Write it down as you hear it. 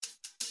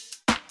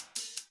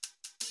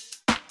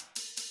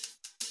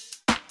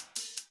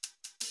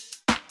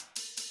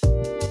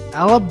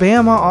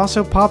Alabama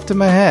also popped in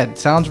my head.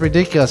 Sounds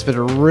ridiculous, but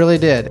it really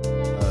did.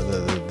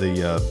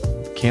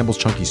 The Campbell's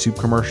Chunky Soup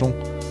commercial.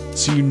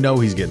 So you know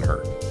he's getting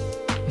hurt.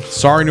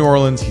 Sorry, New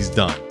Orleans, he's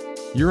done.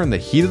 You're in the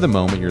heat of the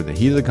moment. You're in the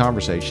heat of the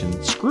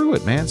conversation. Screw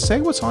it, man. Say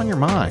what's on your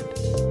mind.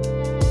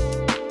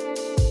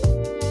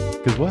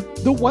 Because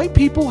what? The white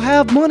people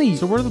have money.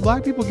 So where do the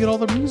black people get all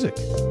their music?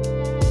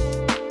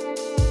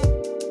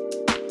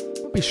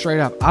 I'll be straight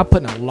up. I'm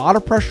putting a lot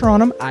of pressure on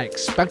them. I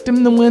expect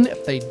them to win.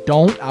 If they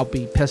don't, I'll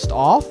be pissed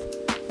off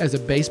as a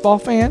baseball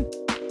fan.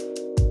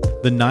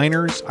 The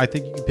Niners, I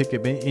think you can pick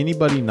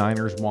anybody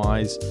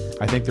Niners-wise.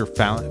 I think they're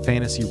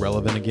fantasy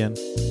relevant again.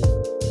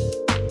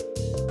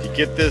 If you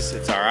get this,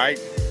 it's all right.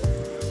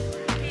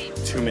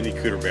 Too many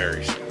cooter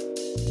berries.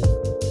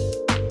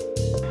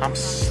 I'm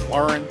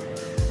slurring.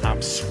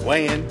 I'm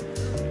swaying.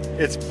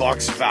 It's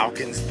Bucks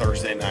Falcons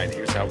Thursday night.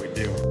 Here's how we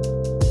do.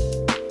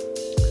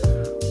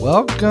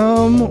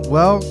 Welcome.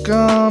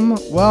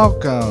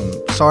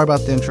 Sorry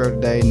about the intro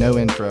today. No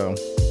intro,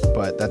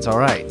 but that's all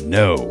right.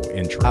 No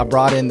intro. I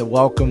brought in the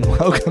welcome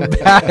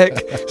back,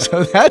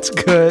 so that's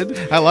good.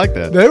 I like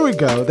that. There we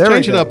go.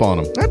 Change it up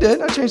on them. I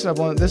did. I changed it up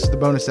on it. This is the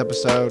bonus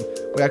episode.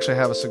 We actually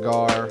have a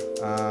cigar.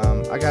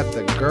 I got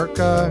the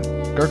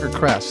Gurkha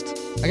Crest.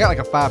 I got like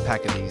a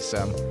 5-pack of these, so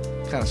I'm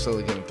kind of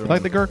slowly getting through. You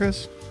like the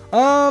Gurkhas?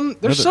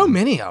 There's so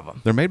many of them.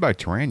 They're made by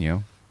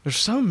Terranio. There's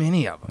so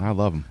many of them. I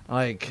love them.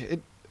 Like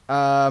it.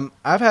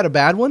 I've had a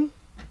bad one.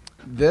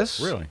 This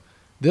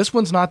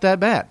one's not that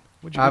bad.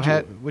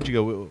 What'd you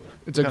go?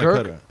 It's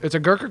a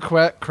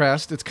Gurkha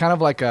Crest. It's kind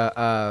of like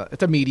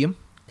it's a medium.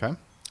 Okay.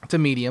 It's a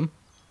medium.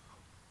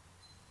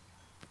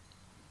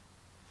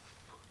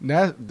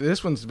 Now,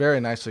 this one's very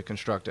nicely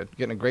constructed.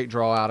 Getting a great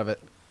draw out of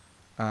it.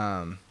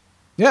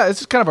 Yeah, this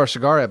is kind of our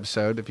cigar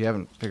episode, if you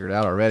haven't figured it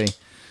out already.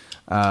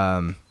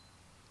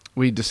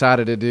 We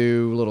decided to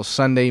do a little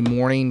Sunday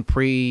morning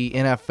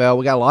pre-NFL.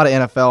 We got a lot of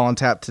NFL on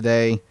tap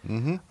today.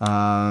 Mm-hmm.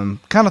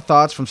 Kind of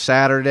thoughts from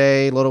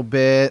Saturday a little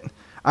bit.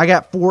 I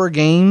got 4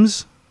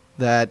 games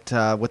that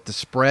with the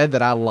spread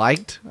that I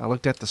liked. I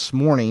looked at this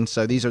morning,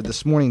 so these are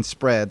this morning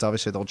spreads.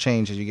 Obviously, they'll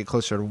change as you get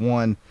closer to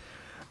 1.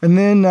 And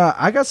then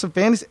I got some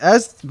fantasy.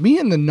 As me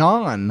and the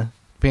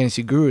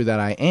non-fantasy guru that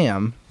I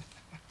am,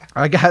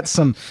 I got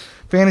some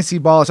fantasy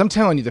balls. I'm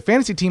telling you, the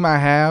fantasy team I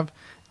have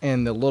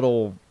and the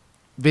little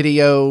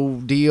video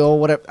deal,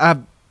 whatever, I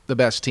have the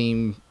best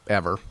team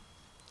ever.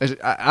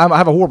 I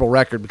have a horrible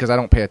record because I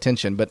don't pay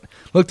attention, but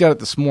looked at it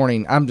this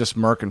morning. I'm just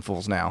murking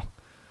fools now.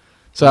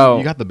 So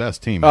you got the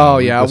best team. Man. Oh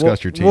yeah,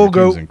 discussed your team. Your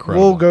team's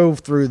incredible. We'll go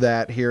through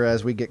that here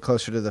as we get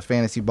closer to the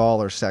fantasy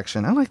ballers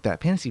section. I like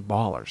that, fantasy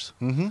ballers.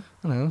 Mm-hmm.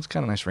 I don't know, it's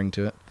kind of a nice ring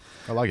to it.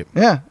 I like it.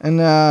 Yeah, and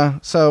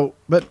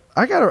but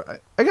I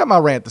got my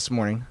rant this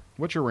morning.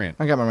 What's your rant?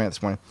 I got my rant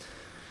this morning.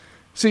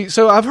 See,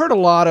 so I've heard a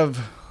lot of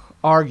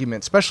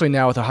arguments, especially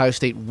now with Ohio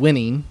State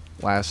winning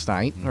last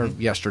night or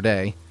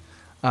yesterday,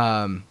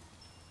 that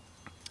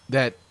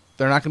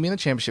they're not going to be in the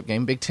championship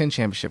game, Big Ten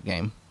championship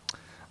game.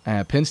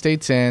 Penn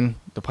State's in.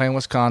 They're playing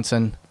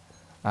Wisconsin.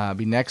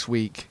 Be next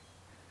week.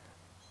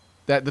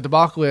 That the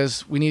debacle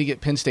is we need to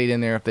get Penn State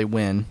in there if they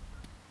win,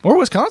 or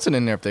Wisconsin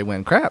in there if they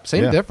win. Crap,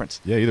 same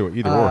difference. Yeah, either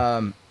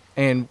or.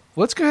 And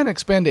let's go ahead and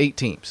expend 8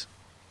 teams.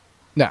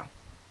 Now,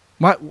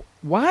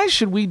 why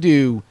should we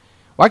do?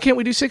 Why can't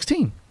we do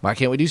 16? Why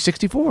can't we do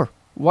 64?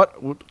 What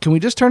can we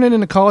just turn it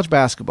into college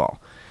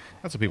basketball?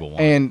 That's what people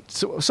want. And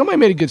so somebody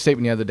made a good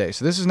statement the other day.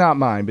 So this is not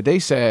mine, but they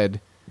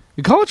said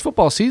the college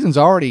football season's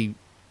already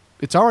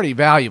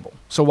valuable.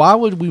 So why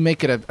would we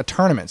make it a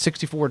tournament,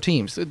 64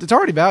 teams? It's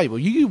already valuable.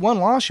 You do 1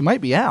 loss, you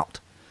might be out.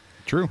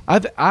 True.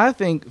 I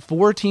think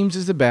 4 teams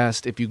is the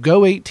best. If you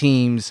go 8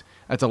 teams,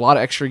 that's a lot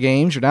of extra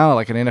games. You're now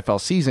like an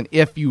NFL season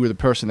if you were the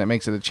person that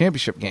makes it a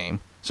championship game.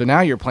 So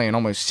now you're playing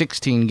almost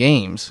 16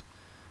 games.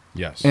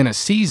 Yes. In a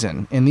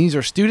season, and these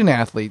are student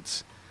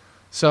athletes.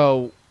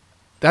 So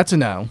that's a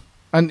no.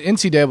 And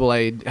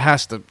NCAA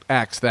has to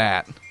axe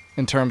that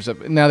in terms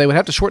of, now they would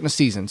have to shorten the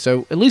season,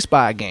 so at least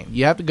by a game.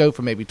 You have to go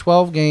from maybe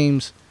 12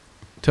 games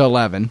to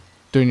 11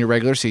 during your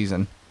regular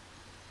season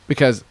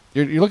because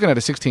you're looking at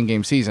a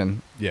 16-game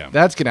season. Yeah.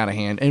 That's getting out of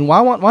hand. And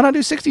why not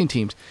do 16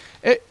 teams?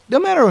 No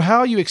matter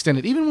how you extend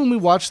it, even when we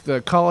watch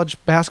the college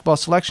basketball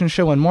selection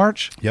show in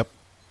March, Yep.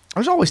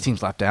 There's always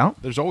teams left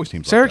out. There's always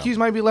teams Syracuse left out.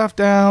 might be left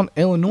out.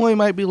 Illinois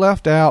might be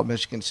left out.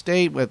 Michigan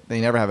State,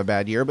 they never have a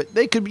bad year, but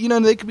they could be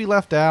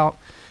left out.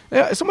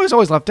 Yeah, somebody's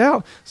always left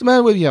out.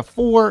 Somebody with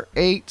 4,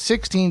 8,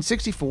 16,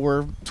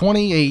 64,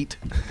 28.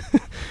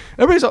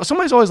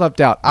 Somebody's always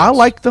left out. Yes. I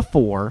like the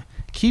 4.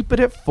 Keep it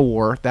at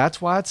 4. That's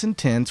why it's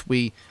intense.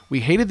 We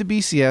hated the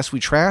BCS.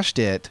 We trashed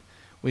it.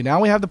 Now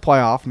we have the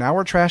playoff. Now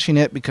we're trashing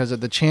it because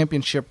of the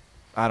championship,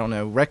 I don't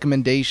know,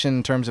 recommendation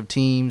in terms of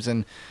teams.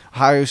 And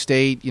Ohio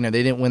State, they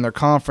didn't win their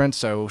conference,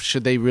 so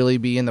should they really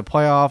be in the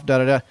playoff?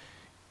 Da-da-da.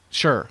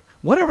 Sure.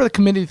 Whatever the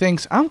committee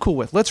thinks, I'm cool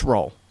with. Let's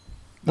roll.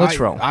 Let's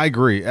roll. I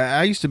agree.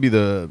 I used to be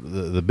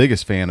the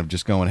biggest fan of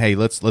just going, hey,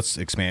 let's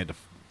expand it to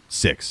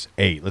 6,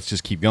 8. Let's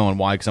just keep going.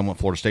 Why? Because I want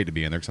Florida State to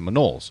be in there because I'm a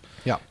Knowles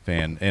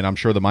fan. And I'm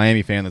sure the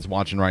Miami fan that's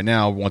watching right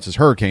now, once his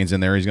Hurricanes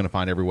in there, he's going to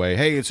find every way,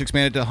 hey, it's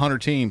expanded to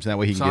 100 teams, and that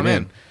way he can get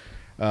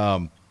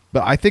in.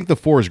 But I think the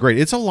 4 is great.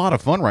 It's a lot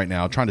of fun right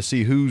now trying to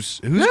see who's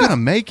going to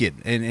make it.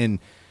 And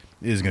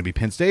is it going to be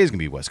Penn State? Is it going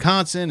to be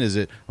Wisconsin? Is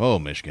it,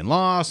 Michigan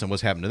lost, and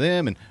what's happened to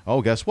them? And,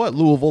 guess what?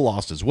 Louisville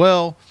lost as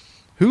well.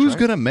 Who's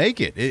going to make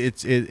it?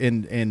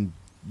 And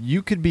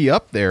you could be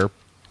up there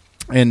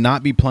and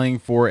not be playing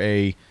for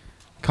a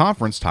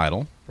conference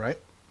title, right?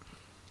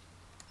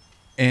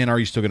 And are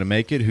you still going to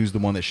make it? Who's the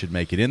one that should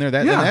make it in there?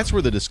 That's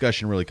where the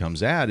discussion really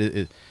comes at.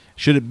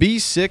 Should it be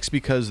 6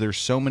 because there's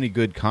so many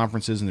good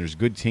conferences and there's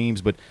good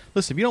teams? But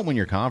listen, if you don't win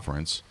your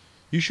conference,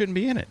 you shouldn't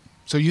be in it.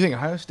 So you think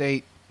Ohio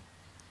State?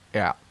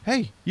 Yeah.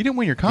 Hey, you didn't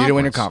win your conference. You didn't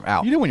win your conference.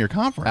 Out. You didn't win your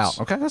conference.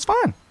 Out. Okay, that's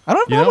fine. I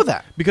don't have a problem with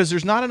that because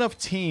there's not enough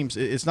teams.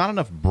 It's not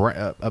enough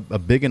a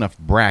big enough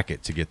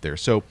bracket to get there.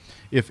 So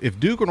if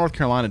Duke or North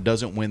Carolina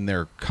doesn't win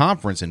their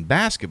conference in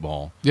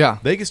basketball,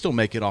 they can still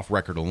make it off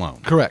record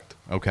alone. Correct.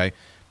 Okay,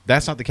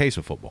 that's not the case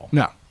with football.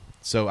 No.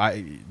 So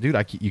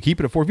you keep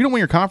it at 4. If you don't win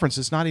your conference,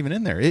 it's not even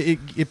in there.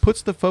 It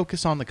puts the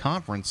focus on the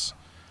conference.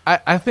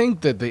 I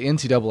think that the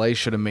NCAA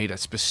should have made a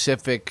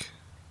specific.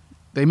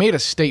 They made a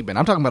statement.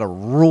 I'm talking about a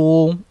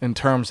rule in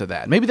terms of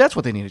that. Maybe that's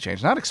what they need to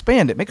change. Not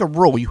expand it. Make a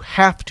rule. You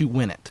have to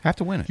win it. Have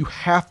to win it. You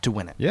have to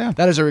win it. Yeah.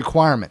 That is a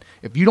requirement.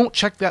 If you don't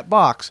check that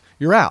box,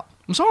 you're out.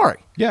 I'm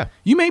sorry. Yeah.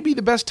 You may be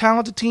the best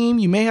talented team.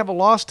 You may have a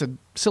loss to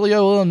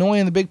Sileo, Illinois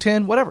in the Big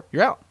Ten. Whatever.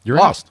 You're out. You're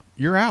lost. Out.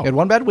 You're out. You had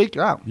one bad week.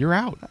 You're out. You're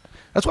out.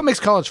 That's what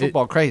makes college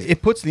football crazy.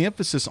 It puts the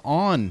emphasis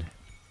on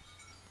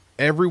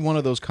every one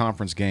of those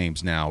conference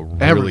games now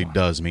really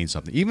does mean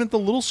something. Even at the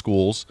little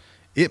schools,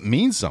 it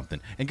means something.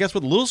 And guess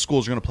what? The little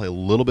schools are going to play a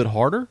little bit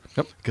harder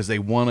because they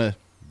want to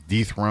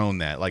dethrone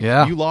that. Like,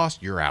 if you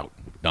lost, you're out.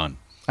 Done.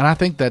 And I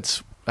think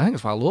that's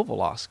why Louisville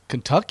lost.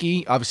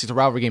 Kentucky, obviously, it's a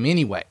rivalry game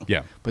anyway.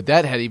 Yeah. But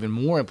that had even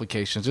more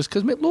implications just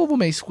because Louisville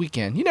may squeak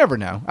in. You never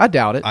know. I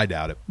doubt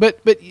it. But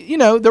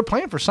they're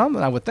playing for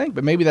something, I would think.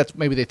 But maybe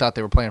they thought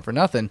they were playing for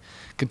nothing.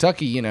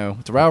 Kentucky,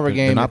 it's a rivalry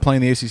game. They're not playing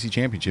the ACC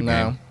championship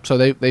game. So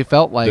they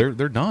felt like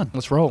they're done.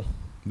 Let's roll.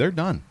 They're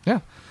done.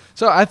 Yeah.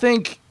 So I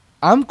think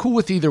I'm cool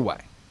with either way.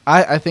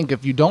 I think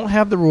if you don't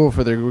have the rule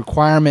for the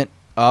requirement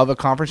of a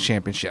conference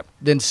championship,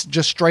 then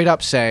just straight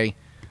up say,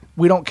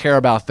 we don't care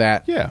about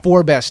that. Yeah.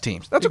 4 best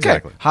teams. That's okay.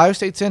 Ohio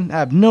State's in. I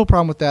have no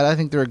problem with that. I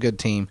think they're a good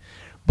team.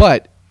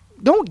 But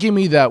don't give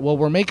me that,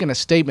 we're making a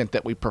statement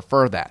that we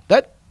prefer that.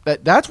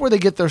 That's where they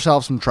get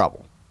themselves in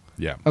trouble.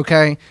 Yeah.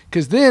 Okay?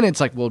 Because then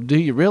it's like, well, do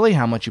you really?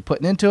 How much you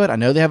putting into it? I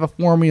know they have a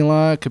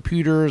formula,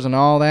 computers and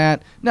all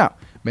that. No.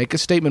 Make a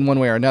statement one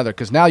way or another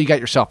because now you got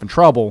yourself in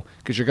trouble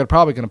because you're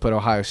probably going to put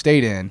Ohio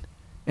State in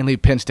and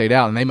leave Penn State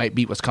out, and they might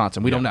beat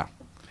Wisconsin. We don't know.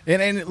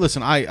 And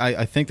listen,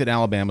 I think that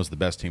Alabama's the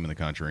best team in the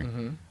country.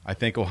 Mm-hmm. I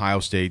think Ohio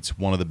State's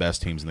one of the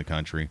best teams in the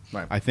country.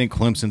 Right. I think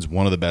Clemson's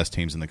one of the best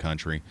teams in the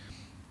country.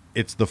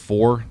 It's the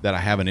 4 that I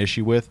have an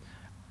issue with.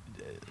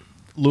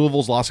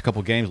 Louisville's lost a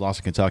couple games, lost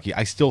to Kentucky.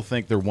 I still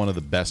think they're one of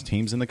the best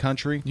teams in the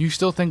country. You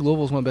still think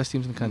Louisville's one of the best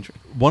teams in the country?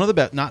 One of the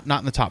best, not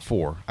in the top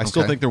 4. I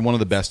still think they're one of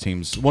the best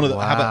teams. How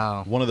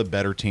about one of the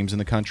better teams in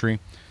the country?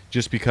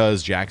 Just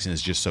because Jackson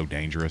is just so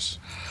dangerous.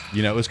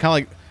 It's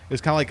kind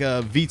of like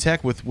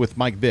VTech with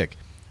Mike Vick.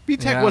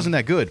 VTech wasn't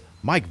that good.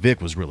 Mike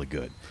Vick was really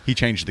good. He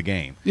changed the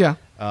game. Yeah.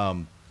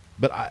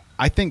 But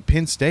I think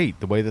Penn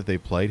State, the way that they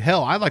played,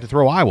 hell, I'd like to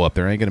throw Iowa up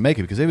there. I ain't going to make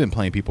it because they've been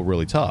playing people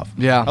really tough.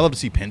 Yeah. I'd love to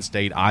see Penn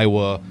State,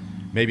 Iowa,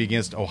 maybe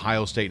against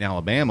Ohio State and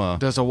Alabama.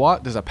 Does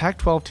a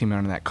Pac-12 team out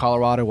in that?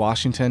 Colorado,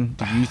 Washington?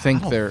 Do you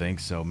think I don't think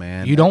so,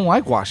 man. You don't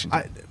like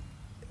Washington?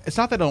 It's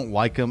not that I don't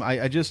like them.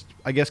 I guess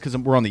because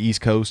we're on the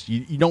East Coast,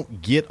 you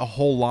don't get a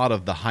whole lot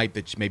of the hype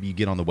that maybe you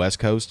get on the West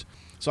Coast.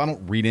 So I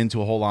don't read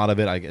into a whole lot of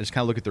it. I just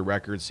kind of look at their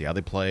records, see how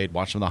they played,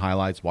 watch some of the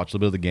highlights, watch a little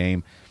bit of the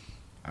game.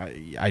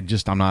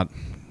 I'm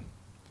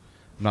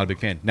not a big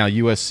fan. Now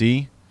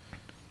USC,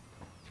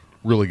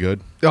 really good.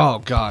 Oh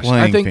gosh,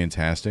 playing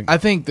fantastic. I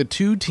think the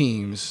 2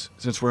 teams,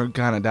 since we're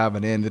kind of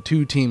diving in, the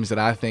 2 teams that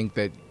I think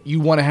that you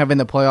want to have in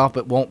the playoff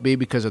but won't be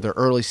because of their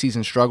early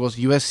season struggles,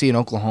 USC and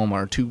Oklahoma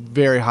are 2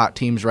 very hot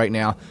teams right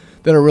now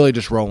that are really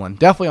just rolling.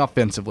 Definitely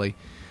offensively.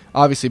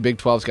 Obviously, Big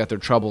 12's got their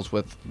troubles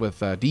with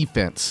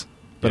defense.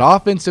 But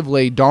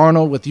offensively,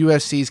 Darnold with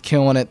USC's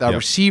killing it. The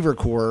receiver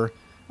core,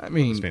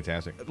 it's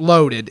fantastic.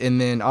 Loaded. And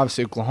then,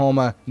 obviously,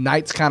 Oklahoma.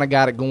 Knight's kind of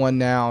got it going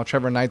now.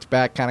 Trevor Knight's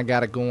back, kind of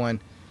got it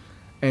going.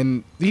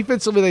 And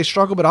defensively, they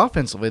struggle, but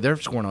offensively, they're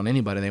scoring on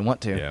anybody they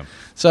want to. Yeah.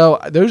 So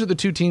those are the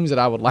 2 teams that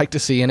I would like to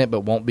see in it,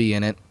 but won't be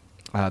in it.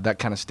 That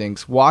kind of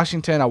stinks.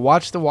 Washington, I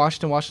watched the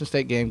Washington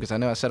State game because I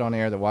know I said on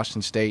air that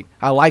Washington State,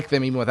 I like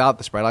them even without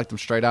the spread. I like them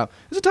straight up.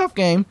 It's a tough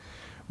game,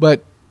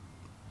 but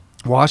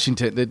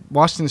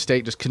Washington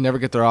State just could never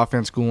get their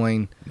offense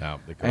going.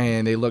 No, they couldn't.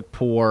 And they look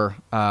poor.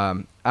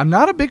 I'm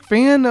not a big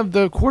fan of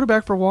the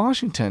quarterback for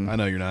Washington. I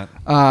know you're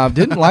not.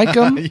 Didn't like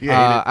him. You hate it.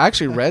 I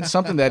actually read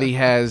something that he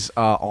has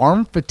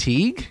arm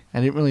fatigue.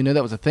 I didn't really know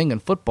that was a thing in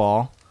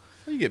football.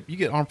 You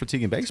get arm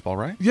fatigue in baseball,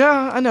 right?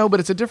 Yeah, I know, but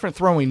it's a different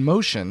throwing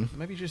motion.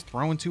 Maybe just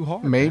throwing too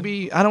hard.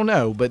 Maybe, man. I don't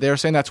know, but they're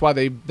saying that's why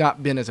they've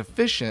not been as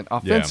efficient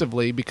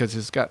offensively because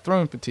it's got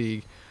throwing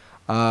fatigue.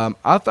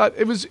 I thought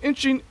it was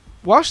interesting.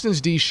 Washington's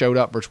D showed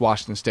up versus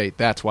Washington State.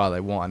 That's why they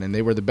won, and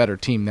they were the better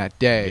team that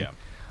day.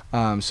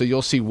 Yeah. So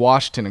you'll see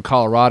Washington and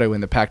Colorado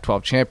in the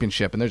Pac-12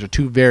 championship, and those are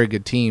two very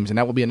good teams, and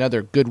that will be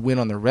another good win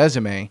on their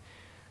resume.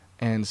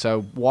 And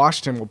so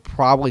Washington will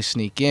probably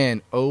sneak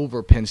in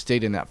over Penn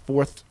State in that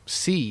 4th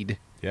seed.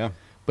 Yeah.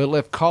 But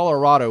if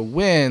Colorado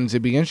wins,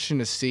 it'd be interesting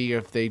to see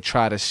if they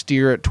try to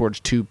steer it towards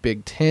two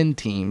Big Ten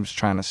teams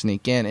trying to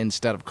sneak in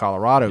instead of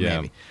Colorado,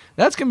 maybe.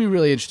 That's going to be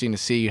really interesting to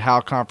see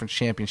how conference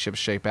championships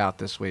shape out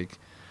this week.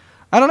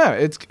 I don't know.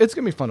 It's going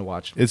to be fun to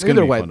watch. It's going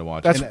to be fun to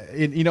watch.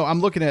 And,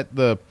 I'm looking at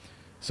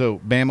so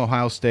Bama,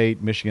 Ohio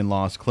State, Michigan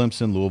lost,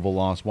 Clemson, Louisville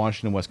lost,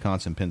 Washington,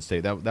 Wisconsin, Penn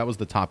State. That was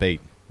the top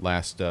 8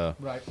 last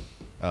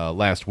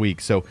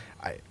week. So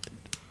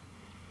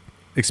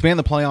expand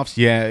the playoffs.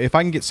 Yeah, if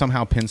I can get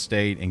somehow Penn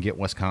State and get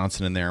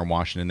Wisconsin in there and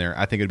Washington in there,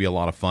 I think it'd be a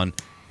lot of fun.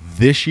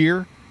 This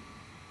year,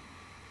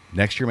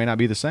 next year may not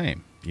be the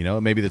same.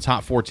 Maybe the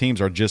top 4 teams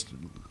are just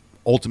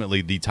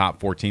ultimately the top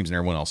 4 teams and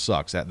everyone else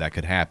sucks. That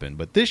could happen.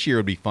 But this year it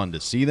would be fun to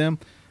see them.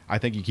 I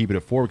think you keep it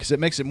at 4 because it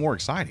makes it more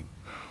exciting.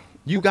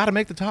 You got to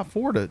make the top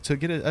 4 to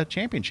get a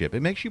championship. It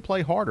makes you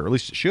play harder, at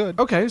least it should.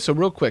 Okay, so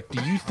real quick,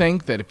 do you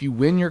think that if you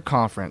win your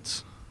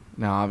conference,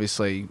 now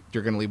obviously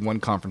you're going to leave one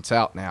conference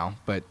out now,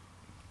 but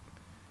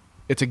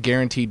it's a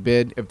guaranteed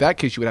bid. If that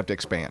case, you would have to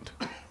expand.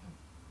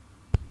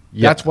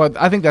 Yeah.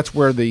 I think that's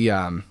where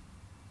the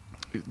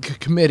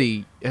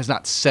committee has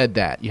not said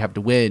that you have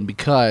to win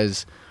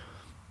because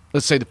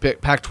let's say the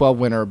Pac-12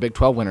 winner or Big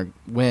 12 winner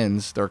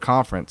wins their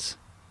conference,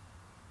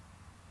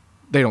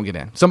 they don't get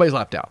in. Somebody's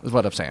left out is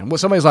what I'm saying. Well,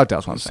 somebody's left out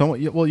is what I'm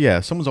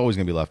saying. Someone's always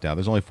going to be left out.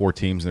 There's only 4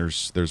 teams.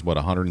 There's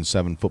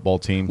 107 football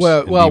teams.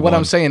 Well, what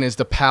I'm saying is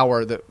the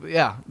power,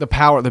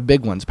 the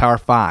big ones, Power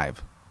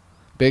 5,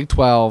 Big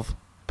 12,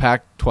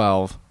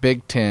 Pac-12,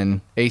 Big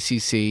 10,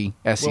 ACC,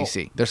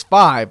 SEC. There's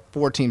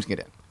 4 teams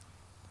get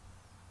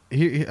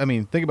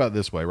in. Think about it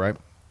this way, right?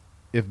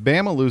 If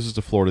Bama loses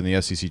to Florida in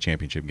the SEC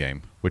championship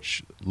game,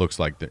 which looks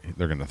like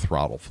they're going to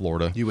throttle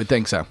Florida, you would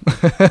think so.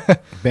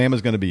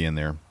 Bama's going to be in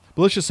there.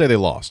 But let's just say they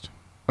lost.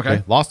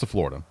 Okay. Lost to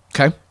Florida.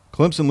 Okay.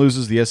 Clemson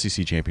loses the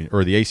SEC champion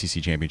or the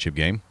ACC championship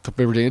game.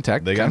 Virginia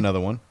Tech. They got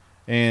another one.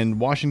 And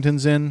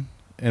Washington's in,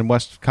 and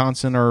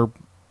Wisconsin are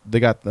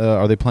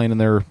they playing in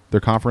their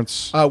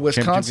conference?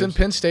 Wisconsin,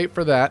 Penn State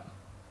for that.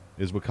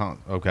 Is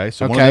Wisconsin okay?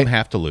 So one of them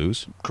have to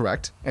lose.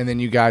 Correct. And then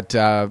you got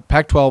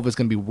Pac-12 is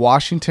going to be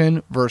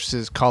Washington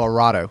versus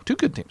Colorado. 2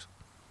 good teams.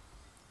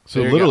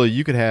 So literally,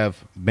 you could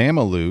have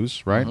Bama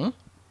lose, right?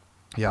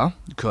 Mm-hmm. Yeah,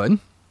 you could.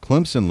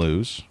 Clemson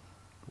lose,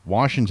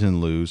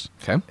 Washington lose,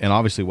 okay, and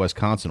obviously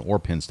Wisconsin or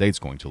Penn State's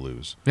going to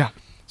lose. Yeah.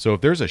 So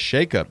if there's a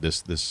shakeup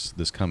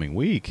this coming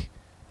week,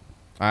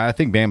 I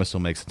think Bama still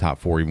makes the top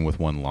 4 even with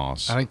 1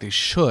 loss. I think they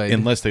should,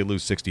 unless they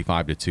lose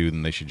 65-2,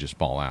 then they should just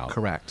fall out.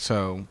 Correct.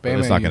 So Bama,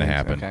 it's not going to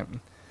happen. Okay.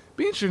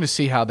 Be interesting to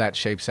see how that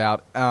shapes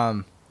out.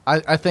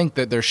 I think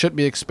that there should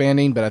be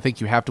expanding, but I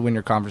think you have to win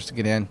your conference to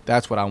get in.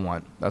 That's what I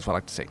want. That's what I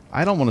like to see.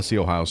 I don't want to see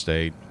Ohio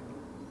State.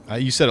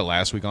 You said it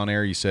last week on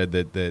air. You said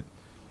that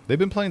they've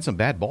been playing some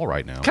bad ball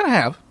right now. Kind of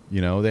have.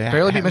 They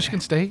barely beat Michigan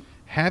State.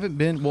 Haven't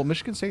been. Well,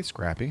 Michigan State's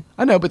scrappy.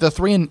 I know, but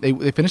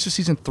they finished the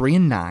season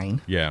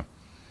 3-9. Yeah.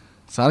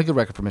 It's not a good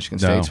record for Michigan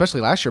State,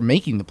 especially last year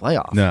making the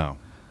playoff. No.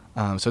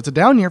 So it's a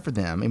down year for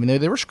them. Even though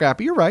they were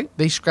scrappy, you're right.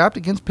 They scrapped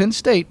against Penn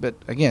State, but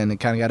again,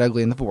 it kind of got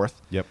ugly in the 4th.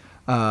 Yep.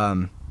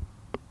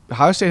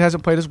 Ohio State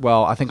hasn't played as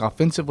well. I think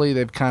offensively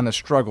they've kind of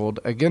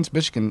struggled. Against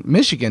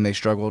Michigan, they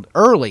struggled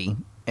early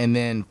and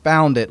then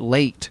found it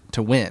late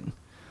to win.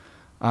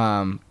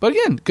 But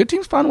again, good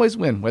teams find ways to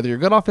win. Whether you're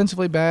good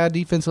offensively, bad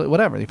defensively,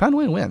 whatever. They find a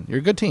way to win. You're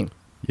a good team.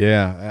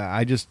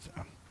 Yeah,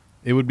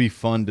 it would be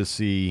fun to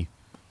see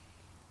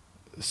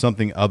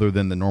something other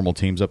than the normal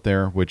teams up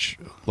there, which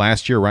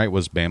last year, right,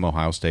 was Bama,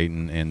 Ohio State,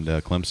 and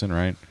Clemson,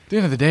 right? At the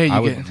end of the day, I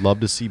would love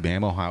to see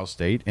Bama, Ohio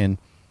State, and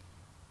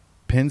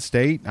Penn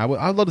State.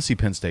 I'd love to see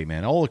Penn State,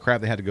 man. All the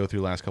crap they had to go through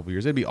the last couple of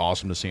years. It'd be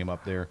awesome to see them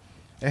up there.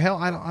 Hell,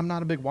 I'm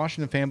not a big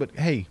Washington fan, but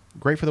hey,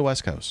 great for the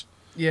West Coast.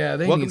 Yeah,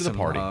 they welcome need to the some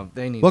party. love.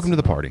 They need welcome to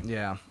the party.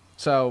 Yeah.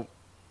 So,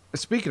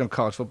 speaking of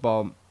college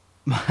football,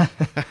 my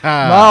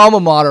alma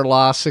mater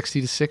lost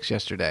 60-6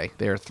 yesterday.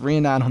 They are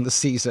 3-9 on the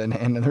season,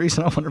 and the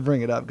reason I want to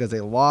bring it up because they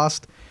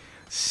lost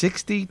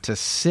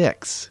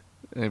 60-6.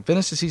 They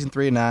finished the season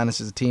 3-9.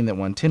 This is a team that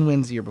won 10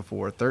 wins the year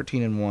before,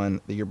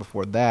 13-1 the year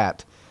before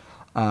that.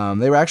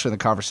 They were actually in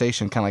the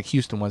conversation, kind of like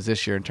Houston was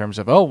this year, in terms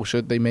of,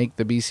 should they make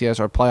the BCS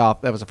or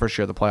playoff? That was the first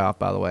year of the playoff,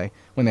 by the way,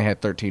 when they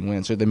had 13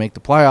 wins. Should they make the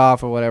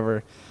playoff or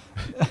whatever?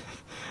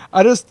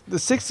 The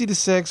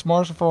 60-6,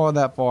 Marshall falling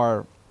that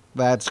far,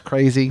 that's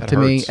crazy to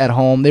me at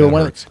home. They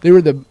were they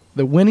were the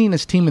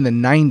winningest team in the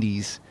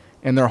 90s,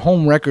 and their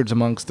home records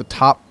amongst the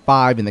top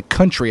 5 in the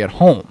country at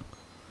home.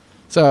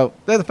 So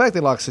the fact they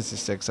lost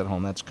 66 at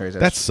home, that's crazy.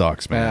 That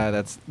sucks, man.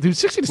 Dude,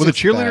 60-6. Were the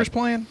cheerleaders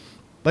playing?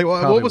 Like,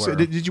 Probably what was? were.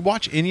 Did you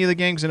watch any of the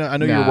games? I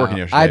know you were No, working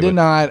yesterday. I did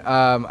but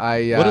not. What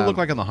did it look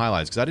like on the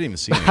highlights? Because I didn't even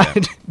see any of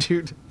that.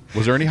 Dude,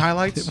 Was there any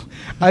highlights?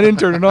 I didn't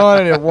turn it on.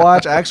 I didn't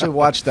watch. I actually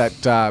watched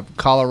that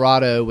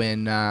Colorado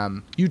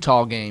and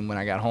Utah game when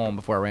I got home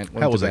before I went How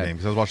to was that bed. game?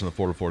 Because I was watching the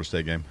Florida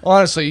State game.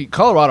 Honestly,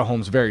 Colorado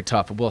home's very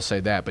tough. I will say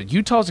that, but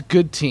Utah's a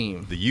good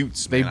team. The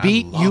Utes. They man, I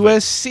beat love it.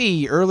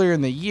 USC earlier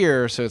in the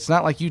year, so it's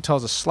not like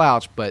Utah's a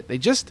slouch, but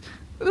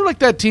they're like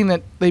that team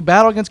that they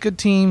battle against good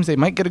teams. They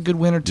might get a good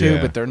win or two,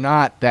 Yeah. but they're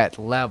not that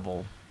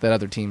level that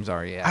other teams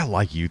are yet. I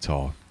like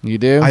Utah. You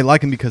do? I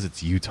like them because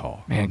it's Utah.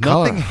 Man,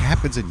 Nothing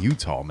happens in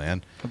Utah,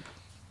 man.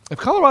 If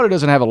Colorado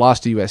doesn't have a loss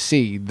to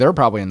USC, they're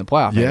probably in the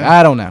playoff. Yeah.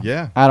 I don't know.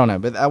 Yeah. I don't know.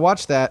 But I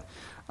watched that.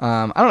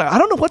 I don't know. I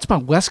don't know what's my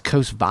West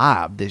Coast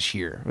vibe this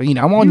year. You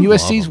know, I'm on You love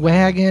USC's 'em, man.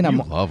 wagon.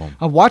 You love 'em.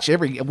 I watch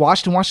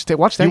Washington State.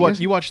 Watch that.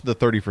 You watched the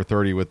 30 for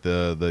 30 with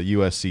the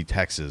USC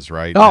Texas,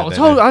 right? Oh,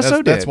 I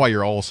so That's did. why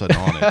you're all of a sudden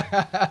on it.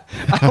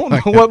 I don't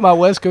know what my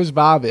West Coast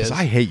vibe is. 'Cause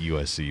I hate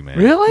USC, man.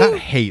 Really? Not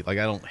hate. Like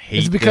I don't hate.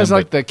 Is it because them,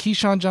 like the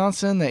Keyshawn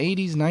Johnson, the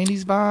 80s,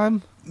 90s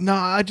vibe? no,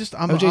 I'm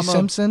OJ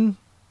Simpson?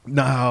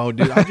 No,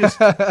 dude.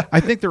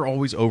 I think they're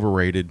always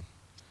overrated.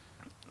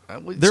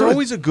 They're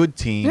always a good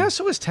team. Yeah,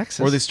 so is Texas.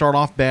 Or they start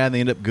off bad and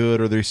they end up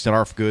good, or they start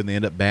off good and they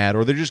end up bad,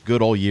 or they're just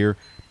good all year.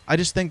 I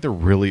just think they're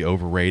really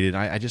overrated.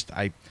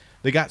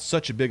 They got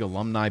such a big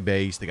alumni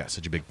base, they got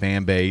such a big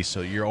fan base, so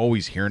you're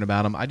always hearing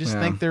about them. I just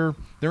think they're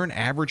an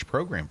average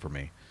program for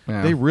me.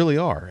 Yeah. They really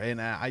are,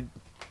 and I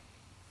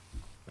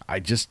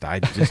just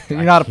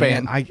You're not a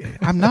fan.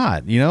 I'm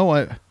not. You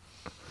know,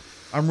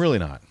 I'm really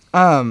not.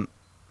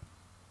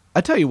 I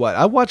tell you what,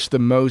 I watched the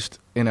most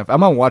NFL. I'm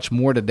going to watch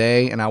more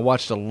today, and I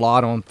watched a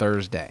lot on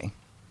Thursday.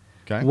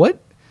 Okay. What?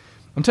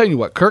 I'm telling you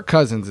what, Kirk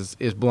Cousins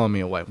is blowing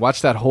me away.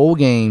 Watch that whole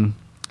game,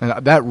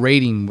 and that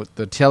rating, with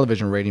the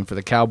television rating for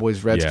the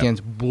Cowboys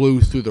Redskins, blew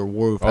through the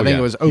roof. Oh, I think yeah.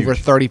 it was over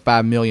Huge.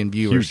 35 million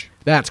viewers. Huge.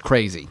 That's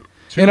crazy.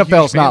 Two huge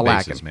NFL's fan not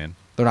bases, lacking. man.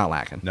 They're not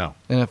lacking. No.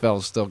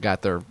 NFL's still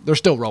got they're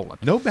still rolling.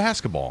 No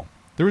basketball.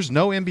 There was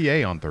no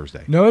NBA on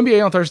Thursday. No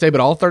NBA on Thursday, but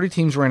all 30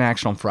 teams were in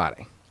action on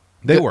Friday.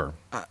 They were.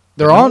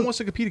 They're no on. one wants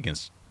to compete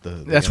against the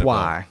That's NFL.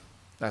 why.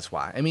 That's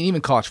why. I mean,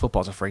 even college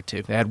football's afraid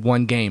to. They had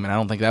one game, and I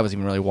don't think that was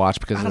even really watched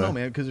because I don't know,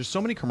 man, because there's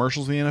so many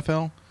commercials in the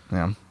NFL.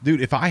 Yeah.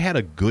 Dude, if I had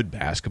a good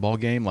basketball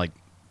game, like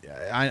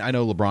I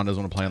know LeBron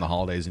doesn't want to play on the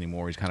holidays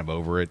anymore. He's kind of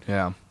over it.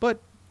 Yeah. But,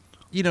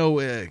 you know,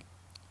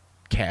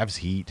 Cavs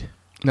Heat.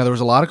 Now, there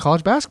was a lot of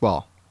college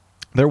basketball.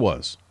 There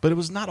was. But it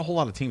was not a whole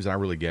lot of teams that I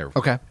really cared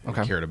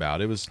about.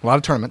 It was, A lot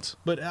of tournaments.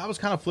 but I was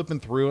kind of flipping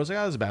through. I was like,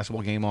 oh, there's a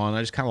basketball game on. I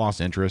just kind of lost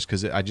interest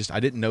because I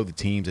didn't know the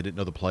teams. I didn't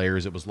know the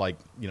players. It was like,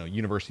 you know,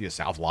 University of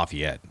South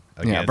Lafayette.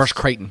 Yeah, versus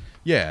Creighton.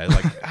 Yeah,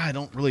 like I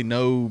don't really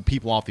know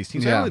people off these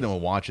teams. I Yeah. really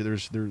don't watch it.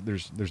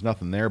 There's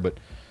nothing there, but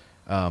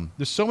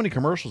there's so many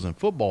commercials in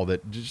football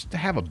that just to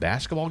have a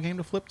basketball game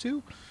to flip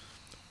to,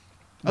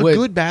 a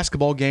good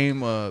basketball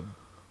game.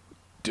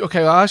 Okay,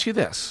 I'll ask you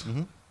this.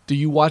 Mm-hmm. Do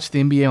you watch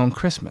the NBA on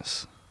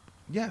Christmas?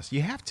 Yes,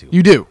 you have to.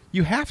 You do?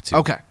 You have to.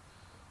 Okay.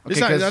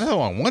 It's Okay, not, I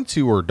don't want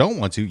to or don't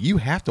want to. You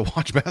have to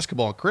watch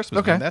basketball at Christmas.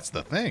 Okay. Man. That's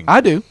the thing.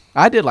 I do.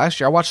 I did last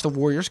year. I watched the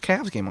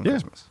Warriors-Cavs game on Yeah.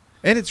 Christmas.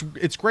 And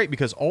it's great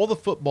because all the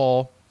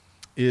football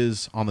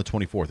is on the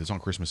 24th. It's on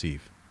Christmas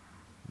Eve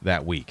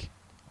that week.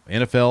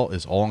 NFL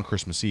is all on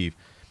Christmas Eve.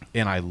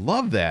 And I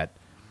love that.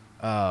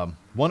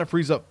 One, it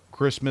frees up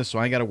Christmas, so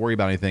I ain't got to worry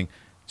about anything.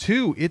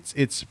 Two,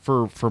 it's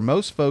for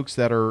most folks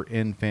that are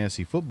in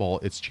fantasy football,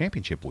 it's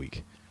championship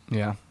week.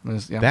 Yeah.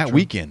 That true.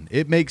 weekend.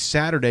 It makes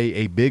Saturday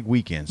a big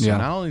weekend. So Yeah.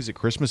 not only is it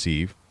Christmas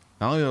Eve,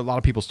 not only are a lot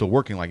of people still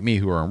working like me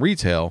who are in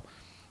retail,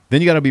 then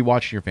you got to be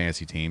watching your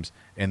fantasy teams.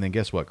 And then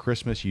guess what?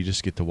 Christmas, you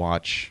just get to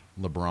watch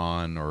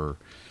LeBron or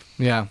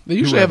Yeah, they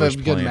usually have a whoever's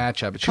good playing.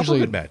 matchup. It's Couple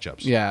usually good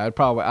matchups. Yeah,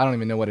 I don't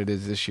even know what it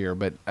is this year,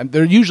 but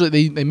they're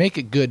usually they make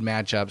it good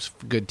matchups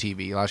for good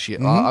TV. Last year,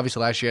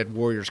 obviously, last year had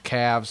Warriors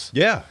Cavs.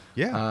 Yeah,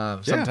 yeah.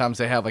 Sometimes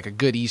they have like a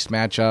good East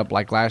matchup,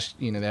 like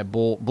they had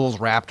Bulls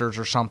Raptors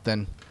or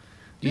something.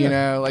 You Yeah.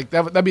 know, like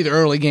that'd be the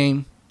early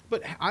game.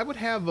 But I would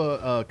have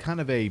a kind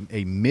of a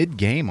mid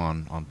game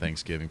on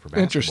Thanksgiving for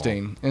basketball.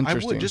 Interesting. I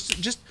would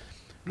just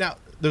now.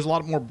 There's a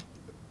lot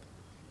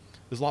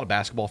of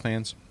basketball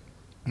fans.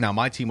 Now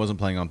my team wasn't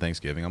playing on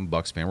Thanksgiving. I'm a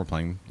Bucks fan. We're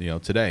playing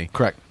today.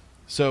 Correct.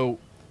 So,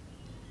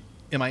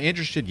 am I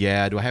interested?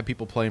 Yeah. Do I have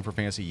people playing for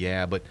fantasy?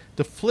 Yeah. But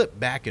to flip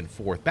back and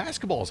forth,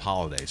 basketball is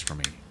holidays for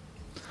me.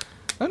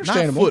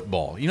 Understandable. Not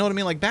football. You know what I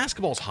mean? Like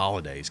basketball's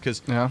holidays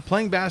because Yeah.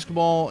 playing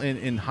basketball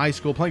in high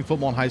school, playing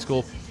football in high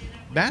school,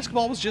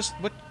 basketball was just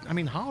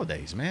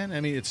holidays, man.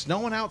 I mean, it's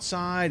snowing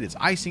outside, it's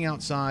icing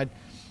outside.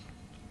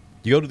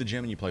 You go to the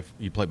gym and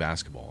you play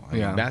basketball. I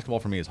Yeah. mean, basketball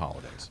for me is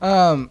holidays.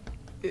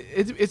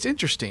 It's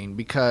interesting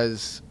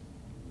because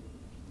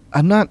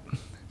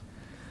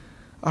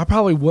I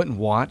probably wouldn't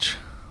watch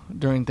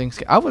during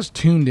Thanksgiving. I was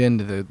tuned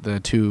into the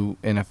two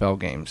NFL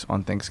games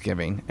on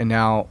Thanksgiving, and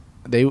now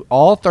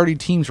all 30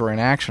 teams were in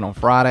action on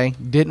Friday.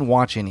 Didn't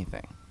watch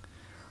anything,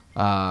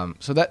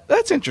 so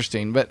that's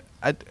interesting. But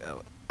I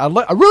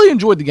really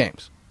enjoyed the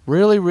games.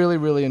 Really, really,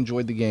 really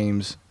enjoyed the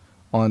games.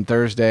 on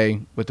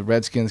Thursday with the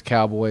Redskins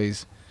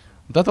Cowboys.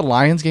 I thought the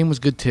Lions game was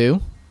good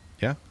too.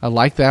 Yeah, I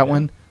like that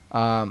one.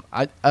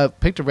 I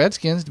picked the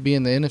Redskins to be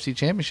in the NFC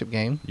Championship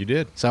game. you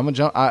did. So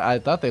I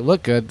thought they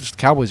looked good. Just the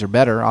Cowboys are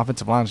better.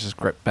 Offensive line is just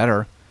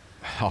better.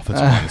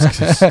 Offensive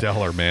line is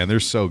stellar, man. They're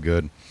so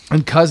good.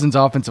 And Cousins'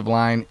 offensive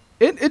line,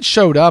 it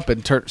showed up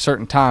at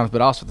certain times,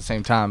 but also at the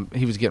same time,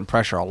 he was getting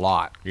pressure a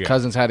lot. Yeah.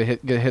 Cousins had to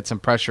hit some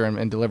pressure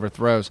and deliver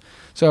throws.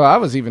 So I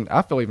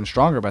feel even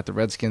stronger about the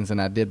Redskins than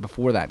I did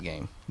before that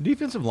game.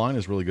 Defensive line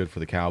is really good for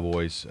the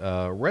Cowboys.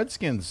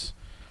 Redskins,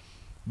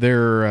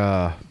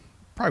 they're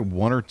probably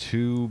one or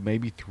two,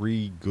 maybe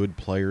three good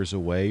players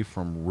away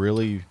from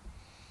really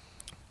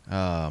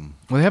Well,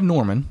 they have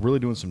Norman. really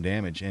doing some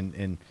damage.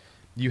 And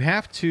you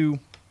have to,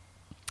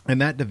 in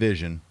that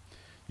division,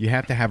 you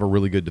have to have a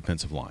really good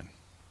defensive line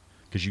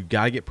because you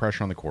got to get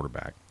pressure on the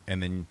quarterback.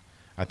 And then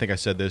I think I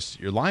said this,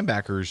 your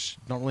linebackers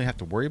don't really have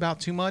to worry about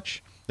too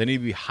much. They need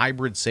to be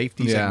hybrid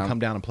safeties that Yeah. can come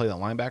down and play that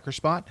linebacker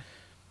spot.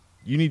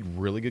 You need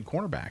really good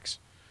cornerbacks.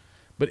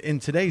 But in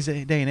today's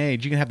day and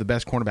age, you can have the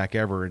best cornerback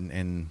ever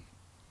and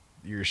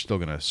you're still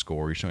going to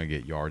score. You're still going to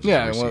get yards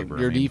Yeah, as a well, receiver.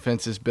 your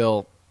defense is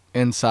built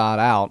inside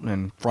out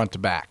and front to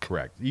back.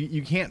 Correct.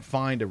 You can't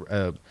find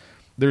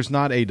there's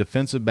not a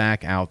defensive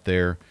back out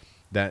there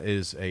that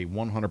is a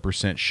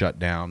 100%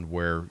 shutdown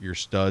where your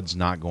stud's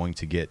not going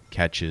to get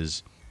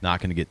catches, not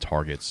going to get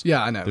targets.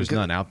 Yeah, I know. There's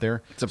none out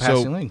there. It's a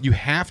passing so league. you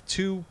have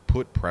to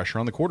put pressure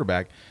on the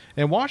quarterback,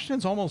 and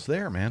Washington's almost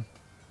there, man.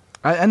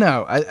 I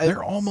know.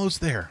 They're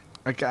almost there.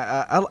 Like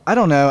I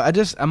don't know.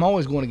 I'm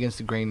always going against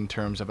the grain in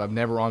terms of I'm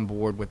never on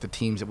board with the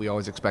teams that we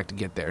always expect to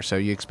get there. So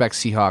you expect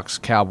Seahawks,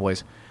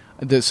 Cowboys.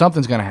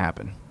 Something's going to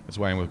happen. That's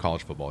why I'm with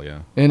college football,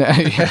 yeah. And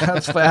yeah,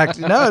 that's fact.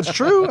 No, it's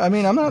true. I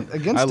mean, I'm not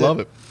against it. I love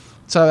it.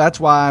 So that's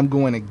why I'm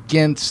going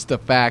against the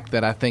fact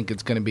that I think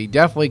it's going to be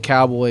definitely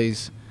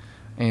Cowboys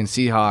and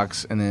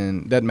Seahawks, and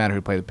then it doesn't matter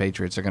who play the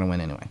Patriots; they're going to win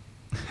anyway.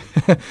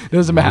 It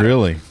doesn't matter.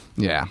 Really?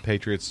 Yeah.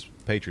 Patriots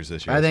this year. I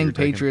that's what think you're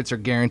taking? Patriots are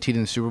guaranteed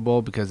in the Super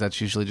Bowl because that's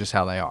usually just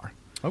how they are.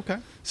 Okay.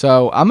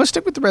 So I'm going to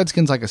stick with the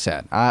Redskins, like I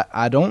said.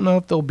 I don't know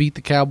if they'll beat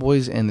the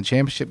Cowboys in the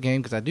championship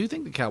game because I do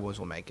think the Cowboys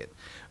will make it.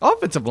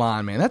 Offensive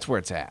line, man, that's where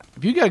it's at.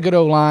 If you got a good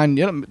O-line,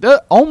 it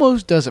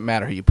almost doesn't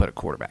matter who you put at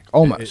quarterback.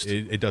 Almost.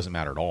 It doesn't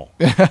matter at all.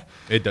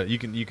 It does. You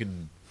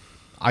can.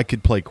 I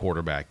could play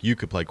quarterback. You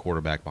could play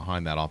quarterback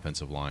behind that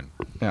offensive line.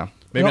 Yeah.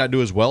 Maybe not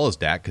do as well as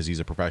Dak because he's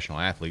a professional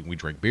athlete and we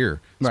drink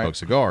beer, Right. smoke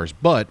cigars,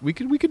 but we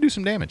could do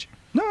some damage.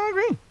 No, I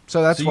agree.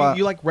 So that's So why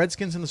you like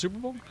Redskins in the Super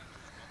Bowl?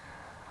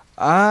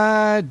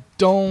 I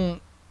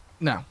don't.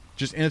 No.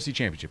 Just NFC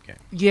Championship game.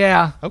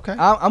 Yeah. Okay.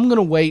 I'm going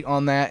to wait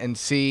on that and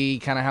see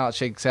kind of how it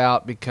shakes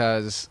out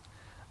because,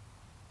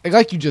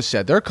 like you just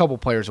said, they're a couple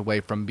players away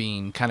from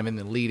being kind of in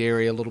the lead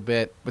area a little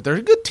bit, but they're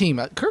a good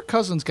team. Kirk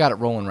Cousins got it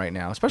rolling right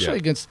now, especially Yeah.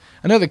 against.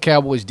 I know the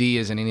Cowboys D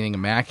isn't anything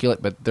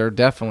immaculate, but they're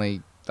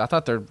definitely. I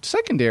thought their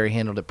secondary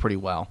handled it pretty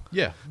well.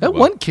 Yeah. That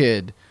well, one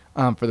kid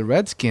for the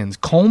Redskins,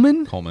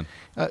 Coleman.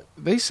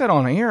 They said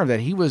on air that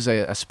he was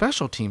a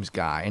special teams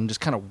guy and just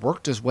kind of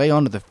worked his way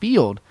onto the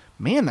field.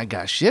 Man, that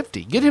guy's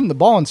shifty. Get him the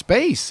ball in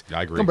space.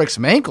 I agree. Gonna break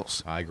some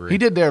ankles. I agree. He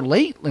did there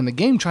late in the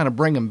game trying to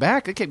bring him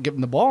back. They kept giving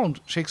the ball and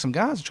shake some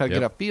guys and try to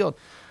Yep. get upfield.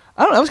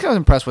 I don't know. I was kind of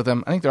impressed with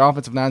them. I think their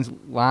offensive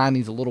line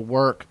needs a little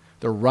work.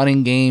 Their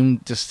running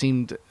game just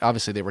seemed –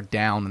 obviously they were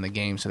down in the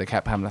game, so they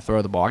kept having to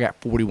throw the ball. I got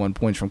 41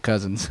 points from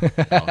Cousins. Oh,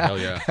 hell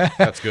yeah.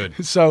 That's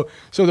good. So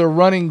their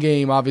running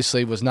game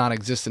obviously was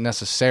non-existent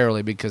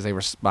necessarily because they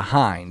were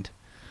behind.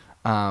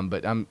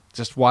 But I'm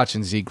just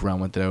watching Zeke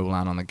run with the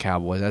O-line on the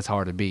Cowboys. That's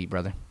hard to beat,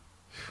 brother.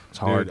 It's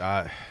hard.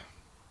 Dude,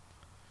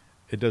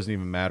 it doesn't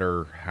even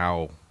matter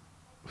how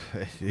 –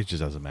 it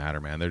just doesn't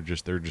matter, man. They're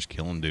just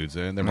killing dudes.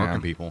 They're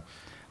marking people.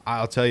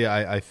 I'll tell you,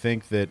 I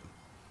think that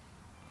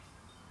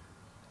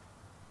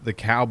the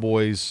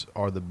Cowboys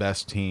are the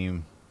best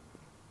team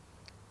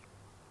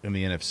in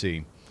the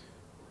NFC.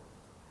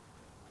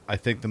 I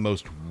think the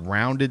most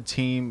rounded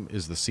team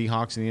is the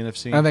Seahawks in the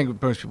NFC. I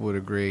think most people would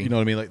agree. You know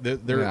what I mean? Like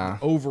they're Yeah.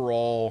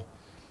 overall,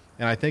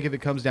 and I think if it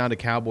comes down to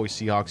Cowboys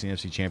Seahawks in the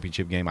NFC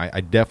Championship game, I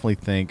definitely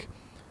think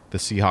the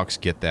Seahawks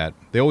get that.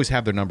 They always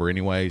have their number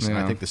anyways. And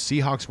I Yeah. think the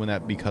Seahawks win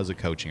that because of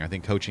coaching. I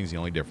think coaching is the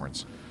only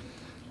difference.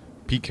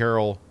 Pete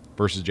Carroll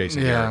versus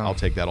Jason Garrett. I'll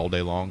take that all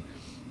day long.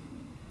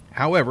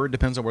 However, it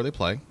depends on where they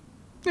play.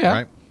 Yeah.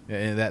 Right?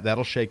 And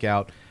that'll shake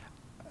out.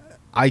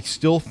 I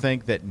still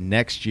think that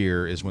next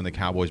year is when the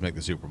Cowboys make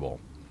the Super Bowl.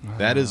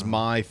 That is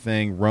my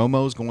thing.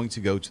 Romo's going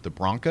to go to the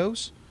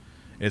Broncos.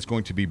 It's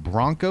going to be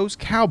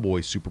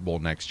Broncos-Cowboys Super Bowl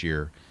next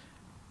year,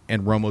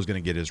 and Romo's going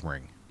to get his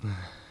ring.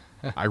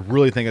 I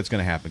really think it's going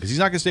to happen because he's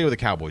not going to stay with the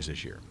Cowboys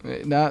this year.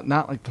 Not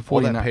like the All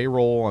 49ers. that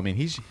payroll. I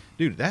mean,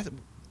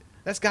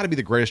 that's got to be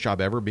the greatest job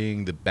ever,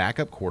 being the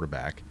backup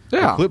quarterback,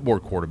 Yeah. the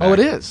clipboard quarterback. Oh, it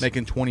is.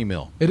 Making $20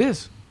 million. It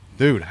is.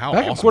 Dude, how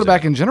Backup awesome is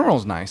quarterback that? in general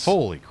is nice.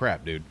 Holy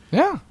crap, dude.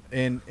 Yeah.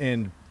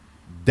 And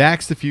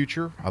Dak's the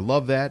future. I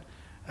love that.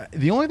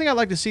 The only thing I'd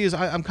like to see is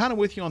I'm kind of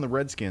with you on the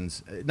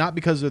Redskins, not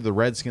because of the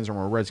Redskins or I'm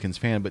a Redskins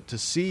fan, but to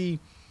see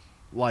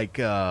like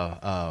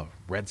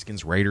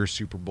Redskins Raiders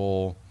Super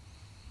Bowl,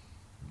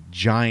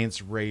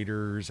 Giants,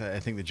 Raiders. I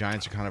think the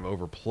Giants are kind of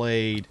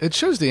overplayed. It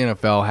shows the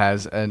NFL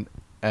has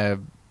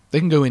they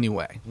can go any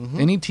way.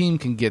 Any team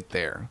can get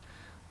there.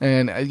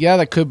 And,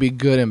 that could be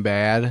good and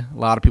bad. A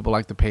lot of people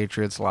like the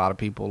Patriots. A lot of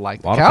people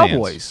like the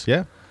Cowboys.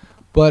 Yeah.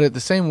 But at the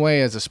same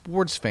way, as a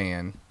sports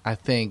fan, I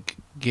think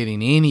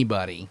getting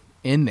anybody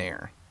in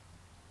there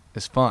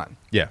is fun.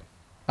 Yeah.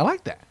 I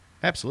like that.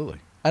 Absolutely.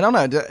 I don't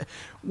know.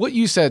 What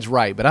you said's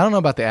right, but I don't know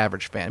about the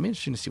average fan. I'm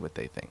interested to see what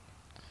they think.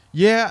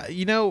 Yeah,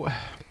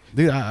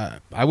 dude, I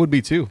would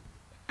be too.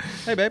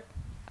 Hey, babe.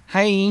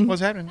 Hey.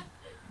 What's happening?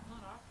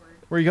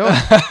 Where are you going?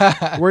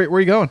 where are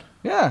you going?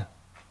 Yeah.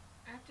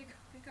 I have to go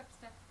pick up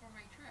stuff for my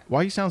trip.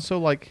 Why you sound so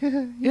like?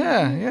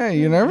 Yeah.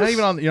 You nervous?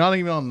 You're not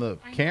even on the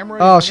camera.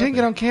 Oh, she didn't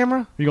get on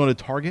camera? You going to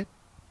Target?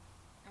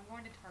 I'm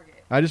going to Target.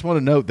 I just want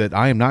to note that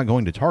I am not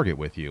going to Target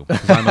with you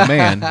because I'm a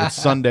man. It's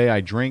Sunday.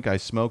 I drink, I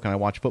smoke, and I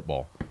watch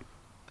football.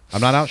 I'm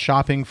not out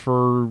shopping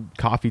for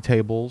coffee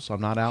tables. I'm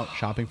not out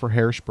shopping for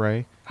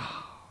hairspray.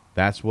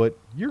 That's what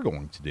you're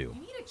going to do.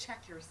 You need to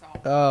check yourself.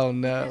 Oh,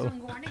 Because no. I'm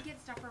going to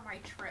get stuff for my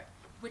trip,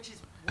 which is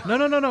work. No.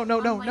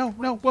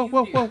 Unlike Whoa.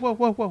 what you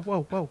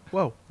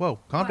do.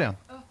 Calm What? down.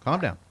 Oh, Calm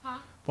down. Huh?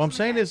 What I'm Okay.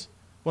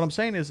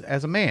 saying is,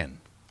 as a man,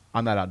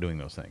 I'm not out doing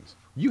those things.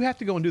 You have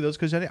to go and do those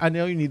because I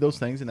know you need those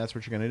things, and that's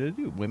what you're going to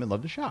do. Women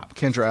love to shop.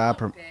 Kendra, I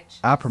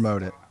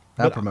promote it.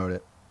 I promote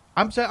it.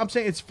 I'm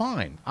saying it's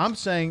fine. I'm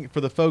saying for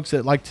the folks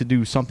that like to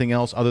do something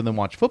else other than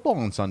watch football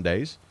on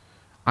Sundays,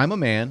 I'm a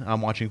man. I'm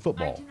watching I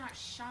football. do not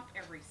shop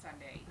every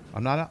Sunday.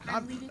 I'm not out.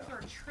 I'm leaving for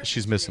a trip.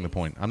 She's in missing 2 the days.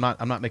 point. I'm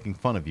not making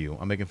fun of you.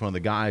 I'm making fun of the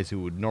guys who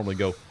would normally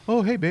go,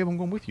 "Oh, hey babe, I'm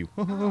going with you."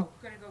 Oh, gonna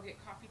go get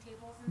coffee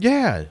tables and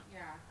Yeah. stuff?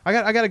 Yeah.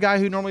 I got a guy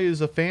who normally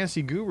is a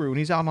fantasy guru and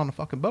he's out on a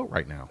fucking boat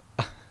right now.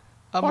 I'm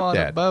Fuck on a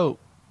that. boat.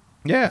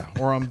 Yeah,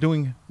 or I'm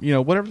doing,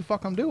 whatever the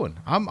fuck I'm doing.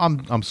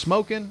 I'm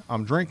smoking,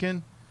 I'm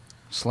drinking,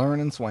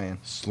 Slurring and swaying.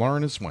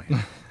 slurring and swaying.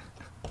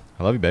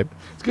 I love you, babe.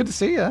 It's good to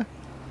see you.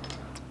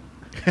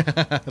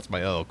 That's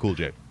my LL Cool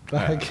J.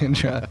 Bye,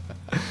 Kendra.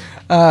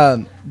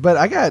 But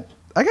I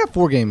got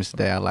 4 games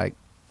today I like.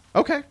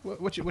 Okay,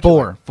 what you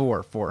Four.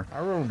 I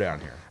wrote them down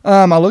here.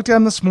 I looked at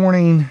them this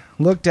morning,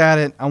 looked at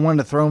it. I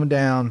wanted to throw them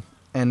down,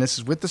 and this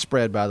is with the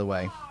spread, by the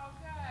way.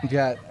 I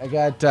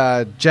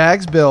got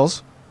Jags,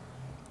 Bills.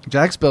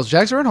 Jags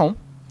are at home.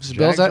 This is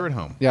Jags are at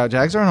home. Yeah,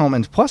 Jags are at home,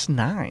 and it's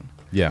 +9.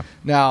 Yeah.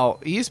 Now,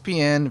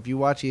 ESPN, if you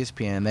watch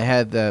ESPN, they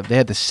had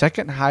the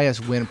second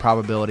highest win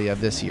probability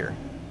of this year.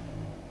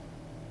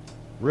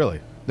 Really?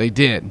 They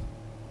did.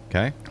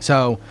 Okay.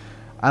 So,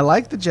 I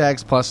like the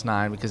Jags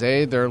 +9 because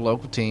they're a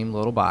local team, a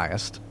little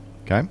biased.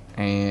 Okay.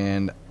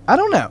 And I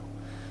don't know.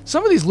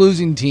 Some of these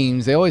losing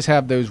teams, they always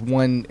have those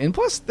one. And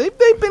plus, they've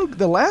been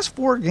the last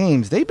 4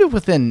 games. They've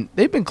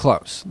been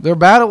close. They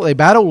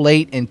battle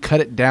late and cut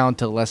it down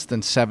to less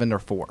than 7 or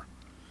 4.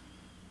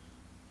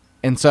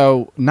 And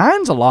so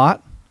 9's a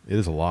lot. It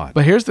is a lot.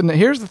 But here's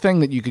the thing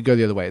that you could go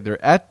the other way.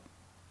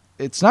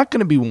 It's not going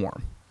to be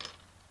warm.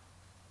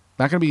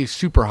 Not going to be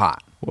super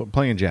hot. Well,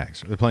 playing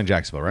Jags. They're playing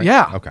Jacksonville, right?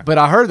 Yeah. Okay. But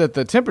I heard that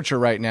the temperature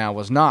right now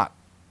was not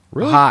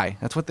Really? high.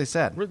 That's what they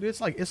said.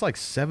 It's like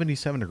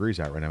 77 degrees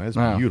out right now. It's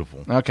Oh.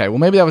 beautiful. Okay. Well,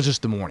 maybe that was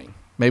just the morning.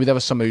 Maybe that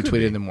was somebody who Could tweeted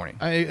be. in the morning.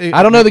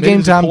 I don't know the maybe game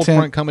there's a time cold temp.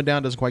 front coming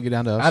down doesn't quite get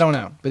down to us. I don't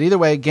know. But either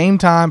way, game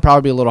time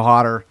probably a little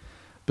hotter.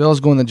 Bills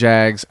going the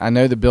Jags. I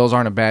know the Bills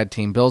aren't a bad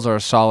team. Bills are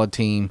a solid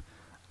team.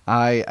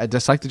 I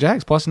just like the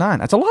Jags +9.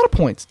 That's a lot of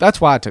points.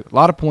 That's why I took it. A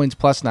lot of points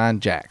 +9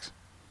 Jags.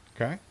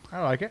 Okay. I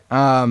like it.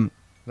 Um,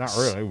 Not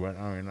really, but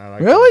I mean, I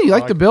like really? You I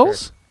like the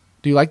Bills?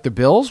 Do you like the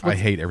Bills? I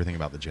hate everything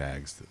about the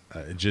Jags.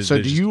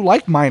 So do you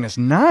like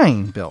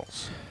 -9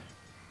 Bills?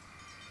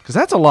 Because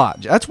that's a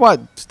lot.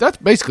 That's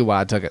basically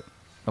why I took it.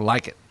 I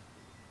like it.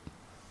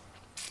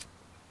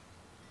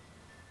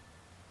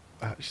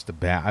 It's just a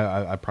bad.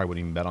 I probably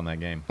wouldn't even bet on that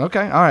game. Okay.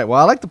 All right. Well,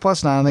 I like the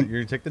 +9. I think You're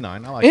gonna take the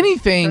 9. I like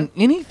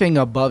anything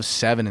above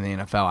 7 in the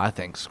NFL, I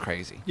think is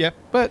crazy. it. Yep.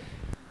 But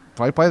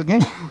why play the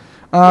game?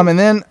 And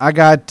then I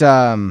got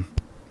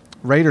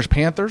Raiders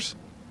Panthers.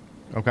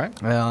 Okay.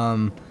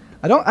 I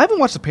haven't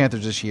watched the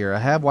Panthers this year. I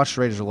have watched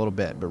the Raiders a little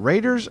bit, but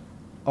Raiders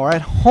are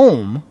at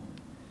home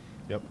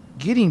Yep.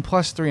 getting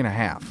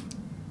 +3.5.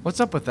 What's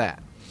up with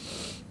that?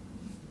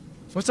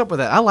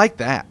 I like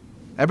that.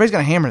 Everybody's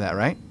gonna hammer that,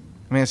 right?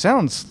 I mean, it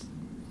sounds.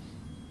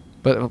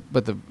 But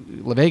the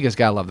Vegas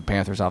guy loved the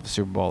Panthers off the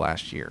Super Bowl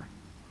last year.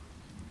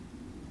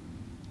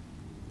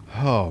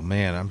 Oh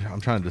man,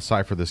 I'm trying to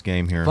decipher this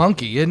game here.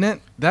 Funky, isn't it?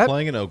 That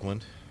Playing in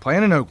Oakland.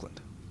 playing in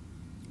Oakland.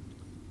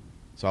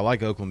 So I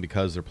like Oakland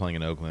because they're playing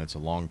in Oakland. It's a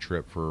long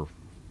trip for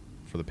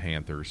the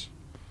Panthers.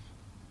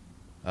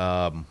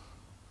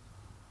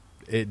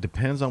 It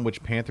depends on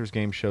which Panthers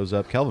game shows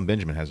up. Kelvin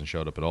Benjamin hasn't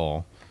showed up at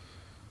all.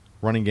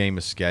 Running game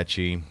is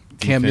sketchy.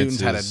 Cam Defense Newton's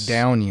had a is-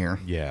 down year.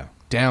 Yeah.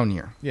 Down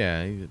year.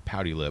 Yeah, he's a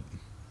pouty lip.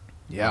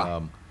 Yeah.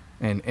 Um,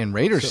 And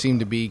Raiders so- seem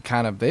to be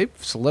they've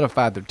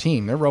solidified their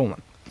team. They're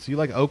rolling. So you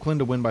like Oakland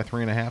to win by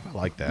 3.5? I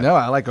like that. No,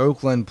 I like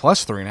Oakland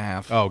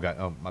 +3.5. Oh God.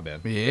 Oh my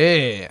bad.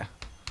 Yeah.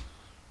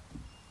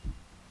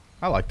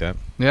 I like that.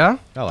 Yeah?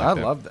 I like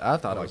that. loved it. I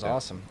thought I it was like that.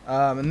 awesome.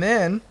 And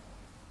then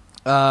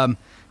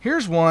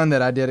Here's one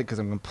that I did it because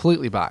I'm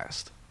completely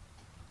biased.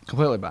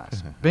 Completely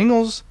biased.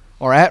 Bengals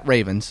are at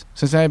Ravens.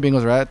 Cincinnati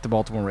Bengals are at the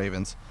Baltimore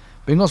Ravens.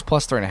 Bengals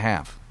plus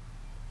 3.5.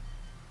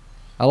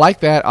 I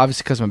like that,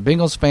 obviously, because I'm a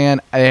Bengals fan.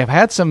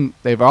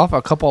 They've off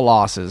a couple of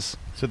losses.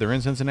 So they're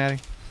in Cincinnati?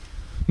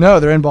 No,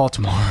 they're in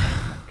Baltimore.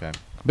 Okay.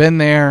 Been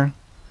there.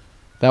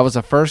 That was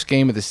the first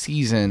game of the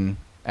season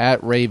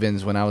at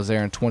Ravens when I was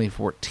there in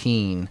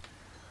 2014.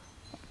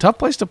 Tough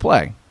place to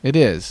play. It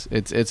is.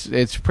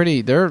 It's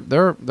pretty. They're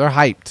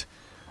hyped.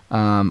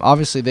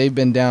 Obviously, they've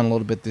been down a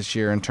little bit this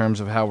year in terms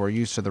of how we're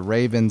used to the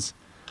Ravens.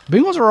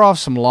 Bengals are off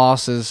some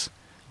losses.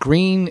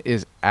 Green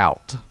is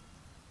out.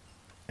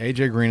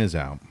 AJ Green is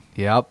out.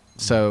 Yep.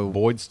 So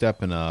Boyd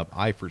stepping up.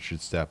 Eifert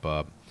should step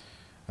up.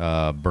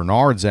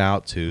 Bernard's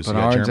out too. So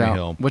Bernard's you got Jeremy out,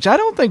 Hill. which I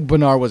don't think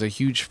Bernard was a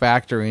huge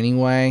factor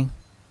anyway.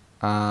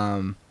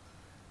 I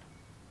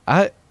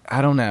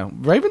don't know.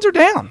 Ravens are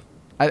down.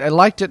 I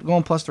liked it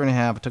going plus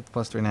 3.5. I took the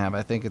plus 3.5.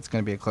 I think it's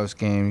going to be a close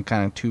game.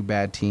 Kind of two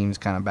bad teams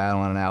kind of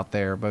battling it out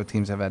there. Both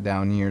teams have had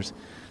down years.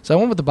 So I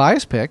went with the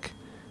bias pick,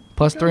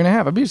 plus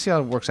 3.5. I'll be to see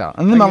how it works out.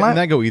 And then And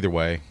that go either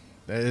way.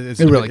 It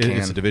really can.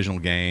 It's a divisional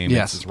game.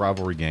 Yes. It's a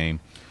rivalry game.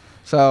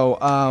 So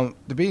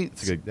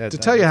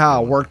tell you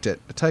how I worked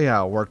it.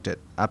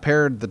 I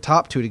paired the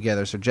top two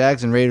together, so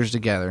Jags and Raiders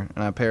together,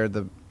 and I paired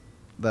the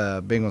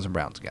Bengals and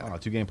Browns together.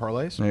 2-game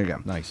parlays? There you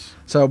go. Nice.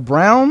 So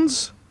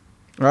Browns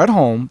are at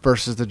home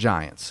versus the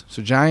Giants.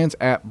 So Giants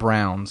at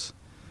Browns.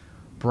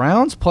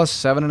 Browns plus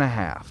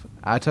 7.5.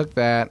 I took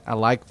that. I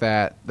like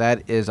that.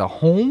 That is a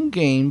home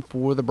game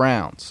for the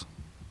Browns.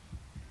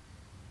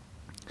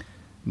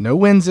 No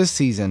wins this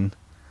season.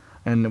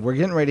 And we're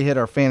getting ready to hit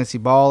our fantasy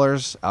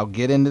ballers. I'll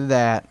get into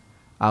that.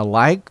 I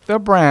like the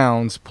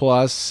Browns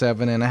plus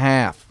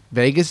 7.5.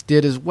 Vegas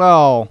did as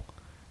well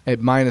at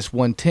minus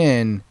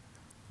 110,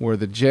 where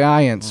the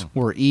Giants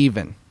were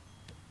even.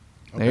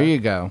 Okay. There you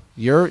go.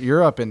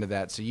 You're up into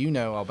that, so you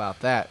know about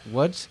that.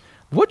 What's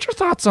your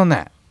thoughts on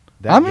that?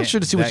 I'm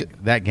interested to see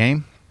that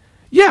game.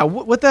 Yeah,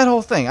 with that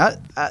whole thing. I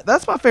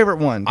that's my favorite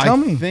one. Tell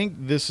me. I think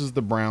this is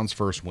the Browns'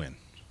 first win.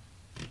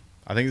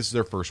 I think this is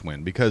their first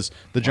win because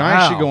the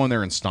Giants should go in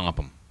there and stomp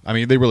them. I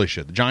mean, they really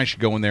should. The Giants should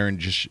go in there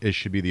and it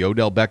should be the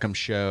Odell Beckham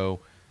show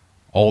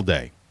all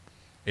day.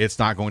 It's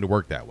not going to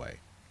work that way.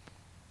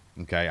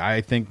 Okay,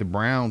 I think the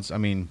Browns,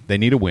 they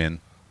need a win,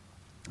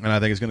 and I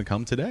think it's going to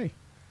come today.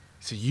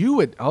 So you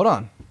would hold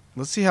on.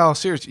 Let's see how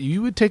serious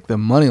you would take the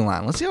money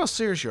line. Let's see how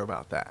serious you're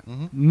about that.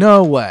 Mm-hmm.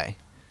 No way.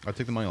 I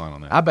take the money line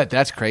on that. I bet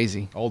that's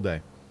crazy. All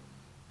day.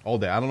 All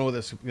day. I don't know what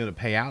that's going to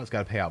pay out. It's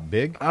got to pay out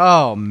big.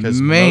 Oh, Because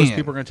man. most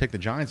people are going to take the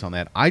Giants on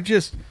that.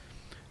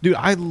 Dude,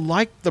 I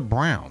like the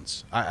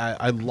Browns.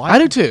 I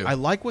do too. I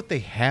like what they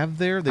have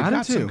there. They've I do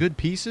got some too. good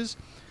pieces.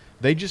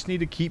 They just need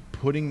to keep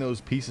putting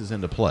those pieces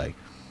into play.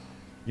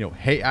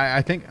 Hey,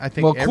 I think.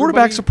 Well,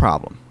 quarterback's a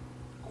problem.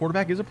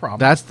 Quarterback is a problem.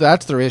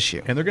 That's their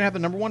issue. And they're going to have the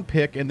number one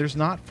pick. And there's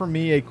not for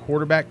me a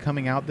quarterback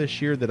coming out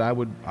this year that I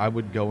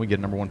would go and get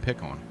a number one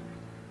pick on.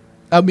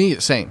 Me,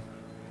 same.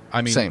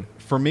 Same.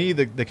 For me,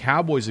 the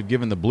Cowboys have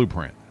given the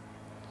blueprint.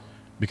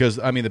 Because,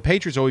 the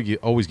Patriots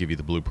always give you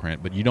the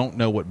blueprint, but you don't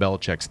know what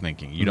Belichick's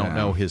thinking. You don't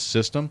know his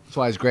system. That's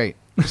why he's great.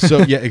 So,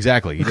 yeah,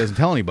 exactly. He doesn't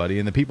tell anybody.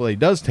 And the people that he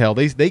does tell,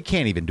 they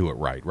can't even do it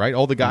right?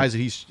 All the guys that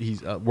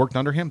he's worked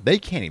under him, they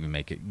can't even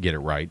get it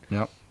right.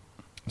 Yep.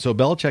 So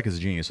Belichick is a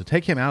genius. So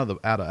take him out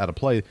of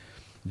play.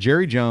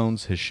 Jerry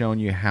Jones has shown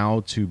you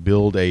how to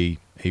build a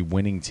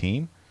winning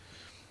team.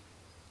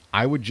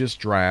 I would just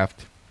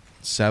draft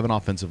 7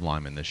 offensive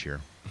linemen this year.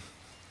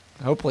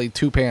 Hopefully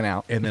 2 pan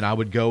out. And then I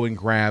would go and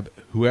grab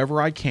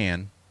whoever I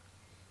can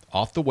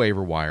off the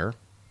waiver wire,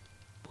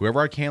 whoever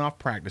I can off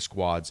practice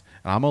squads,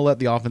 and I'm going to let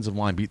the offensive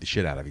line beat the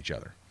shit out of each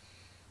other.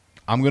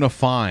 I'm going to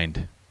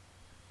find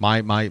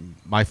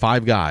my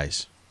 5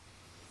 guys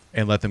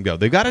and let them go.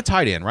 They've got a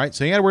tight end, right?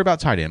 So you got to worry about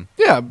tight end.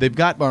 Yeah. They've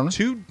got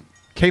 2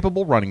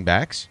 capable running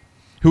backs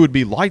who would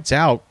be lights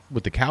out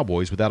with the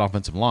Cowboys with that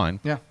offensive line.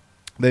 Yeah.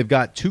 They've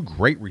got 2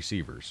 great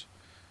receivers.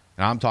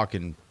 And I'm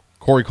talking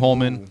Corey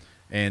Coleman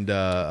and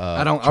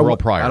Terrell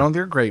Pryor. I don't think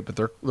they're great, but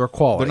they're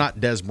quality. They're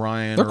not Des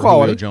Bryant They're or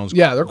quality. Julio Jones.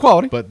 Yeah, they're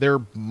quality. But they're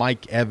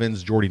Mike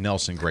Evans, Jordy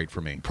Nelson great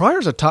for me.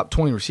 Pryor's a top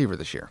 20 receiver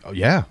this year. Oh,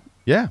 yeah.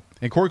 Yeah.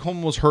 And Corey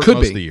Coleman was hurt Could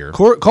most be. of the year.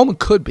 Coleman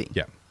could be.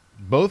 Yeah.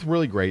 Both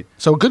really great.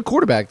 So a good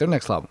quarterback, they're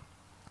next level.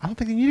 I don't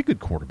think they need a good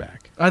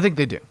quarterback. I think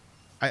they do.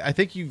 I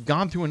think you've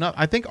gone through enough.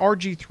 I think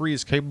RG3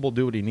 is capable to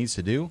do what he needs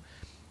to do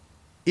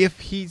if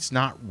he's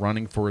not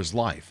running for his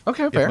life.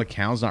 Okay, fair. If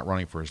McCown's not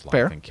running for his life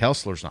Fair. and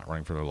Kessler's not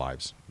running for their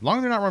lives. As long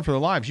as they're not running for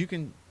their lives, you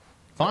can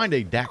find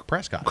a Dak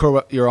Prescott.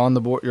 You're on the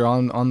board. You're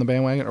on the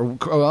bandwagon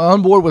or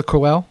on board with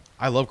Crowell.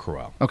 I love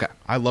Crowell. Okay.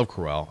 I love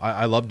Crowell.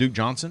 I love Duke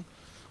Johnson.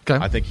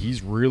 Okay. I think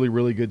he's really,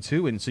 really good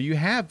too. And so you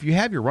have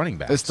your running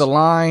backs. It's the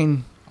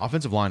line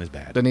Offensive line is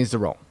bad. that needs to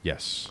roll.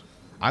 Yes.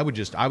 I would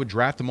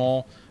draft them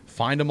all,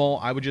 find them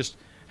all.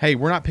 Hey,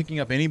 we're not picking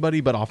up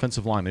anybody but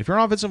offensive linemen. If you're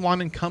an offensive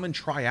lineman, come and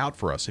try out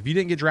for us. If you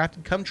didn't get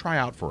drafted, come try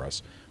out for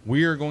us.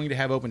 We are going to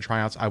have open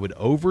tryouts. I would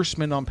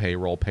overspend on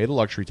payroll, pay the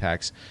luxury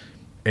tax,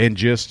 and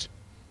just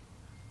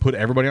put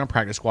everybody on a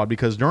practice squad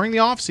because during the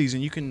offseason,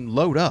 you can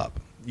load up.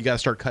 You got to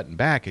start cutting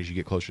back as you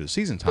get closer to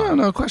season time.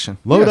 No question.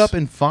 Load Yes. up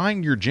and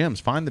find your gems.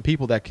 Find the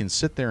people that can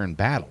sit there and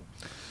battle.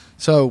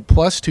 So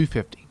plus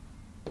 250.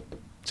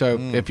 So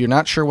if you're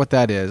not sure what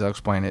that is, I'll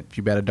explain it. If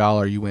you bet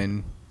 $1, you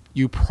win.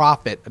 You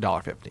profit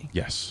 $1.50.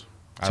 Yes.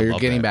 So you're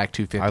getting back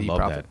 250 I love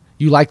profit. that.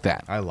 You like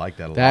that? I like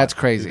that a lot. That's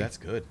crazy. Dude, that's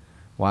good.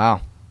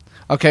 Wow.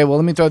 Okay, well,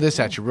 let me throw this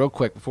at you real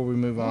quick before we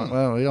move on.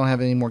 Well, we don't have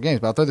any more games,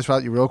 but I'll throw this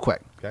at you real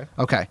quick. Okay.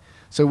 Okay.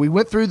 So we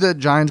went through the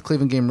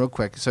Giants-Cleveland game real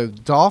quick. So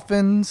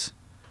Dolphins,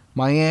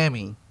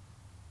 Miami.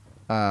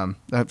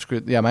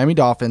 Miami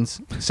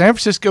Dolphins. San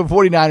Francisco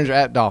 49ers are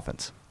at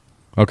Dolphins.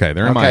 Okay,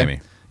 they're in Okay? Miami.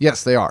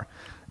 Yes, they are.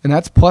 And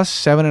that's plus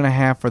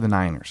 7.5 for the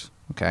Niners.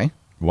 Okay?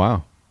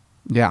 Wow.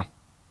 Yeah.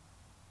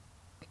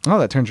 Oh,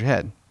 that turns your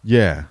head.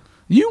 Yeah.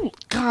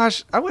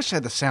 Gosh, I wish I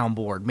had the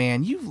soundboard,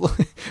 man.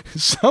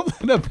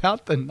 Something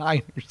about the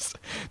Niners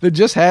that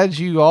just had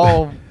you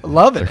all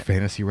loving They're it.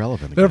 fantasy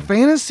relevant. They're again.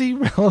 fantasy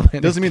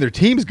relevant. Doesn't mean their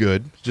team's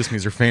good. Just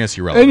means they're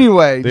fantasy relevant.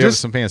 Anyway, they have just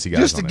some fancy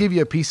guys. Just to on give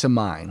you a peace of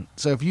mind.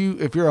 So if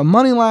you're a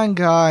money line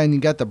guy and you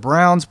got the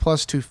Browns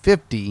plus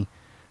 250,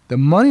 the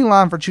money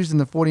line for choosing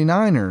the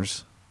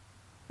 49ers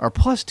are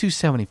plus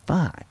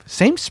 275.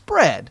 Same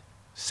spread.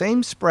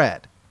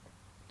 it.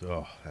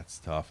 Oh, that's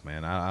tough,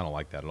 man. I don't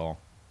like that at all.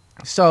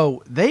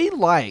 So they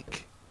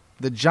like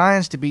the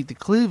Giants to beat the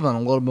Cleveland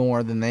a little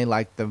more than they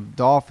like the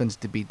Dolphins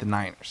to beat the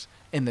Niners.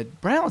 And the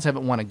Browns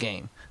haven't won a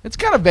game. It's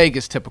kind of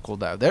Vegas typical,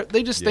 though.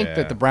 They just think Yeah.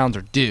 that the Browns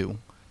are due.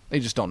 They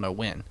just don't know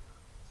when.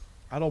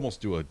 I'd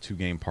almost do a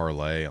 2-game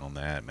parlay on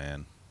that,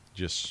 man.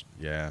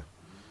 Yeah.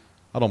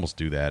 I'd almost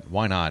do that.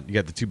 Why not? You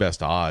got the two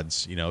best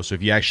odds, so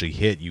if you actually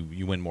hit,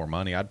 you win more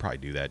money. I'd probably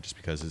do that just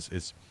because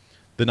it's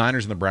the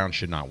Niners and the Browns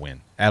should not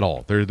win at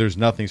all. There's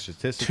nothing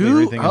statistically or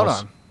anything Hold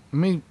else. on. I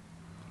mean,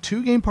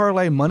 2-game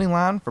parlay money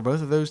line for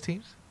both of those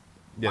teams?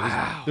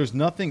 Yeah, there's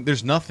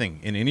nothing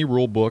in any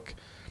rule book.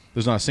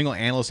 There's not a single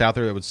analyst out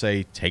there that would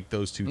say take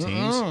those two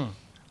teams.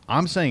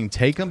 I'm saying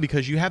take them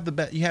because you have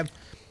you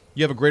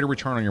have a greater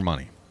return on your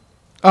money.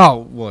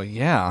 Oh, well,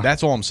 yeah.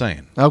 That's all I'm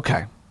saying.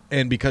 Okay.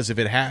 And because if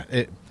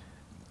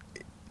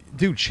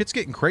dude, shit's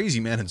getting crazy,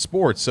 man, in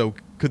sports. So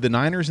could the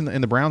Niners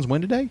and the Browns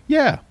win today?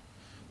 Yeah,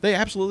 they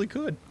absolutely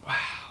could.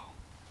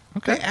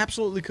 Okay. They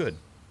absolutely could.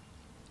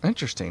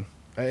 Interesting.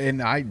 And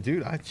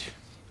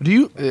Do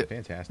you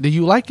fantastic. Do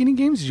you like any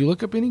games? Did you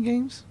look up any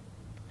games?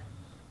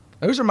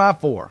 Those are my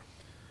 4.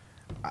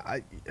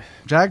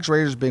 Jags,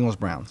 Raiders, Bengals,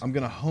 Browns. I'm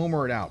going to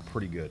homer it out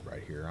pretty good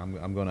right here.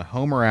 I'm going to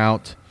homer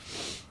out.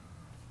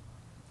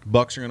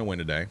 Bucks are going to win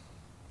today.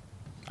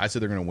 I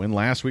said they're going to win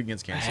last week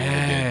against Kansas City. They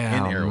did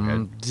in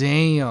Arrowhead.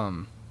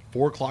 Damn.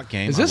 4:00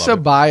 game. Is I this love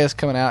a it. bias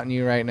coming out in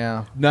you right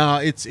now? No,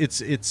 it's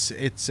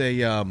a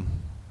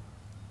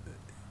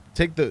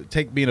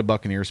take being a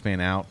Buccaneers fan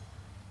out.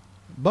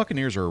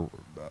 Buccaneers are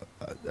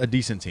a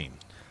decent team.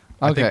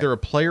 I Okay. think they're a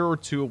player or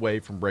two away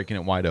from breaking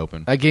it wide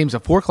open. That game's a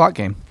 4:00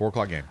 game.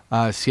 4:00 game.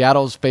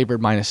 Seattle's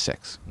favored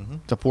 -6.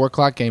 It's a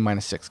 4:00 game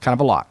 -6. Kind of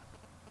a lot.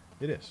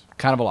 It is.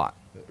 Kind of a lot.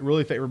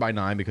 Really favored by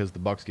 9 because the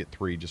Bucks get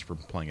 3 just for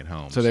playing at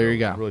home. So there you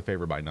go. Really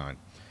favored by 9,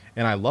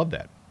 and I love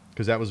that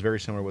because that was very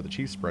similar to what the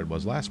Chiefs spread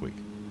was last week.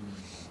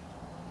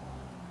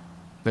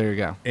 There you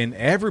go. And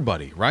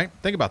everybody, right?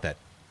 Think about that.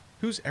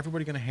 Who's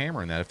everybody going to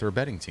hammer in that if they're a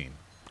betting team?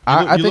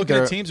 I You think look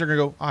they're- at teams, they're going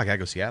to go, I got to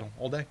go Seattle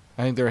all day.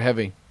 I think they're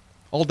heavy.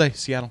 All day,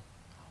 Seattle.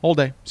 All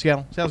day,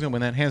 Seattle. Seattle's going to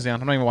win that, hands down.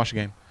 I'm not even watching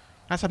the game.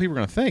 That's how people are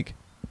going to think.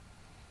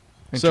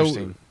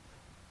 Interesting. So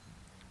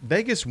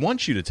Vegas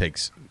wants you to take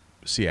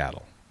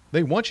Seattle.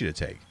 They want you to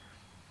take.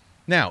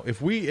 Now,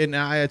 if we, and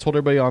I told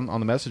everybody on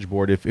the message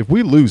board, if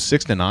we lose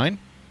 6-9,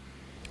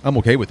 I'm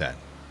okay with that.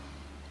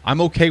 I'm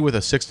okay with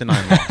a 6-9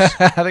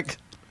 loss.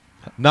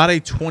 Not a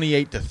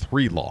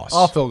 28-3 loss.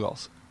 All field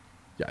goals.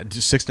 Yeah,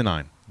 just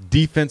 6-9.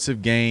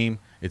 Defensive game.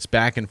 It's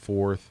back and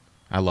forth.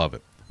 I love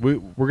it. We're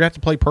going to have to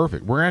play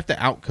perfect. We're going to have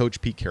to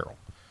out-coach Pete Carroll.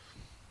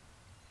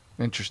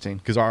 Interesting.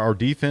 Because our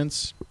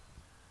defense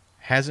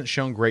hasn't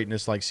shown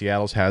greatness like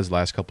Seattle's has the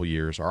last couple of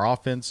years. Our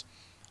offense,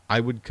 I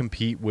would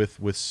compete with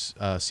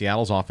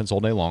Seattle's offense all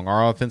day long.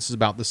 Our offense is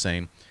about the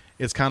same.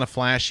 It's kind of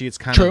flashy. It's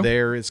kind True. of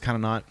there. It's kind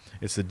of not.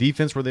 It's the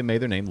defense where they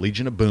made their name,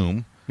 Legion of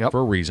Boom, Yep. for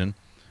a reason.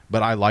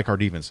 But I like our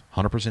defense.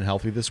 100%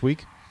 healthy this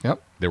week.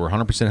 Yep. They were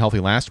 100% healthy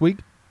last week.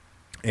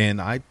 And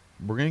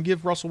we're going to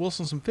give Russell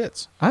Wilson some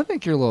fits. I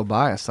think you're a little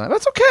biased.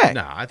 That's okay.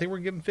 No, I think we're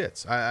giving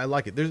fits. I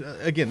like it. There's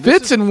again,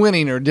 Fits and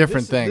winning are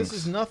different things. This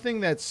is nothing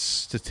that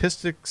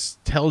statistics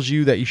tells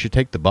you that you should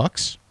take the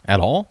Bucks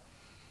at all,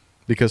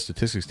 because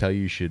statistics tell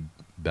you should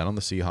bet on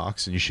the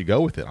Seahawks and you should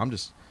go with it.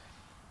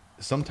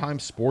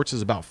 Sometimes sports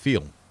is about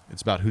feel.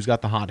 It's about who's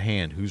got the hot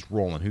hand, who's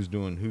rolling, who's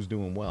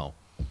doing well.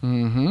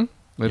 Mm-hmm.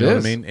 You know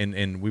what I mean?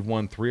 And we've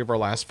won 3 of our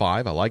last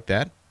 5. I like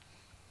that.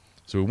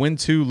 So we win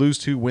 2, lose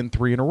 2, win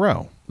 3 in a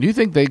row. Do you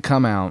think they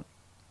come out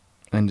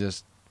and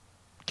just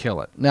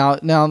kill it? Now,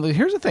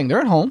 here's the thing. They're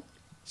at home.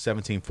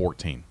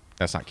 17-14.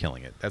 That's not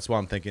killing it. That's why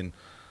I'm thinking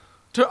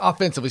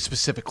Offensively,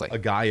 specifically. a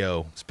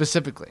Gallo.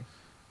 Specifically.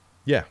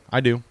 Yeah, I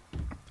do.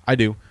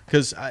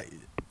 Because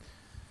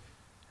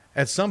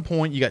At some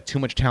point, you got too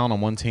much talent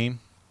on one team.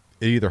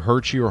 It either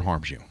hurts you or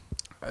harms you.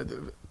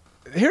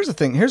 Here's the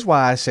thing. Here's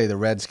why I say the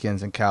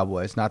Redskins and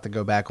Cowboys. Not to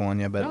go back on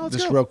you, but No, let's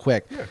just go. real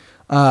quick.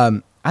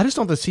 I just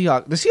don't. The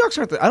Seahawks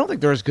aren't. I don't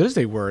think they're as good as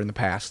they were in the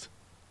past,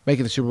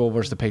 making the Super Bowl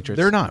versus the Patriots.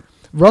 They're not.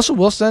 Russell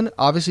Wilson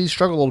obviously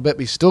struggled a little bit,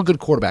 but he's still a good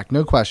quarterback,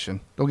 no question.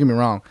 Don't get me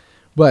wrong,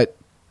 but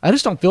I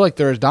just don't feel like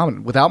they're as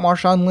dominant without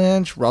Marshawn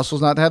Lynch.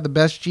 Russell's not had the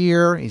best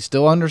year. He's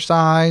still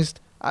undersized.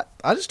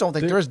 I just don't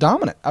think they're as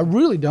dominant. I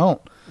really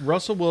don't.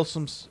 Russell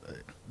Wilson's.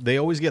 They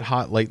always get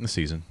hot late in the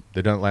season.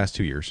 They've done it the last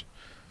 2 years.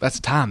 That's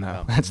time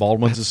though. That's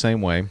Baldwin's the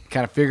same way.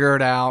 kind of figure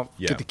it out,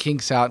 Yeah. get the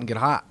kinks out, and get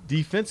hot.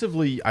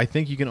 Defensively, I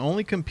think you can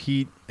only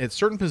compete at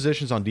certain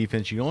positions on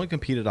defense. You can only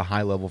compete at a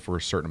high level for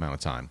a certain amount of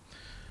time.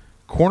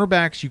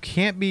 Cornerbacks, you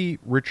can't be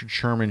Richard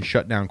Sherman,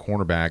 shut down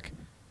cornerback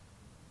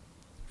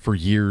for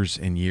years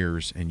and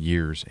years and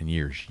years and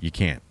years. You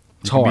can't.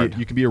 It's hard.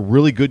 You can be a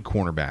really good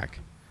cornerback,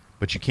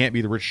 but you can't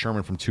be the Richard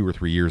Sherman from 2 or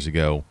 3 years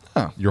ago.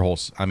 Oh.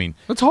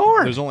 It's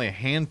hard. There's only a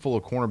handful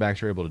of cornerbacks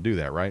who are able to do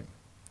that, right?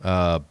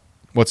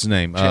 What's his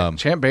name?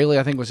 Champ Bailey,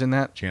 I think, was in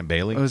that. Champ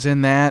Bailey. Was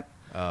in that.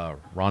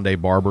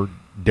 Rondé Barber.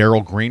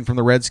 Darrell Green from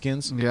the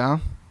Redskins. Yeah.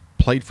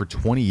 Played for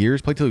 20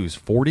 years. Played till he was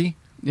 40.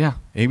 Yeah.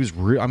 And he was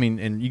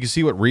and you can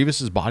see what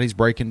Revis's body's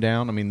breaking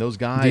down. I mean, those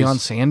guys.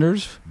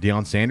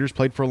 Deion Sanders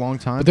played for a long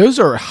time. But those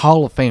are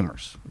Hall of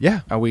Famers.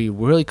 Yeah. Are we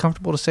really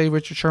comfortable to say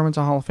Richard Sherman's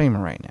a Hall of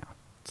Famer right now?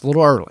 It's a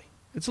little early.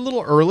 It's a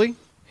little early,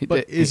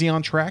 but he- is he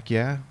on track?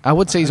 Yeah. I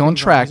would say he's I on think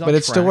track, he's on but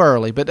it's still track.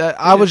 early. But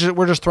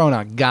we're just throwing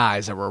out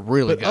guys that were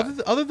really But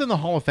good. other than the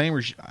Hall of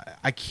Famers,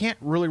 I can't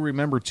really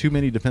remember too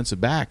many defensive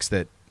backs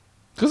that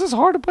Because it's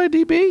hard to play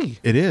DB.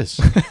 it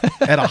is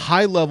at a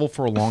high level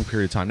for a long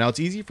period of time. Now, it's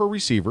easy for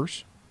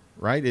receivers,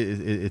 right?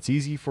 It's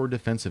easy for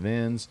defensive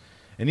ends.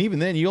 And even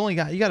then, you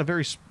got a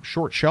very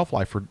short shelf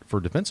life for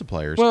defensive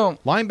players. Well-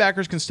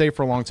 linebackers can stay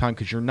for a long time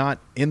because you're not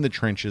in the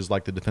trenches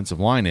like the defensive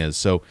line is.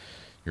 So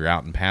you're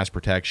out in pass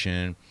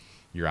protection,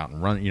 you're out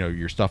and running.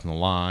 You're stuffing the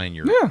line.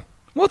 Yeah.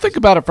 Well, think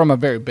about it from a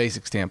very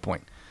basic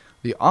standpoint.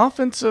 The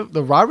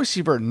wide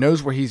receiver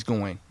knows where he's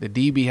going. The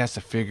DB has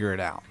to figure it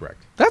out. Correct.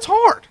 That's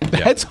hard.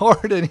 That's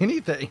hard in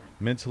anything.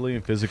 Mentally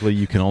and physically,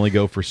 you can only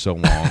go for so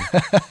long.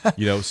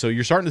 So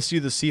you're starting to see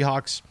the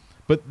Seahawks,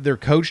 but they're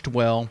coached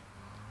well.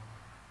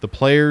 The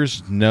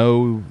players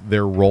know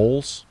their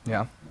roles.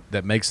 Yeah.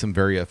 That makes them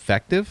very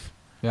effective.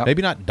 Yep.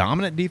 Maybe not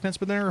dominant defense,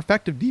 but they're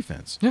effective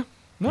defense. Yeah.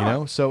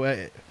 No.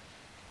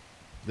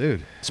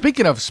 Dude.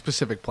 Speaking of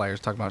specific players,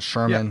 talking about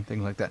Sherman, Yeah.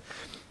 things like that.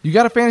 You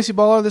got a fantasy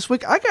baller this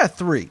week? I got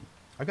 3.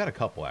 I've got a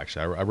couple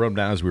actually. I wrote them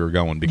down as we were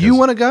going. Because You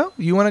want to go?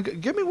 You want to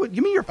give me your All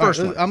right,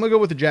 first one? I'm gonna go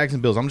with the Jags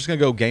and Bills. I'm just gonna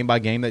go game by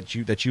game that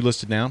you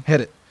listed down.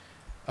 Hit it.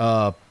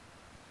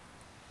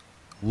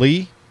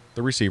 Lee,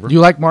 the receiver, You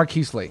like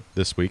Marquise Lee?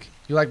 this week.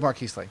 You like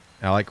Marquise Lee?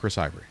 I like Chris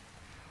Ivory.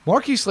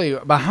 Marquise Lee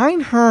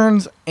behind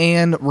Hearns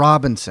and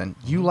Robinson.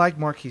 You like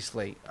Marquise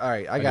Lee? All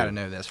right, I got to do.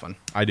 know this one.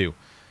 I do.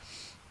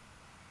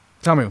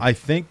 Tell me. I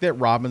think that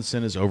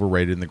Robinson is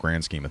overrated in the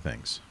grand scheme of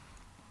things.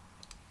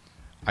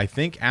 I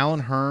think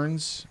Alan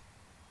Hearns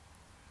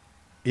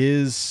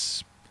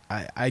is.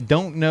 I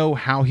don't know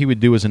how he would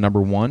do as a number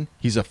 1.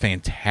 He's a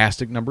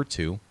fantastic number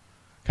 2, kind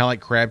of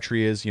like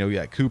Crabtree is. You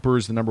got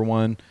Cooper's the number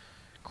 1,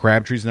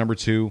 Crabtree's the number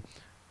 2.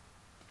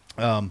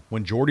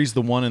 When Jordy's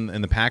the one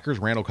in the Packers,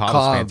 Randall Cobb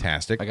is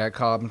fantastic. I got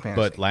Cobb and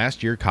fantasy. But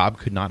last year, Cobb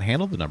could not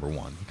handle the number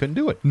 1. He couldn't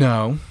do it.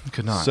 no,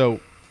 could not. So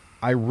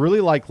I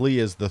really like Lee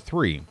as the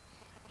 3.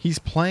 He's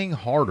playing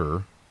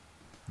harder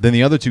than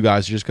the other 2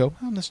 guys who just go,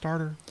 I'm the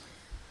starter.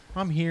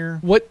 I'm here.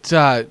 what?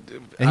 And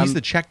he's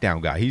the check down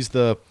guy. He's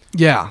the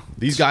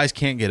these guys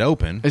can't get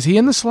open. Is he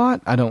in the slot?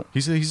 I don't.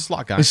 He's a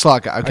slot guy. He's a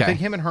slot guy. Okay. I think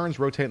him and Hearns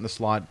rotate in the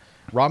slot.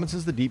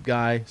 Robinson's the deep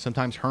guy.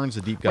 Sometimes Hearns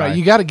the deep guy. Right,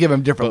 you got to give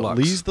him different But looks.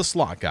 Lee's the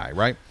slot guy,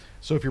 right?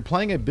 So if you're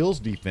playing a Bills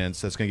defense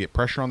that's going to get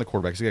pressure on the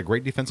quarterback, they got a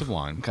great defensive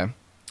line. Okay.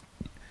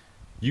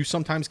 You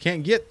sometimes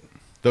can't get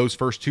those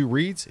first 2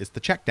 reads. It's the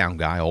check down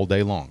guy all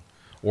day long,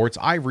 or it's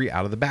Ivory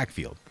out of the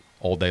backfield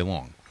all day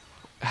long.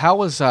 How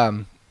was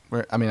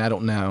I mean, I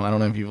don't know. I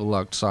don't know if you've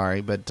looked. Sorry,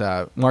 but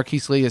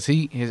Marquise Lee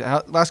his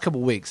last couple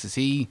weeks has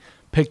he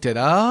picked it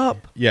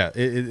up? Yeah,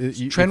 if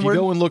you Trendward?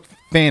 go and look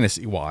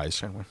fantasy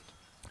wise, Trendward.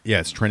 yeah,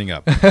 it's trending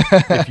up.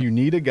 If you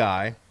need a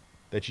guy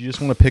that you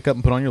just want to pick up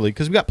and put on your league,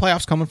 because we got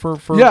playoffs coming for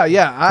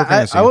Yeah.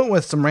 fantasy. I went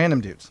with some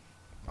random dudes.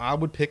 I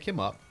would pick him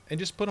up and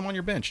just put him on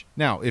your bench.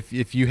 Now, if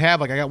you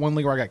have, like, I got one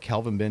league where I got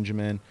Kelvin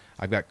Benjamin,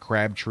 I've got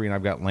Crabtree, and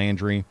I've got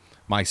Landry.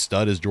 My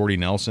stud is Jordy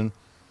Nelson.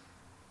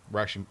 We're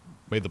actually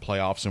made the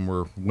playoffs, and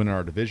we're winning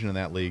our division in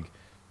that league.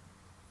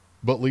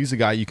 But Lee's a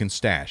guy you can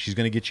stash. He's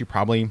going to get you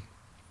probably,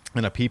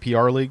 in a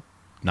PPR league,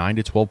 9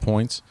 to 12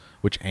 points,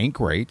 which ain't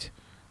great.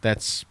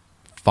 That's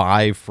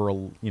 5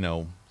 for,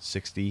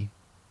 60.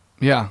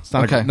 Yeah. It's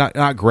not, okay.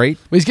 not great.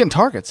 But he's getting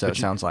targets, so it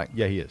sounds like.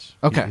 Yeah, he is.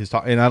 Okay.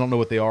 And I don't know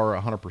what they are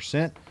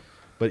 100%,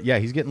 but yeah,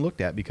 he's getting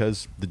looked at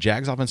because the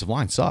Jags' offensive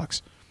line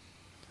sucks.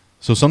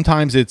 So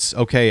sometimes it's,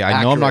 okay,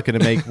 I know I'm not going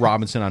to make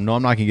Robinson. I know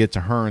I'm not going to get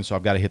to Hearn, so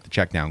I've got to hit the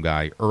check down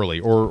guy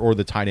early, or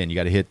the tight end. You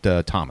got to hit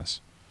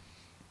Thomas.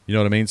 You know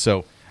what I mean?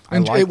 So I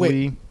like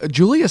Lee.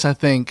 Julius, I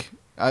think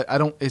I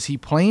don't. Is he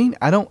playing?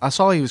 I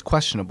saw he was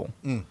questionable.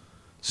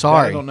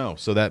 Sorry, I don't know.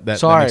 So that makes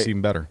Sorry. it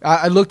even better.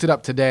 I looked it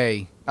up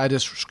today. I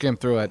just skimmed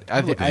through it. I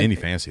looked at any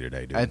fancy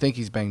today, dude. I think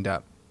he's banged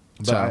up.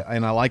 But I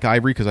like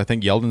Ivory because I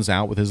think Yeldon's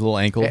out with his little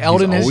ankle.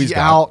 Eldon He's is always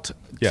out.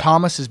 Yeah.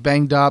 Thomas is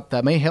banged up.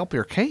 That may help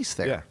your case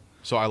there. Yeah.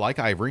 So I like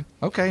Ivory.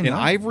 Okay, And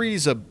nice.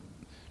 Ivory's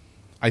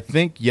I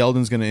think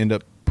Yeldon's going to end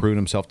up proving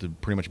himself to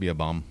pretty much be a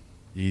bum.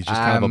 He's just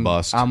kind of a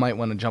bust. I might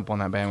want to jump on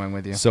that bandwagon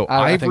with you. So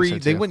I think Ivory, so,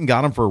 they too. went and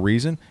got him for a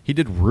reason. He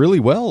did really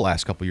well the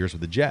last couple of years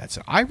with the Jets.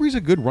 Ivory's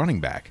a good running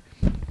back,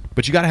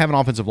 but you got to have an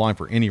offensive line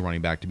for any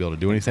running back to be able to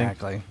do anything.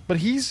 Exactly. But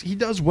he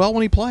does well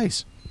when he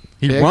plays.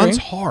 He I runs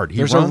agree. hard. He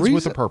There's runs reason.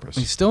 with a purpose.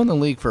 He's still in the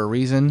league for a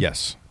reason.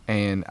 Yes.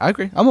 And I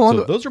agree. I'm on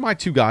So those are my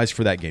two guys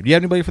for that game. Do you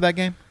have anybody for that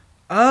game?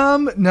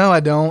 No, I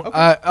don't.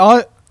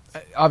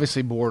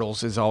 Obviously,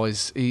 Bortles is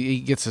always he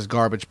gets his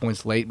garbage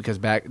points late because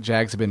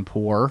Jags have been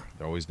poor.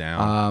 They're always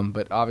down.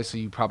 But obviously,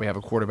 you probably have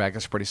a quarterback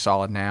that's pretty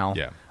solid now.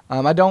 Yeah.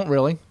 I don't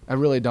really. I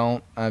really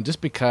don't.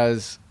 Just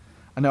because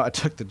I know I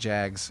took the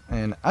Jags,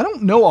 and I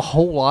don't know a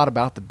whole lot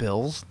about the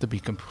Bills, to be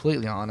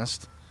completely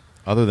honest.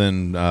 Other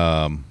than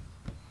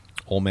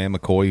old man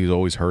McCoy, who's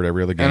always hurt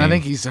every other game. And I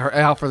think he's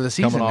out for the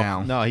season Coming off,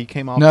 now. No, he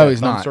came off No, that he's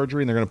thumb not.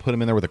 surgery, and they're going to put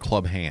him in there with a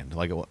club hand.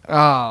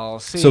 Oh,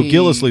 see. So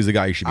Gillislee's the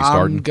guy you should be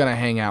starting. I'm gonna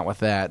hang out with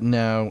that.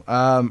 No,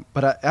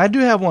 but I do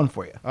have one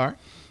for you. All right.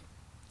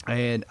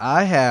 And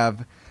I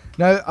have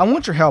now. I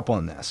want your help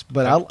on this,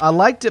 but I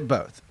liked it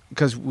both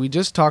because we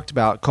just talked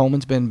about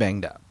Coleman's been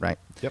banged up, right?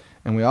 Yep.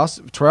 And we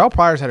also Terrell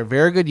Pryor's had a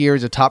very good year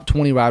as a top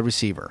 20 wide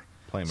receiver.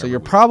 Play him So every you're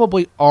week.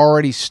 probably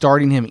already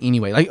starting him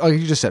anyway. Like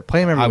you just said,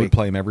 play him every I week. would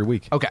play him every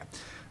week. Okay.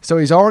 So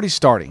he's already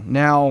starting.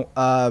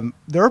 Now,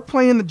 they're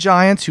playing the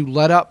Giants, who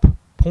let up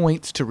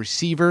points to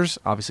receivers.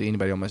 Obviously,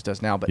 anybody almost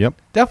does now, but Yep.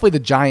 definitely the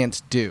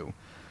Giants do.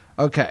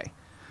 Okay.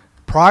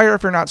 Pryor,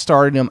 if you're not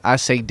starting him, I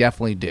say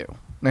definitely do.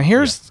 Now,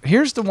 here's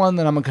the one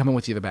that I'm going to come in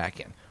with you the back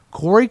end.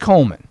 Corey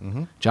Coleman.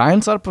 Mm-hmm.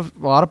 Giants let up a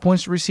lot of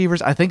points to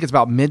receivers. I think it's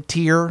about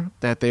mid-tier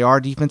that they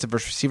are defensive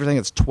versus receivers. I think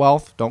it's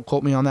 12th. Don't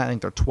quote me on that. I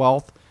think they're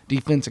 12th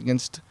defense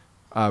against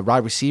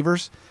wide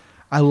receivers.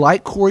 I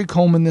like Corey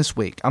Coleman this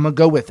week. I'm going to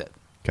go with it.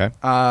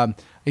 Okay.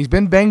 He's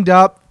been banged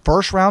up.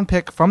 First round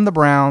pick from the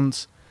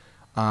Browns.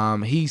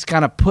 He's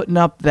kind of putting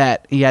up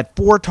that he had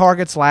 4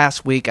 targets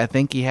last week. I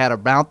think he had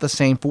about the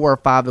same 4 or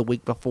 5 the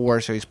week before.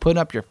 So he's putting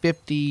up your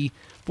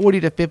 40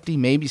 to 50,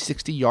 maybe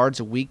 60 yards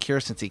a week here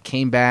since he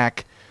came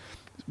back.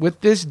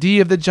 With this D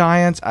of the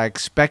Giants, I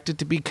expect it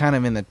to be kind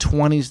of in the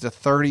 20s to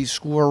 30s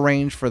score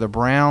range for the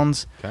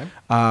Browns. Okay.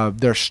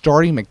 They're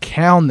starting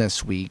McCown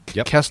this week.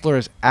 Yep. Kessler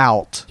is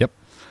out. Yep.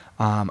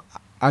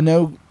 I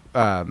know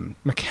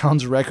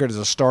McCown's record as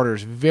a starter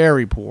is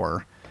very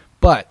poor,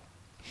 but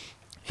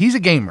he's a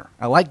gamer.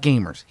 I like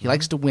gamers. He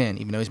likes to win,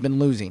 even though he's been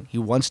losing. He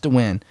wants to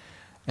win.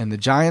 And the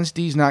Giants'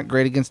 D's not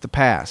great against the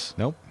pass.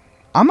 Nope.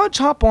 I'm going to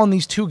chop on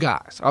these two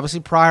guys.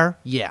 Obviously, Pryor,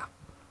 yeah.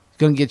 He's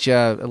going to get you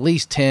at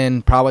least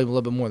 10, probably a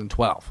little bit more than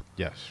 12.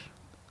 Yes.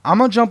 I'm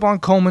going to jump on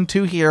Coleman,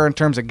 too, here in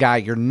terms of guy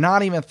you're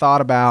not even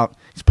thought about.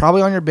 He's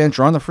probably on your bench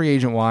or on the free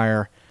agent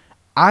wire.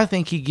 I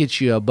think he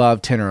gets you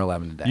above 10 or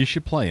 11 today. You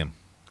should play him.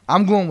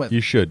 I'm going with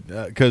You should,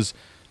 because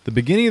the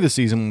beginning of the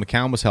season when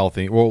McCown was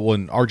healthy, well,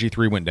 when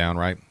RG3 went down,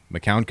 right?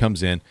 McCown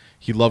comes in.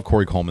 He loved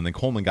Corey Coleman. Then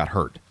Coleman got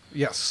hurt.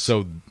 Yes.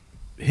 So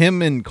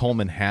him and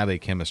Coleman have a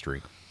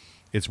chemistry.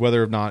 It's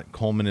whether or not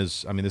Coleman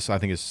is. I mean, this I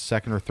think is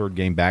second or third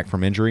game back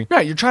from injury.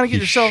 Right, you're trying to get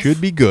He yourself. should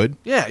be good.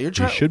 Yeah, you're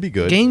trying. He should be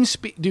good. Game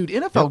speed, dude.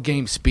 NFL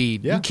game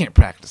speed. Yeah. You can't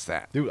practice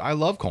that. Dude, I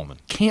love Coleman.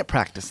 Can't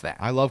practice that.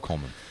 I love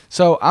Coleman.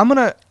 So I'm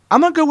gonna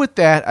go with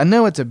that. I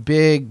know it's a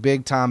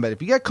big time, but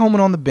if you got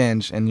Coleman on the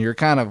bench and you're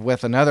kind of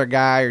with another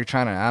guy, you're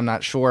trying to. I'm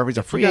not sure if he's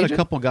a If we free got agent. a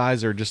couple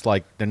guys that are just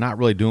like they're not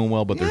really doing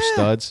well, but they're Yeah.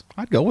 studs.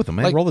 I'd go with them,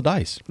 man. Like- roll the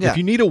dice. Yeah. If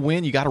you need a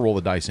win, you got to roll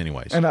the dice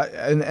anyways. And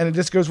it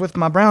just goes with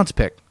my Browns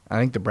pick. I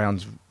think the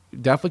Browns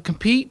definitely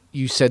compete.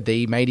 You said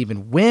they might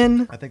even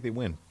win. I think they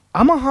win.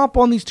 I'm gonna hop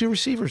on these two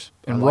receivers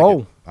and I like roll.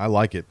 it. I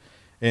like it.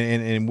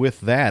 And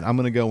with that, I'm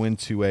going to go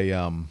into a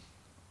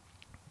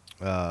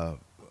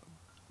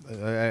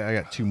I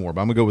got two more,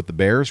 but I'm going to go with the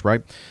Bears,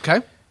 right?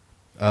 Okay.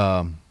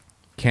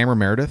 Cameron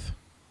Meredith,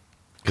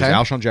 because Okay.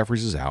 Alshon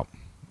Jeffries is out.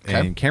 Okay.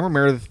 And Cameron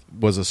Meredith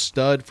was a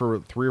stud for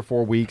 3 or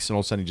 4 weeks, and all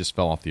of a sudden he just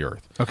fell off the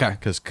earth. Okay.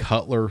 Because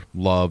Cutler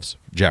loves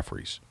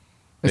Jeffries.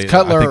 Is They-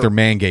 Cutler, I think they're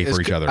man gay is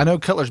for each Cu- other. I know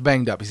Cutler's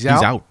banged up. He's He's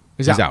out. out.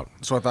 He's He's out. out.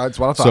 That's what I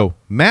thought. So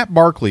Matt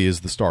Barkley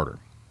is the starter.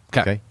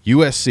 Okay.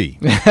 USC.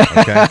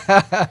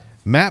 Okay.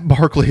 Matt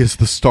Barkley is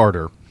the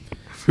starter,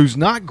 who's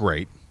not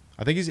great.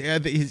 I think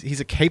he's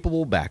a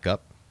capable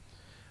backup.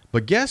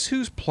 But guess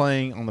who's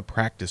playing on the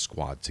practice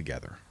squad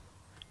together?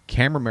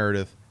 Cameron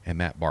Meredith and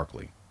Matt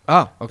Barkley.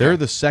 Oh, okay. They're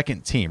the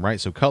second team, right?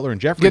 So Cutler and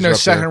Jeffries Getting are their up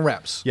there. second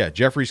reps. Yeah,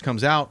 Jeffries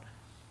comes out.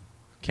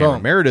 Cameron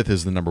Boom. Meredith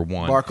is the number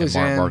one. Barkley's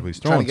and in, Barkley's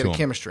trying throwing to get a him.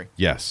 chemistry.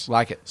 Yes.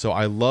 Like it. So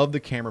I love the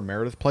Cameron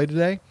Meredith play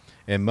today.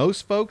 And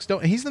most folks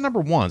don't. He's the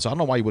number one, so I don't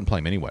know why you wouldn't play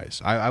him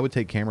anyways. I would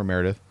take Cameron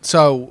Meredith.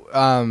 So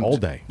All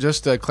day.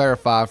 Just to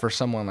clarify for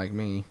someone like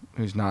me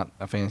who's not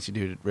a fantasy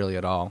dude really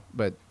at all,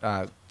 but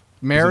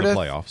Meredith. in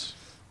the playoffs.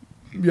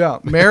 Yeah,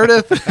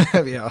 Meredith.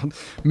 Yeah,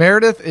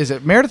 Meredith. Is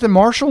it Meredith and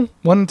Marshall?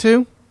 1 and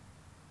 2.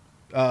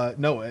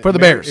 No, For the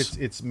Bears.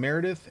 It's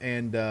Meredith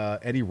and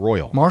Eddie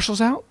Royal.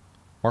 Marshall's out.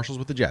 Marshall's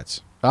with the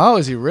Jets. Oh,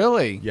 is he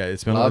really? Yeah,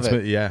 it's been. Love It's it.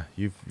 been yeah,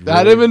 you've.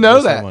 I didn't even know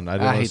missed that. one. I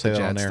didn't I want to hate say the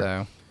that on Jets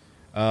there.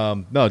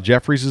 though. No,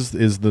 Jeffries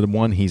is the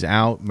one. He's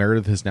out.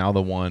 Meredith is now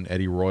the one.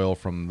 Eddie Royal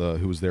from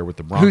who was there with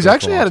the Broncos. Who's for a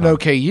actually long had an time.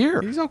 okay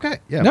year. He's okay.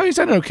 Yeah. No, he's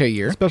had an okay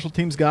year. Special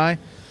teams guy.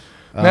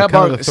 Matt Kind of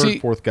Bar- the third, see-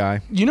 fourth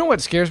guy. You know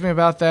what scares me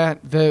about that?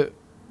 The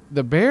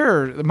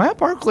Matt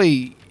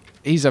Barkley,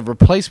 he's a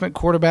replacement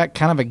quarterback,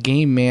 kind of a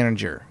game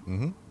manager.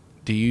 Mm-hmm.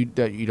 Do you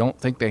don't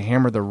think they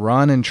hammer the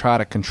run and try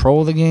to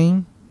control the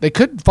game? They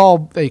could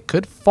fall. They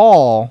could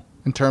fall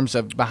in terms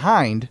of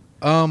behind.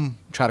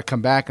 Try to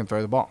come back and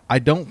throw the ball. I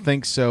don't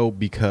think so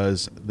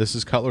because this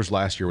is Cutler's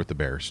last year with the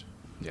Bears.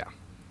 Yeah.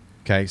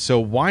 Okay, so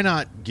why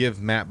not give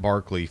Matt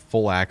Barkley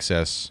full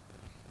access,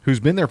 who's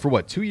been there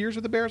for, 2 years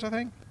with the Bears, I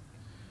think?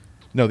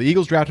 No, the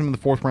Eagles drafted him in the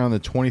 4th round in the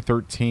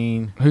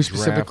 2013 Who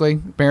specifically?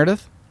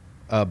 Meredith?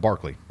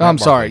 Barkley. Oh, I'm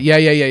Matt sorry. Barkley.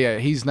 Yeah.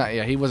 He's not.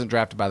 Yeah, he wasn't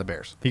drafted by the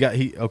Bears. He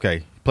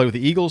played with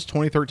the Eagles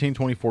 2013,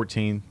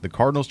 2014, the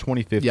Cardinals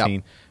 2015,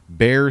 Yep.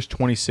 Bears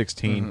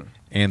 2016,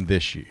 and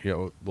this year.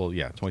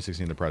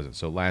 2016 the present.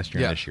 So last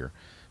year Yeah. and this year.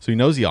 So he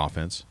knows the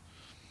offense.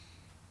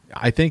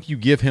 I think you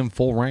give him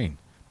full reign.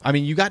 I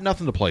mean, you got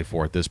nothing to play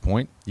for at this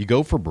point. You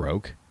go for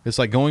broke. It's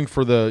like going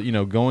for the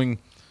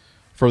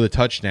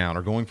touchdown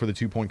or going for the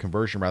 2-point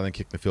conversion rather than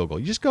kick the field goal.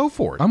 You just go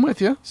for it. I'm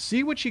with you.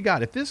 See what you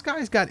got. If this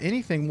guy's got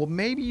anything, well,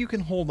 maybe you can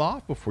hold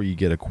off before you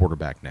get a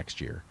quarterback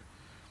next year.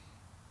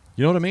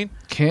 You know what I mean?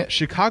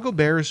 Chicago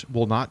Bears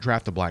will not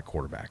draft a black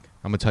quarterback.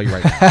 I'm going to tell you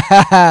right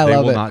now. They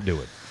love will it. not do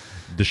it.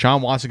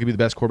 Deshaun Watson could be the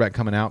best quarterback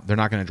coming out. They're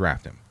not going to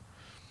draft him.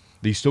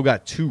 You still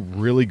got 2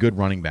 really good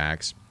running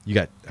backs. You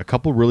got a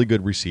couple really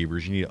good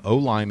receivers. You need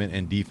O-lineman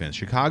and defense.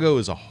 Chicago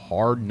is a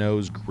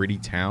hard-nosed, gritty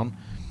town.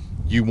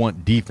 You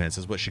want defense.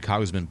 That's what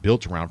Chicago's been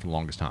built around for the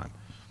longest time.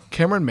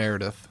 Cameron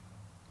Meredith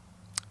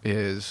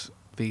is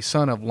the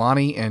son of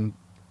Lonnie and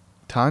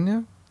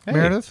Tanya Hey.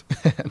 Meredith.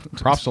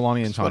 Props to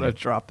Lonnie and Just want to Tanya.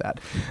 drop that.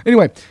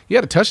 Anyway, he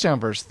had a touchdown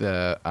versus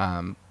the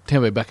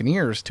Tampa Bay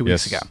Buccaneers 2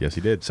 weeks ago. Yes,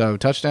 he did. So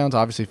touchdowns,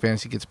 obviously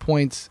fantasy gets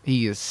points.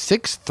 He is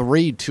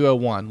 6'3",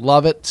 201.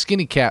 Love it.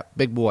 Skinny cap,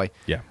 big boy.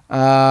 Yeah.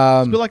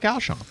 It's a bit like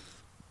Alshon.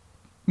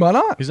 Why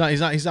not?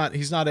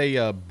 He's not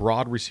a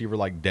broad receiver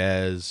like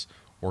Dez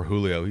or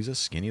Julio. He's a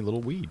skinny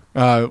little weed.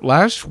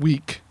 Last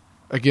week,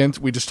 again,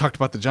 we just talked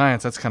about the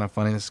Giants. That's kind of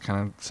funny. This is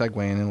kind of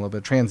segueing in a little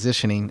bit,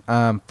 transitioning.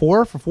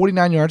 4 for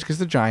 49 yards against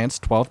the Giants,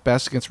 12th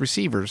best against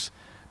receivers.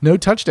 No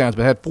touchdowns,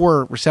 but had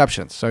 4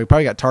 receptions. So he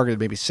probably got targeted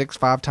maybe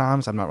 5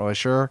 times. I'm not really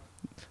sure.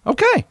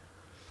 Okay.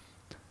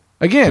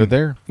 Again, Good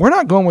there. we're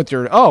not going with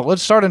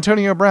let's start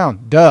Antonio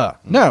Brown. Duh.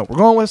 No, we're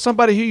going with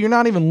somebody who you're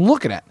not even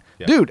looking at.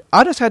 Yeah. Dude,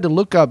 I just had to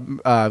look up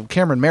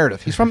Cameron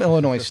Meredith. He's from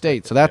Illinois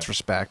State, so that's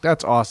respect.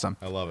 That's awesome.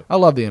 I love it. I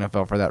love the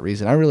NFL for that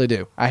reason. I really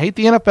do. I hate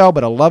the NFL,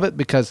 but I love it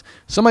because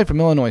somebody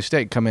from Illinois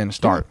State come in and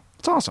start.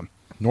 It's awesome.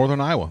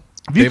 Northern Iowa.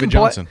 If you David can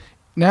play- Johnson.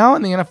 Now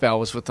in the NFL,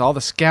 with all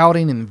the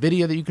scouting and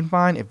video that you can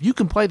find, if you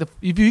can play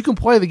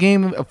the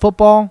game of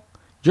football,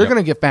 you're Yep.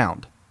 going to get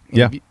found.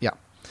 Yeah. Yeah.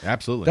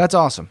 Absolutely. That's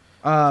awesome.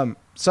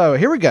 So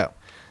here we go.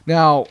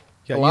 Now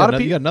Yeah, a lot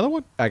of you people. got another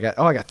one? I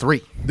got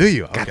 3. Do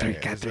you? Got Okay.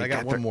 three, I got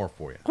got one three. more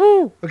for you.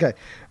 Woo! Okay.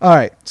 All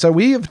right. So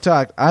we have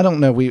talked. I don't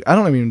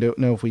even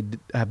know if we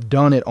have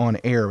done it on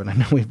air, but I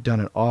know we've done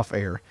it off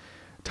air.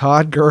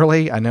 Todd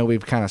Gurley. I know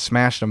we've kind of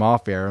smashed him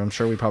off air. I'm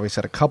sure we probably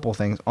said a couple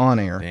things on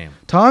air. Damn.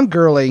 Todd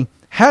Gurley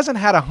hasn't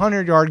had a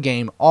 100-yard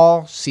game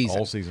all season.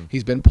 All season.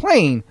 He's been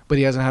playing, but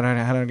he hasn't had a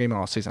 100 game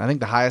all season. I think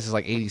the highest is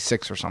like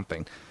 86 or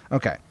something.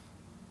 Okay.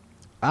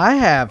 I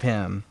have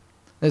him.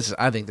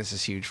 I think this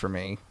is huge for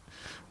me.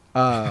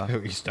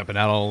 You're stepping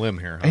out on a limb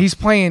here. Huh? He's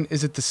playing.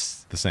 Is it the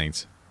the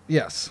Saints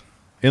Yes.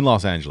 in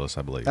Los Angeles,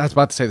 I believe. I was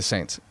about to say the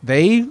Saints.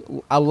 They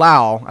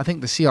allow, I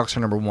think the Seahawks are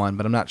number 1,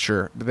 but I'm not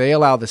sure. They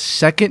allow the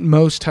second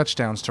most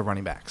touchdowns to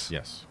running backs.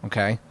 Yes.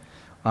 Okay.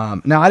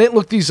 Now, I didn't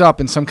look these up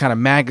in some kind of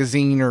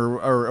magazine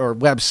or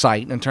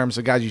website in terms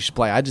of guys you should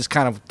play. I just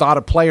kind of thought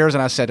of players,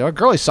 and I said,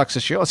 Gurley sucks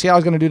this year. Let's see how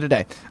he's going to do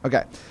today.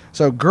 Okay.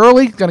 So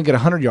Gurley's going to get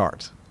 100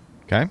 yards.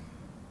 Okay.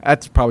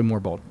 That's probably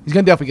more bold. He's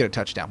going to definitely get a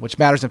touchdown, which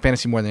matters in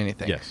fantasy more than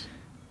anything. Yes.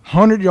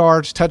 100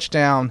 yards,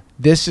 touchdown.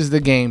 This is the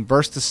game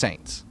versus the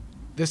Saints.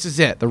 This is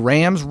it. The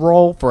Rams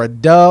roll for a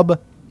dub,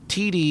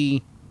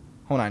 TD,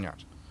 whole 9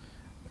 yards.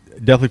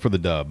 Definitely for the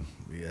dub.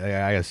 I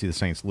got to see the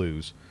Saints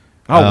lose.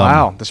 Oh,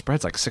 wow. The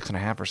spread's like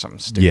 6.5 or something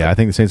stupid. Yeah, I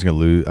think the Saints are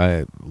going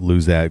to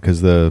lose that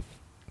because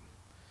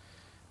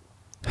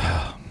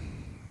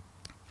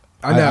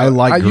I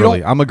like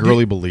Gurley. I'm a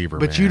Gurley believer,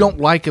 But man. you don't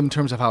like him in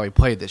terms of how he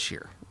played this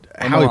year.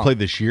 how he played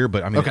this year,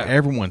 but I mean, Okay.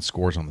 everyone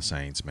scores on the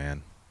Saints,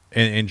 man.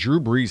 And Drew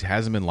Brees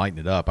hasn't been lighting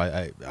it up.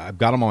 I've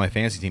got him on my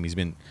fantasy team.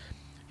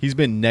 He's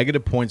been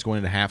negative points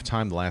going into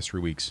halftime the last 3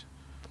 weeks.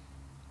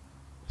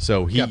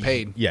 So he Got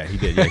paid. Yeah, he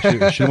did.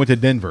 Yeah, should have went to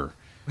Denver.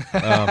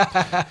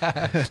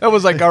 That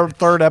was like our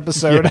third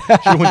episode.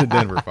 She went to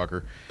Denver,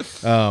 fucker.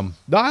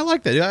 No, I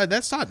like that.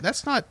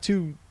 That's not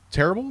too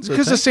terrible.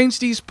 Because the Saints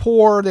D's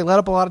poor, they let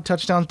up a lot of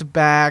touchdowns to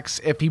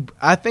backs.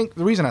 I think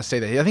the reason I say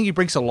that, I think he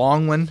breaks a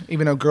long one,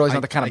 even though Gurley's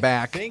not the kind of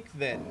back. I think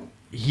that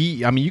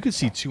you could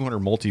see 200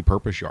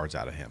 multi-purpose yards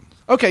out of him.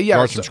 Okay, yeah.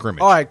 Yards from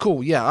scrimmage. All right,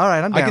 cool. Yeah, all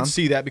right, I'm down. I can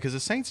see that because the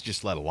Saints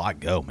just let a lot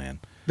go, man.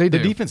 They the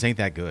do. defense ain't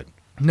that good.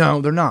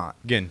 No, they're not.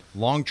 Again,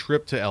 long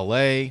trip to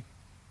L.A.,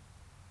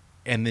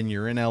 and then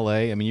you're in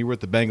L.A. I mean, you were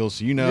at the Bengals,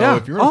 so Yeah.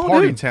 if you're in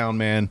party town,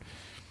 man,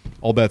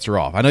 all bets are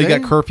off. I know you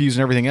got curfews and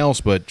everything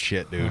else, but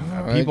shit, dude.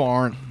 People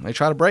aren't. They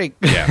try to break.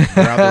 Yeah,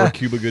 they're out there with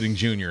Cuba Gooding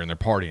Jr. and they're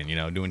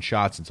partying, doing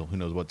shots until who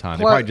knows what time.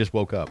 They probably just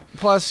woke up.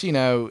 Plus,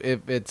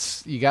 if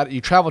it's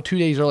you travel 2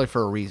 days early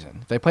for a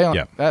reason. They play on.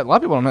 Yeah. A lot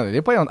of people don't know that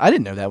they play on. I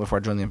didn't know that before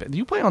I joined the NFL.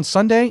 You play on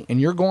Sunday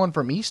and you're going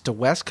from East to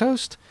West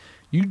Coast.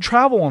 You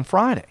travel on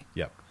Friday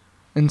Yep.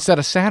 instead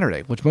of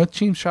Saturday, which most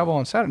teams travel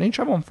on Saturday. You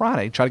travel on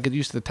Friday. Try to get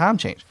used to the time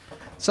change.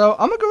 So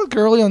I'm gonna go with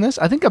Gurley on this.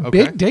 I think a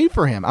big day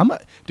for him.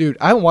 Dude,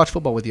 I haven't watched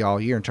football with you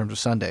all year in terms of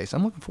Sundays.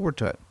 I'm looking forward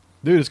to it.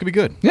 Dude, it's gonna be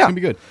good. Yeah. It's gonna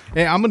be good.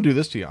 Hey, I'm gonna do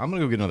this to you. I'm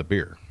gonna go get another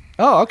beer.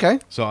 Oh, okay.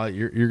 So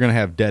you're gonna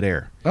have dead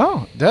air.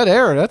 Oh, dead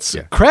air. That's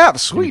Yeah. crap.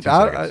 Sweet. Give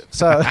me 2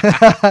 So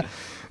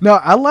no,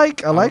 I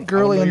like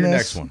Gurley know in your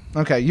this. next one.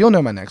 Okay, you'll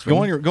know my next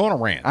one. Go on a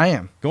rant. I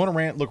am. Go on a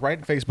rant. Look right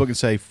at Facebook and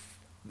say,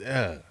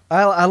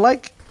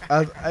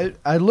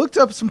 I looked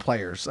up some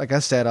players. Like I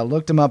said, I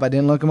looked them up. I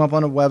didn't look them up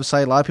on a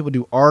website. A lot of people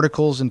do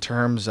articles in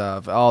terms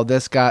of,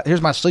 this guy.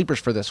 Here's my sleepers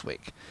for this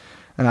week.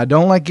 And I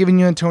don't like giving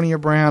you Antonio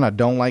Brown. I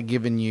don't like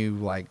giving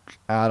you,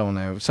 I don't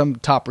know, some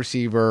top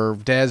receiver,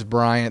 Dez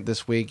Bryant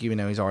this week, even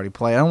though he's already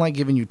played. I don't like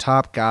giving you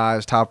top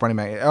guys, top running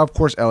back. Of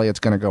course, Elliott's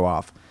going to go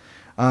off.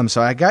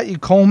 So I got you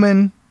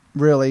Coleman,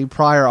 really.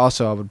 Pryor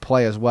also I would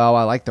play as well.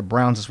 I like the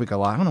Browns this week a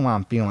lot. I don't know why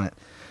I'm feeling it.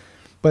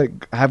 But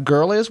I have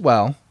Gurley as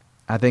well.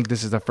 I think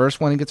this is the first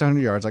one he gets 100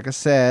 yards, like I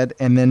said.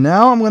 And then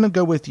now I'm going to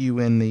go with you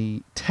in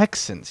the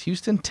Texans,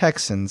 Houston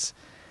Texans.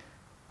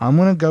 I'm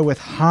going to go with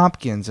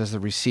Hopkins as the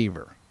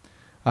receiver.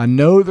 I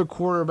know their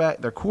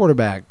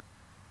quarterback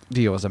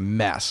deal is a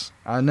mess.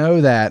 I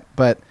know that,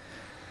 but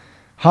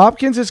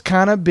Hopkins has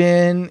kind of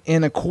been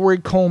in a Corey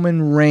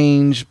Coleman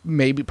range,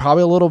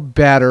 probably a little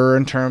better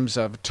in terms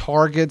of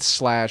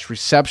targets /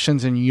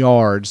 receptions and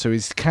yards. So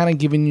he's kind of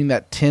giving you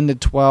that 10 to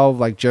 12,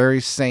 like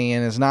Jerry's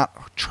saying. It's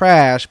not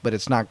trash, but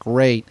it's not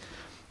great.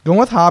 Going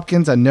with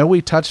Hopkins, I know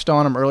we touched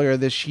on him earlier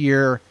this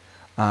year.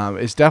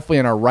 It's definitely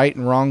in our right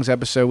and wrongs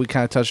episode. We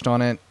kind of touched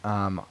on it.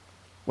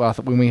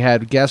 When we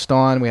had guests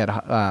on, we had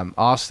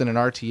Austin and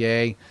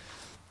RTA.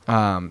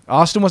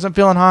 Austin wasn't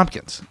feeling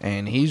Hopkins,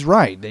 and he's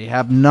right. They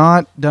have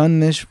not done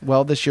this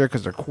well this year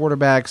because their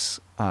quarterback's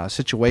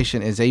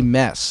situation is a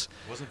mess.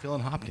 wasn't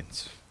feeling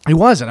Hopkins. He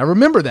wasn't. I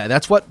remember that.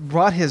 That's what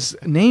brought his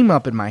name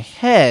up in my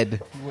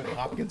head. You went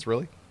Hopkins,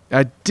 really?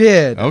 I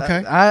did.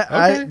 Okay.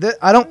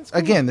 I don't.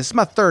 Again, this is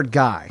my third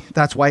guy.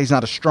 That's why he's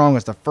not as strong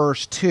as the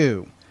first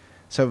two.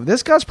 So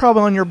this guy's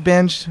probably on your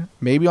bench,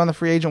 maybe on the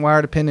free agent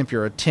wire, depending if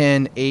you're a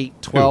 10,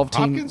 8, 12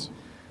 team. Hopkins?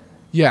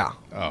 Yeah.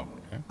 Oh,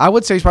 okay. I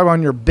would say he's probably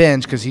on your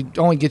bench because he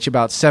only gets you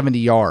about 70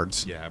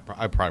 yards. Yeah,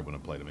 I probably wouldn't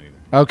have played him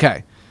either.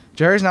 Okay.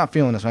 Jerry's not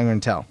feeling this, I'm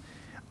going to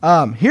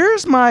tell.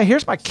 Here's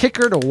my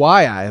kicker to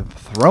why I'm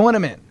throwing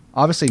him in.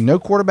 Obviously, no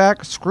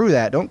quarterback. Screw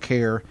that. Don't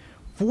care.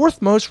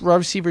 Fourth most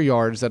receiver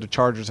yards that the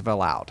Chargers have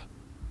allowed.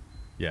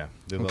 Yeah.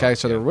 Okay,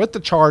 so they're with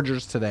the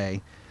Chargers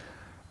today.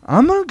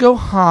 I'm going to go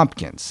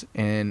Hopkins.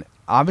 And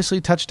obviously,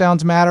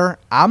 touchdowns matter.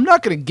 I'm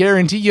not going to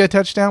guarantee you a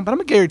touchdown, but I'm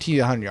going to guarantee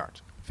you 100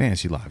 yards.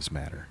 Fantasy lives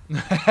matter.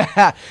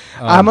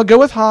 I'm going to go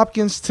with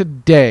Hopkins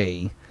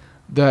today.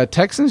 The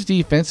Texans'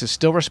 defense is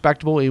still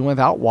respectable even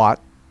without Watt,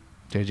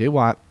 J.J.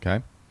 Watt.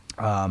 Okay.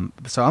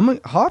 So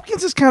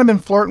Hopkins has kind of been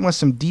flirting with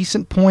some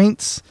decent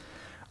points.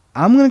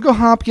 I'm going to go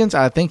Hopkins.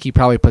 I think he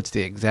probably puts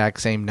the exact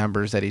same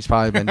numbers that he's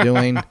probably been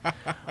doing.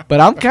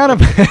 But I'm kind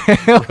of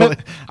Really?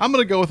 I'm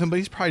going to go with him, but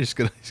he's probably just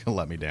going to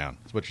let me down.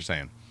 That's what you're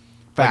saying.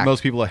 Fact. Like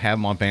most people that have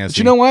him on fantasy. But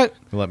you know what?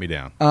 He'll let me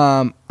down.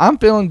 I'm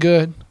feeling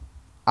good.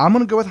 I'm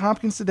going to go with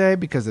Hopkins today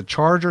because the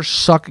Chargers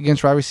suck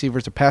against wide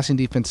receivers. The passing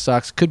defense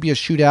sucks. Could be a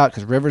shootout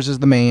because Rivers is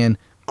the man.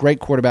 Great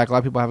quarterback. A lot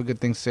of people have good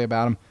things to say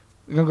about him.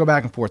 We're going to go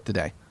back and forth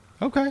today.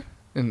 Okay.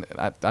 And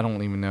I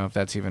don't even know if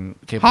that's even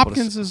capable.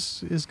 Hopkins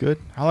is good.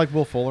 I like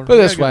Will Fuller. Put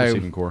it this Good way,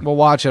 receiving core. we'll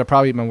watch it. I'll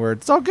probably eat my word.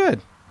 It's all good.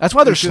 That's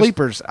why they're It's just-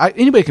 sleepers.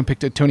 Anybody can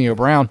pick Antonio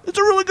Brown. It's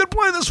a really good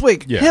play this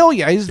week. Yeah. Hell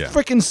yeah, he's Yeah.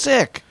 freaking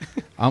sick.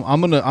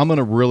 I'm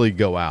gonna really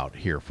go out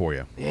here for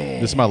you.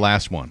 This is my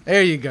last one.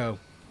 There you go.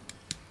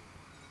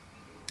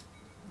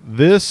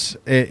 This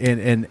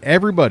and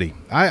everybody.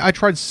 I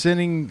tried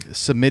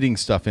submitting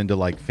stuff into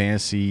like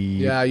fantasy.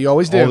 Yeah, you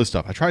always all do. this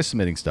stuff. I try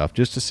submitting stuff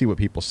just to see what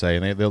people say,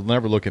 and they'll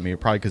never look at me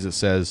probably because it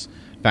says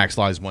Facts,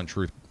 Lies, One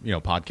Truth,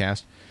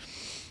 podcast.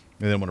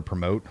 And they don't want to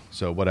promote,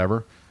 so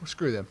whatever. Well,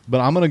 screw them. But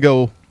I'm gonna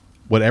go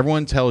what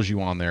everyone tells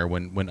you on there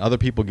when other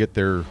people get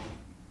their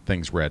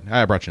things read.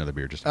 I brought you another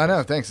beer. Just I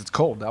know. Thanks. It's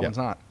cold. That Yeah. one's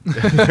not.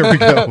 there we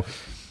go.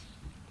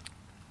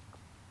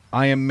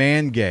 I am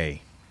man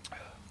gay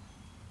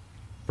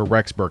for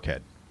Rex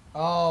Burkhead.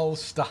 Oh,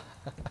 stop.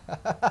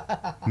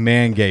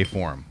 Man gay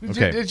for him.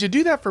 Okay. Did you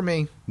do that for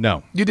me?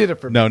 No. You did it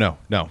for me. No.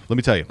 Let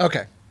me tell you.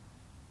 Okay.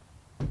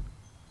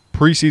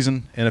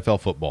 Preseason NFL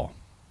football.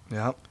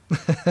 Yep.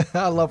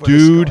 I love where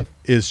this is Dude going.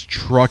 is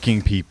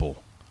trucking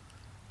people,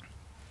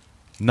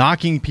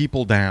 knocking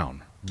people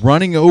down,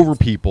 running over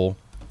people.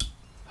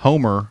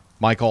 Homer,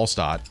 Mike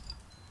Allstott,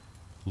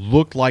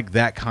 looked like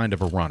that kind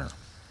of a runner.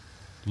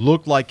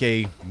 Looked like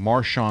a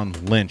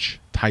Marshawn Lynch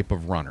type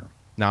of runner.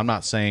 Now, I'm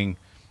not saying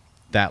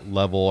that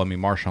level. I mean,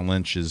 Marshawn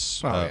Lynch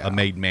is a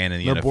made man in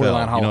the They're NFL.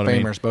 borderline Hall you know of what I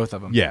mean? Famers, both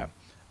of them. Yeah.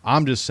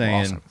 I'm just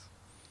saying, Awesome.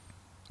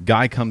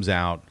 guy comes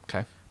out,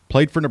 Okay.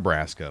 played for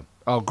Nebraska.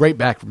 Oh, great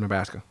back from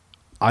Nebraska.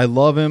 I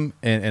love him,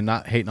 and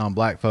not hating on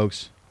black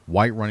folks,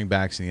 white running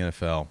backs in the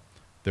NFL.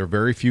 They're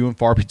very few and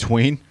far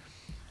between,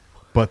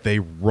 but they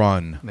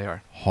run They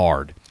are.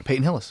 hard.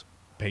 Peyton Hillis.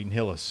 Peyton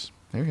Hillis,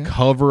 There you go.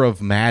 cover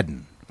of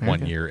Madden There one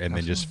you go. year, and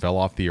then just fell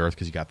off the earth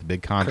because he got the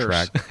big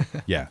contract.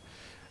 Curse. Yeah.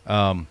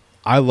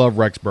 I love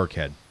Rex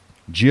Burkhead.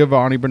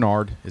 Giovanni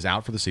Bernard is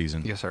out for the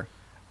season. Yes, sir.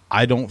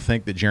 I don't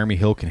think that Jeremy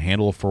Hill can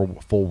handle a full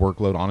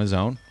workload on his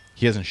own.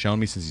 He hasn't shown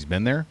me since he's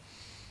been there.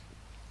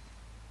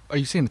 Are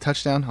you seeing a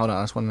touchdown? Hold on.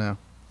 I just want to know.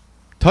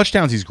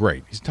 Touchdowns, he's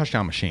great. He's a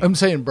touchdown machine. I'm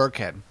saying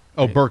Burkhead.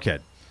 Oh, Burkhead.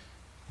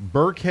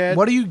 Burkhead.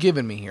 What are you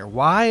giving me here?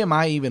 Why am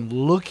I even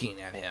looking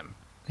at him?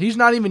 He's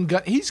not even.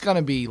 He's going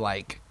to be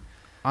like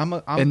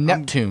a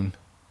Neptune.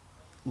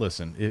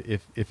 Listen,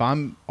 if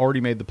I'm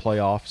already made the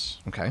playoffs,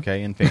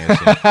 Okay. in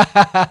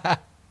fantasy,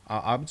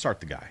 I would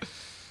start the guy.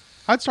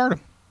 I'd start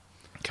him.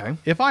 Okay.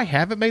 If I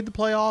haven't made the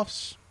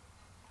playoffs,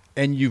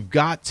 and you've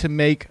got to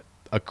make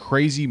a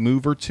crazy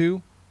move or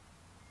two,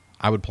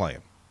 I would play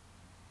him.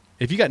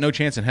 If you got no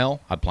chance in hell,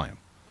 I'd play him.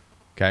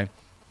 Okay.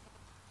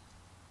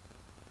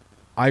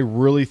 I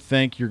really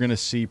think you're going to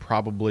see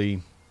probably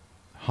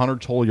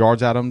 100 total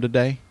yards out of him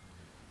today,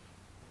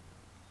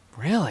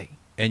 Really?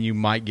 and you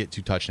might get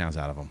 2 touchdowns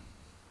out of him.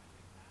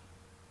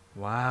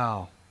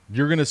 Wow.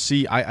 You're going to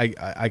see.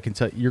 I can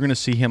tell you're going to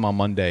see him on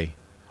Monday,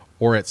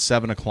 or at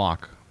 7:00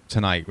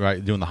 tonight.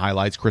 Right, doing the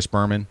highlights. Chris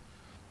Berman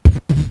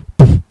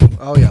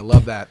Oh yeah,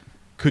 love that.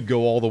 could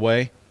go all the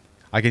way.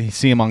 I can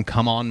see him on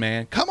Come On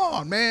Man. Come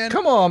on, man.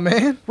 Come on,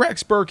 man.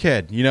 Rex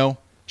Burkhead.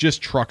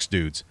 Just trucks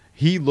dudes.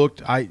 He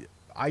looked. I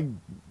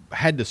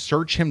had to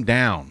search him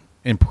down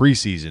in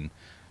preseason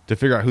to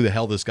figure out who the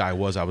hell this guy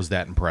was. I was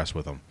that impressed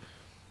with him.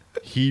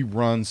 He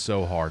runs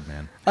so hard,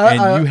 man.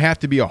 And you have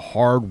to be a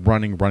hard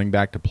running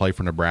back to play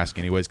for Nebraska,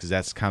 anyways, because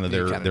that's kind of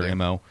You their kinda do.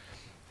 MO.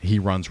 He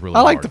runs really I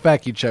hard. like the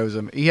fact you chose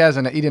him. He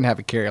didn't have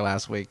a carry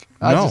last week.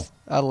 No.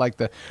 I like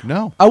the.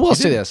 No, I will he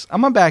say didn't. this.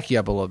 I'm gonna back you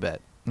up a little bit.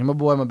 I'm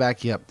gonna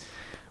back you up.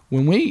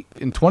 When we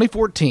in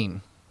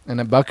 2014, and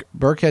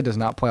Burkhead does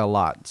not play a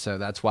lot, so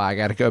that's why I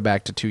got to go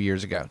back to 2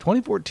 years ago.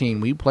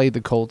 2014, we played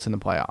the Colts in the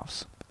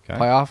playoffs. Okay.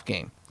 Playoff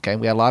game. Okay,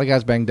 we had a lot of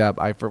guys banged up.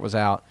 Eifert was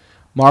out.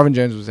 Marvin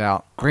Jones was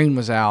out. Green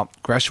was out.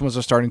 Gresham was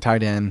our starting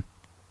tight end.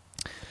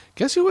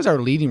 Guess who was our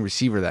leading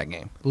receiver that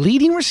game?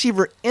 Leading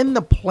receiver in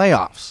the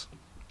playoffs.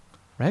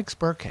 Rex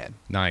Burkhead.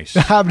 Nice.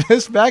 I'm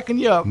just backing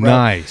you up. Bro.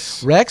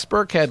 Nice. Rex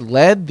Burkhead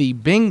led the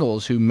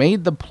Bengals, who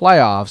made the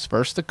playoffs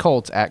versus the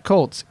Colts at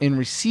Colts, in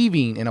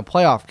receiving in a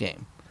playoff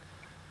game.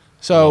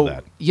 So, Love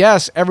that.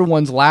 yes,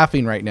 everyone's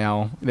laughing right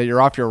now that you're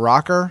off your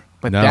rocker,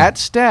 but No. that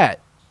stat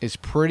is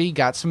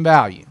got some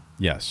value.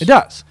 Yes. It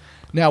does.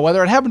 Now,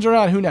 whether it happens or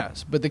not, who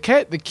knows? But the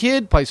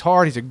kid plays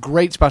hard. He's a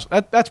great special.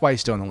 That's why he's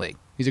still in the league.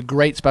 He's a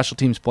great special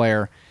teams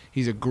player.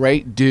 He's a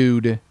great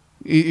dude.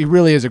 He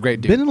really is a great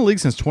dude. Been in the league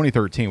since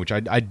 2013, which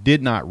I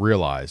did not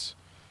realize.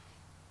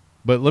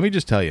 But let me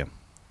just tell you,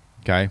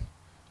 okay?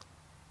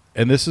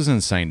 And this is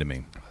insane to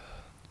me.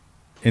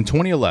 In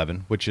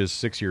 2011, which is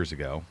 6 years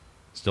ago,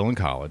 still in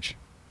college,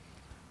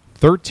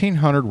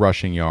 1,300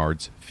 rushing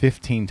yards,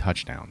 15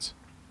 touchdowns.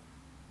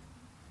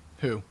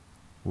 Who?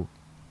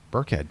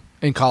 Burkhead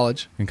In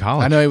college. in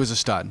college. I know he was a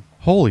stud.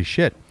 Holy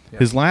shit. Yeah.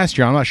 His last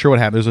year, I'm not sure what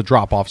happened. There was a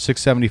drop-off,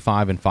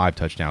 675 and 5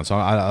 touchdowns. So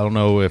I don't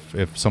know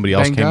if somebody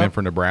else Banged came in up?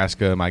 for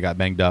Nebraska. Might got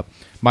banged up.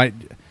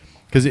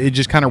 Because it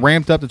just kind of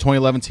ramped up to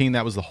 2011.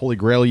 That was the Holy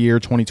Grail year,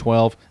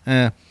 2012.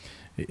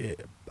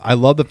 I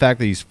love the fact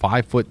that he's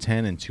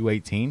 5'10" and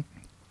 218.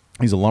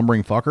 He's a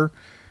lumbering fucker.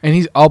 And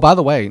he's, oh, by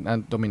the way, I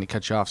don't mean to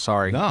cut you off,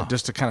 sorry. No.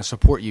 Just to kind of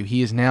support you,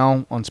 he is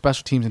now on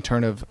special teams in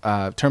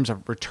terms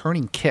of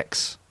returning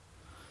kicks.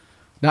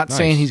 Not Nice.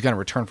 saying he's going to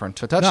return for a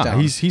touchdown. No,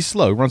 he's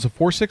slow. He runs a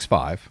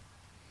 4.65.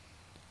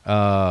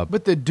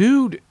 But the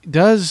dude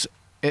does,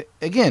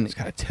 again, He's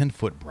got a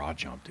 10-foot broad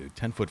jump, dude.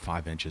 10 foot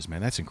 5 inches,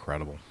 man. That's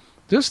incredible.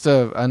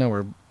 I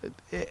know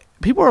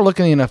people are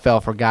looking in the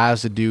NFL for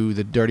guys to do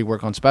the dirty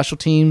work on special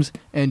teams.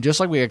 And just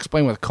like we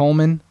explained with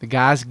Coleman, the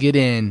guys get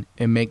in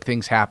and make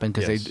things happen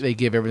because Yes. they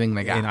give everything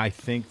they got. And I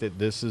think that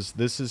this is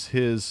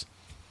his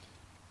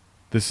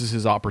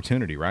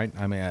opportunity, right?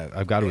 I mean,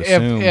 I've got to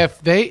assume if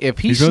he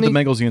he's been with sneak- the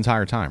Bengals the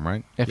entire time,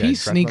 right? if Yeah, he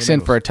he's drafted by sneaks the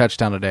in for Bengals. a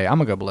touchdown today, I'm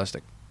gonna go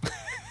ballistic.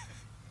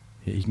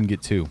 He can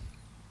get 2.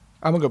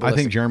 I'm gonna go I ballistic.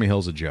 think Jeremy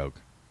Hill's a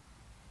joke.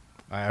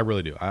 I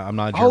really do. I'm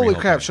not a Jeremy Holy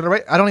Hill crap! fan. Should I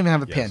write? I don't even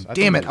have a Yes, pen. I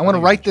Damn think it! I want to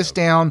he's a write this joke.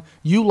 down.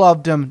 You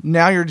loved him.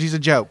 Now he's a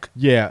joke.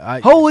 Yeah.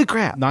 Holy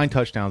crap! 9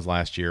 touchdowns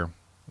last year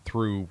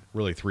through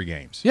really 3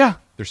 games. Yeah,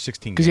 There's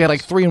 16 because he had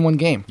like games. 3 in one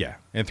game. Yeah,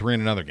 and 3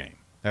 in another game.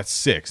 That's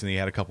 6, and he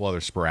had a couple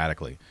others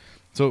sporadically.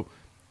 So,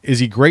 is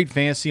he great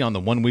fantasy on the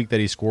 1 week that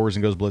he scores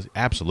and goes bliss?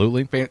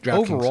 Absolutely. DraftKings.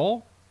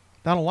 Overall,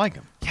 I don't like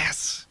him.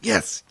 Yes,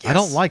 yes. I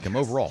don't like him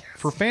overall.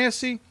 For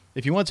fantasy,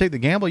 if you want to take the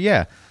gamble,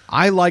 yeah.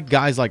 I like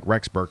guys like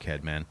Rex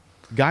Burkhead, man.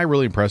 Guy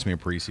really impressed me in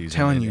preseason.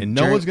 Telling and, you, and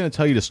no Jerry- one's going to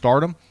tell you to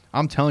start him.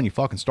 I'm telling you,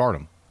 fucking start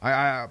him.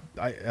 I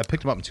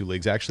picked him up in 2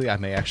 leagues, actually. I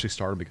may actually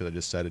start him because I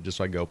just said it, just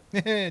so I can go,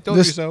 told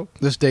you so.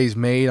 This day's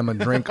made. I'm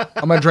gonna drink.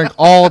 I'm gonna drink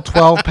all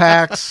 12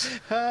 packs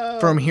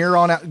from here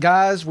on out,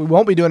 guys. We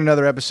won't be doing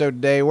another episode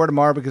today or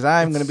tomorrow because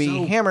I'm gonna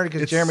be hammered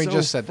because It's Jeremy so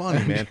just said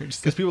funny, man.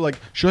 Because people are like,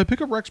 should I pick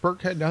up Rex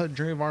Burkhead now that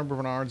Jeremy Von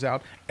Bernard's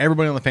out?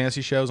 Everybody on the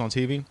fantasy shows on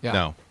TV?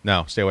 Yeah.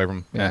 No, stay away from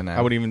him. Yeah, no. I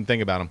wouldn't even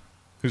think about him.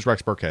 Who's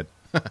Rex Burkhead?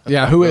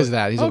 Yeah, who is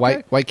that? He's a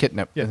Okay. white kitten.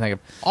 Yeah. I think of.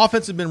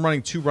 Offense has been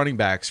running 2 running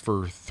backs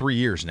for 3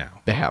 years now.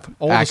 They have.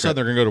 All of a Accurate. sudden,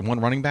 they're going to go to 1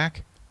 running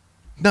back?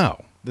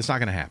 No, that's not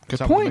going to happen. Good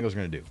That's point. not what the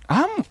Bengals are going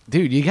to do.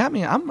 Dude, you got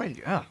me. I'm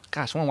ready. Oh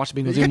gosh, I want to watch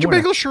the Bengals. You got even your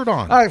more now. Bengals shirt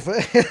on. All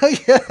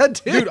right, yeah,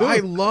 dude. Dude, I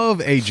love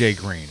AJ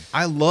Green.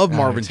 I love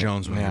Marvin too.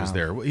 Jones when he was Yeah.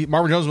 there.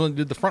 Marvin Jones when he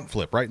did the front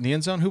flip, right, in the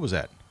end zone. Who was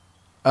that?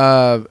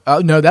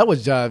 No, that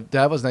was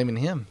not even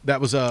him. That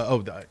was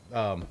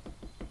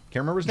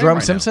can't remember his name Drum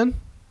right now. Simpson.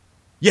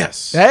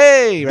 Yes.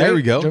 Hey, There right?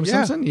 we go. Drum Yeah.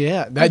 Simpson.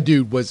 Yeah, that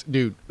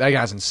that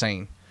guy's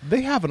insane.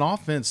 They have an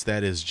offense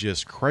that is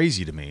just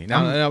crazy to me.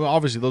 Now,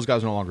 obviously, those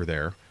guys are no longer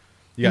there.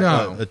 You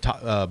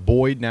got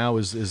Boyd now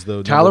is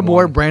the Tyler number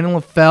Boyd, one. Brandon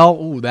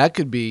LaFell. Ooh, that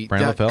could be.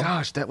 Brandon LaFell?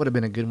 Gosh, that would have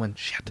been a good one.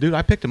 Shit. Dude,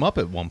 I picked him up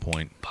at one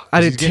point.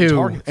 I He's did getting too,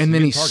 targets. and He's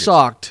then he getting targets.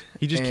 sucked.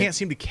 He just and- can't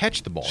seem to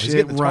catch the ball. He's Shit,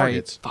 getting the right.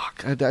 targets.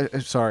 Fuck.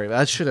 I'm sorry.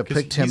 I should have 'Cause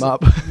picked him he's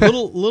up.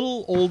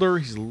 little older.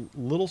 He's a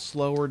little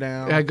slower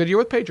down. Had a good year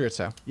with Patriots,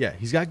 though. Yeah,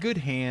 he's got good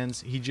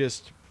hands. He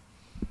just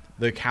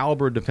the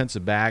caliber of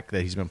defensive back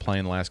that he's been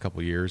playing the last couple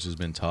of years has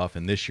been tough,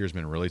 and this year's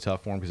been really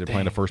tough for him because they're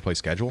playing a first place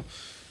schedule.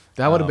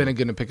 That would have been a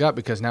good one to pick up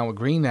because now with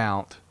Green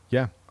out,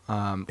 Yeah,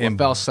 and And-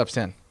 Bell steps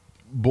in.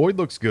 Boyd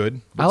looks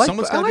good, but I like-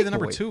 someone's I got to be like the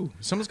number Boyd. 2.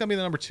 Someone's got to be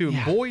the number 2.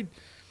 Yeah. Boyd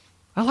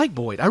I like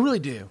Boyd. I really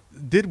do.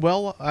 did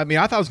well. I mean,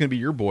 I thought it was going to be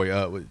your boy,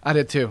 I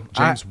did too.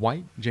 James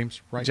White. James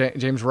Wright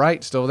James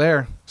Wright still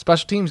there.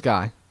 Special teams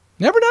guy.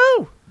 Never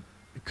know.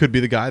 could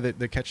be the guy that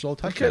catches all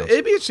the touchdowns.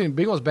 It'd be interesting.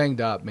 Bengals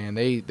banged up, man.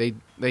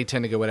 They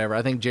tend to go whatever.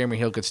 I think Jeremy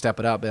Hill could step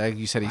it up, but like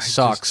you said, he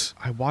sucks.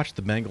 I watch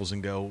the Bengals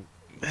and go,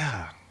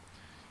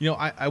 you know,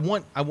 I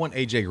want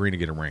AJ Green to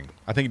get a ring.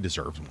 I think he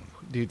deserves one.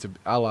 Dude,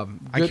 I love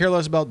him. I Good- care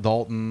less about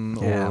Dalton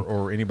Yeah.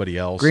 or anybody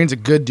else. Green's a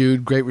good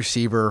dude, great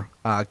receiver,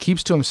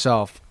 keeps to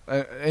himself.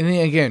 And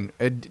then again,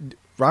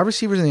 wide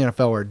receivers in the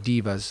NFL are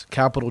divas,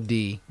 capital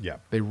D.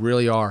 Yep. They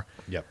really are.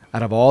 Yep.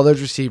 Out of all those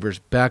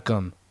receivers,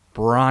 Beckham,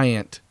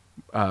 Bryant,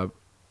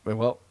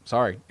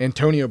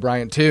 Antonio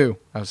Bryant too.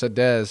 I said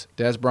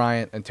Dez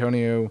Bryant,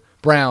 Antonio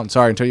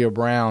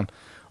Brown.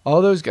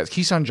 All those guys,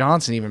 Keyshawn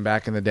Johnson, even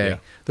back in the day, Yeah.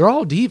 they're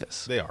all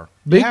divas. They are.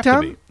 Big You have to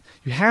time. be.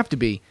 You have to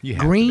be. You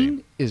have to Green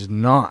be. is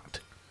not.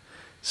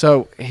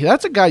 So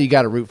that's a guy you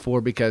got to root for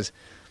because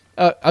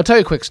I'll tell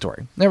you a quick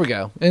story. There we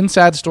go.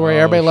 Inside story. Oh,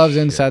 Everybody loves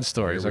shit. inside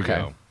stories. Here we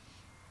Okay. go.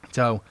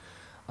 So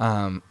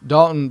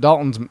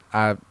Dalton's.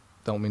 I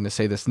don't mean to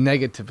say this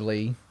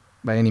negatively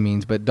by any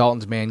means, but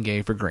Dalton's man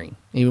gave for Green.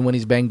 Even when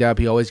he's banged up,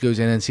 he always goes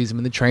in and sees him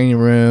in the training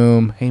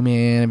room. Hey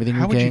man, everything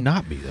How okay? would you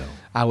not be though?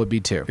 I would be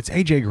too. It's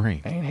AJ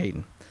Green. I ain't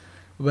hating.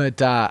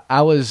 But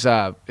I was.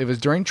 It was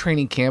during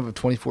training camp of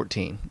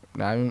 2014.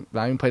 I haven't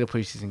even played a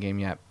preseason game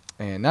yet,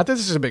 and not that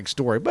this is a big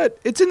story, but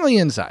it's in the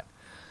inside.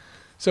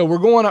 So we're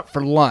going up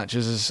for lunch.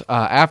 This is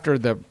after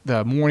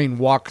the morning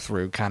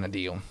walkthrough kind of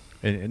deal.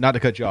 And not to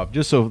cut you off,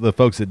 just so the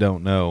folks that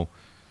don't know,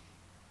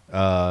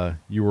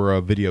 you were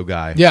a video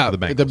guy. Yeah, for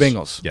the Bengals. the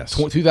Bengals. Yes,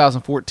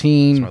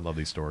 2014. that's why I love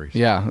these stories.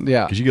 Yeah.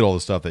 because you get all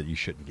the stuff that you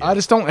shouldn't get. I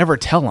just don't ever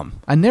tell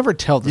them. I never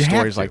tell the You have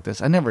stories to. like this.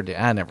 I never did.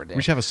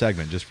 we should have a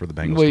segment just for the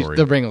Bengals Wait, story.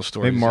 the Bengals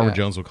stories. Maybe Marvin yeah.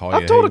 Jones will call you.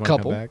 I've told hey, a you wanna come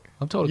couple. back?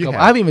 I've told a You couple.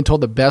 have. I've even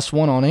told the best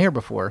one on air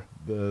before.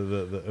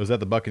 Was that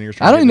the Buccaneers?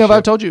 I don't even know if I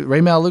I've told you Ray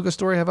Maluga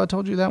story. Have I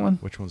told you that one?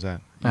 Which one's that?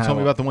 You told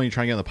me about the one you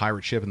trying to get on the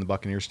pirate ship in the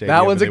Buccaneers Stadium.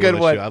 That one's a and they good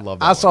wouldn't let one. you. I love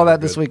that. I saw one. that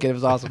this Good. weekend. It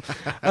was awesome.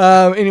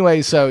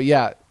 Anyway, so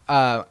yeah,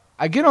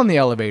 I get on the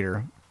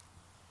elevator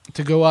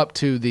to go up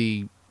to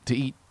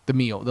eat the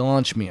meal, the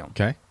lunch meal,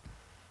 Okay.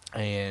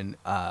 and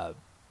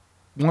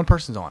one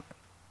person's on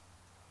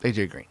it.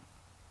 AJ Green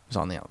is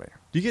on the elevator.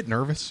 Do you get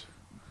nervous?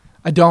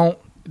 I don't,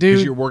 Because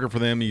dude. you're working for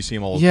them and you see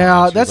them all the time.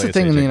 Yeah, so that's you're the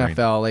like, thing in the "It's AJ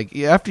Green." NFL. Like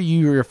after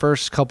your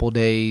first couple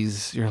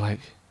days, you're like,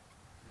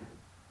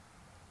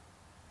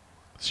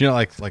 So you're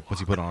not like what's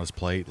he put on his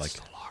plate? Like,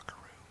 the locker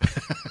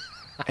room,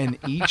 and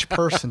each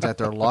person's at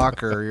their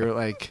locker. You're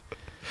like,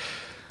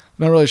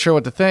 not really sure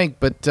what to think,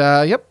 but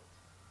yep.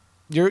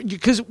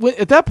 Because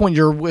at that point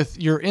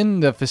you're in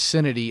the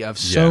vicinity of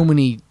so Yeah.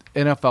 many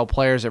NFL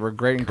players that were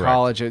great in Correct.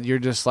 college. You're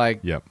just like,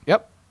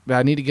 Yep.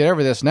 I need to get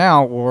over this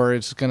now, or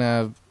it's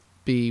gonna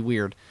be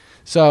weird.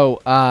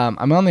 So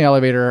I'm on the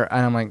elevator,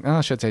 and I'm like, oh,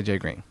 I should say AJ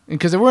Green.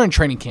 Because we're in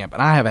training camp,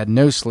 and I have had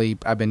no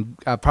sleep.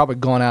 I've probably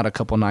gone out a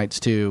couple nights,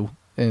 too,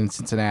 in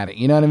Cincinnati.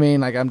 You know what I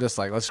mean? Like, I'm just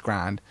like, let's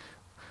grind.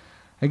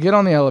 I get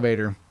on the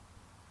elevator,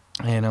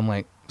 and I'm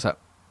like, what's up?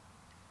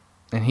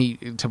 And he,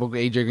 typical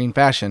AJ Green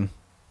fashion,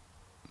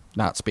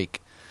 not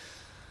speak.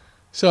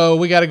 So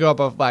we got to go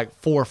up like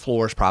 4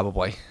 floors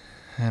probably.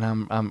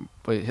 And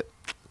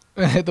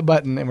I hit the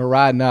button, and we're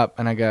riding up,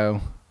 and I go,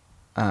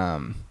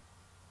 I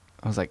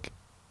was like,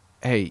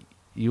 hey,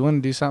 you want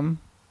to do something?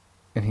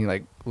 And he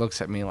like looks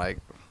at me like,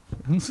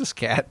 who's this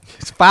cat?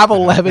 He's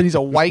 5'11", he's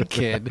a white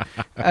kid,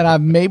 and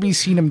I've maybe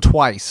seen him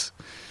twice.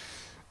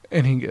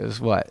 And he goes,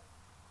 what?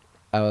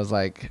 I was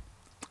like,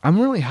 I'm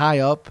really high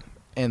up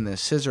in the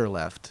scissor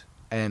lift,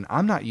 and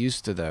I'm not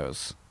used to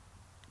those.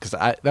 Because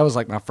that was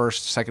like my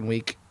second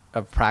week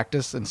of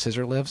practice in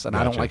scissor lifts, and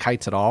I don't like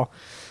heights at all.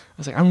 I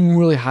was like, I'm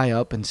really high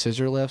up in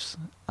scissor lifts.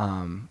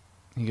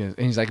 He goes,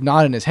 and he's like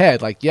nodding his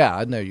head, like, yeah,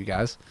 I know you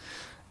guys.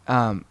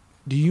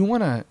 Do you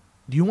want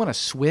to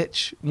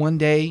switch one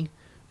day?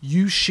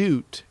 You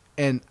shoot,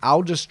 and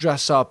I'll just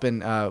dress up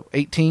in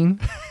 18.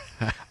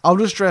 I'll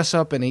just dress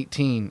up in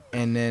 18,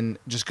 and then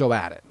just go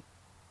at it,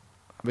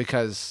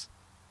 because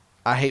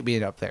I hate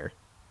being up there.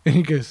 And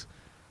he goes,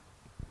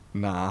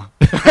 nah.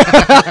 His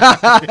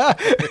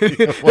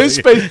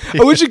face.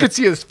 I wish you could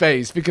see his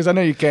face, because I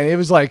know you can't. It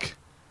was like,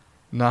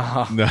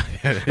 nah. No.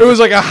 It was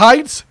like a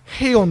heights?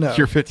 Hell no.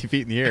 You're 50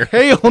 feet in the air.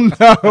 Hell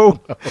no.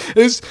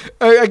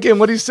 Again,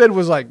 what he said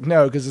was like,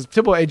 no, because it's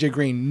typical AJ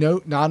Green.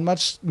 No, not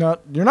much. No,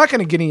 you're not going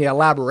to get any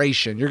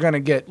elaboration. You're going to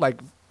get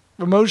like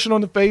emotion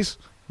on the face.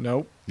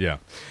 Nope. Yeah.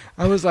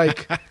 I was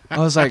like,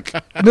 and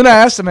then I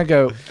asked him, I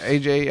go,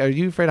 AJ, are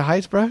you afraid of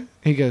heights, bro?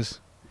 He goes,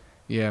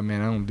 yeah,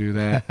 man, I don't do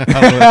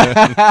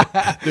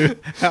that. Dude,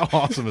 how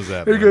awesome is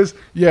that? He Man? goes,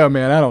 yeah,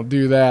 man, I don't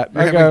do that.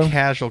 You're I having go, a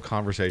casual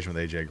conversation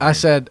with AJ Green. I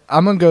said,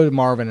 I'm going to go to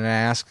Marvin and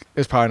ask.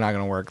 It's probably not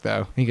going to work,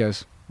 though. He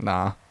goes,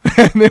 nah.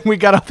 And then we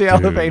got off the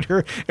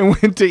elevator and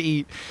went to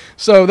eat.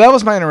 So that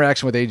was my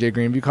interaction with AJ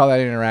Green. If you call that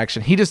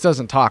interaction, he just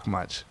doesn't talk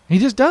much. He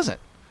just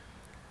doesn't.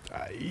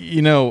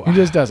 You know, He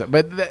just doesn't.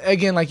 But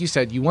again, like you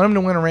said, you want him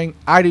to win a ring.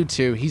 I do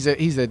too. He's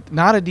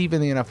not a diva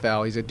in the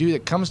NFL. He's a dude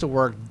that comes to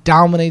work,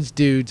 dominates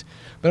dudes.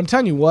 But I'm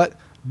telling you what,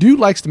 dude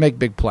likes to make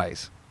big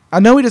plays. I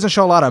know he doesn't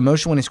show a lot of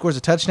emotion when he scores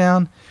a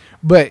touchdown,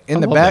 but in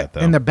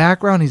the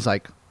background, he's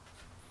like,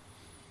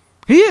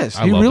 he is.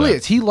 He really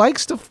is. He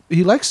likes to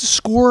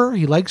score.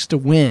 He likes to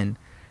win,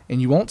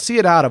 and you won't see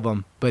it out of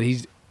him. But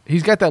he's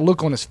got that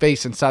look on his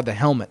face inside the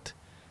helmet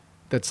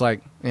that's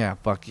like, yeah,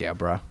 fuck yeah,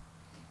 bro.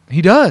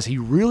 He does. He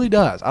really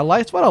does.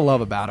 That's what I love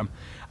about him.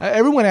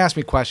 Everyone asks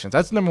me questions.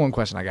 That's the number one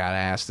question I got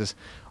asked is,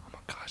 oh my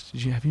gosh,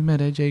 have you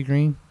met AJ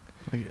Green?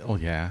 oh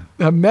yeah,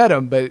 I met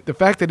him, but the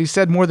fact that he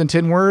said more than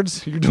 10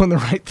 words, you're doing the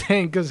right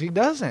thing, because he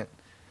doesn't.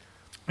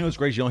 you know it's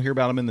great. You don't hear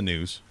about him in the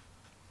news.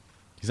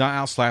 He's not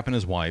out slapping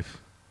his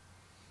wife.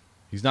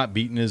 He's not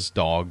beating his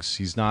dogs.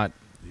 He's not.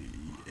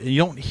 You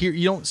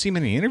don't see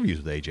many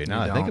interviews with AJ.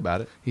 Now that I think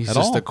about it, He's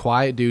just a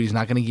quiet dude. He's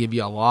not going to give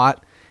you a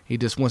lot. He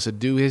just wants to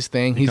do his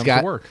thing. He comes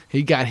to work.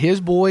 He got his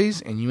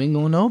boys, and you ain't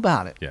gonna know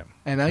about it. Yeah.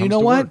 And Comes you know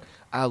to what?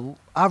 work.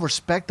 I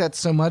respect that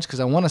so much, because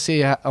I want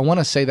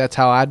to say that's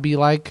how I'd be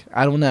like.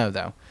 I don't know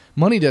though.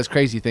 Money does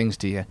crazy things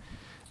to you,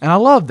 and I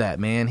love that,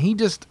 man.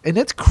 And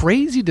it's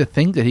crazy to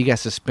think that he got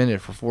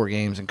suspended for 4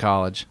 games in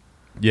college.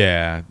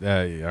 Yeah,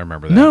 I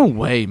remember that. No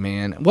way,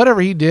 man. Whatever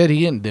he did,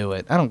 he didn't do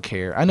it. I don't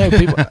care. I know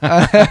people.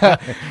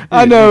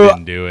 I know. He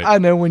didn't do it. I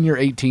know when you're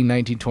 18,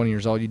 19, 20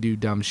 years old, you do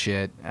dumb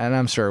shit. And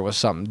I'm sure it was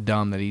something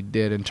dumb that he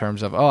did in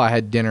terms of, I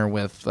had dinner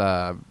with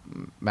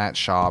Matt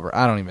Schaub, or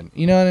I don't even,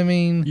 you know what I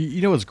mean?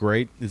 You know what's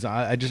great is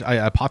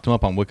I popped him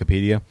up on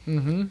Wikipedia.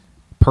 Mm-hmm.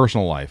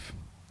 Personal life.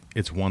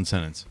 It's 1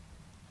 sentence.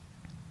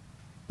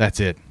 That's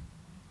it.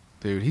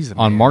 Dude, he's a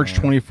On man, March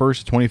man.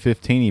 21st,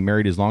 2015, he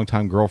married his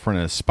longtime girlfriend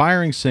and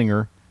aspiring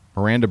singer,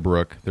 Miranda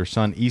Brooke. Their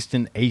son,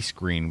 Easton Ace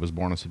Green, was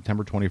born on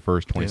September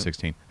 21st,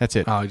 2016. That's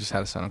it. Oh, he just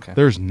had a son, okay.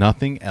 There's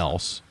nothing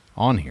else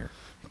on here.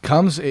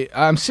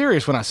 I'm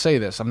serious when I say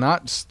this. I'm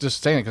not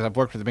just saying it because I've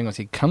worked with the Bengals.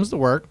 He comes to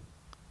work.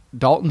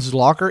 Dalton's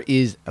locker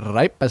is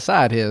right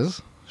beside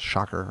his.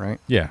 Shocker,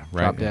 right? Yeah,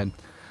 right. Drop dead.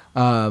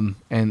 And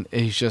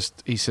he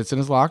sits in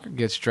his locker,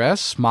 gets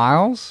dressed,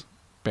 smiles,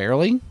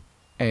 barely,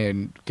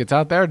 and gets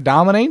out there,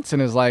 dominates,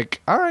 and is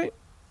like, all right.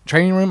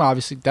 Training room,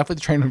 obviously, definitely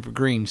the training room for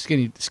Green,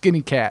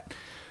 skinny cat.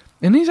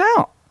 And he's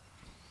out.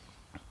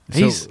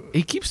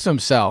 He keeps to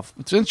himself.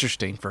 It's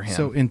interesting for him.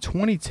 So in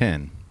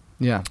 2010,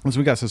 yeah. once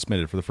we got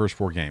suspended for the first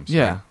 4 games.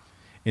 Yeah. Right?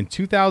 In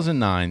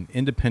 2009,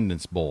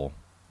 Independence Bowl,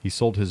 he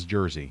sold his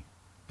jersey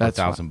for That's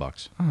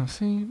 $1,000 Oh,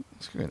 see,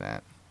 screw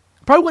that.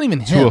 Probably wasn't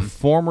even to him. a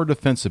former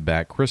defensive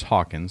back, Chris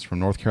Hawkins from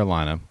North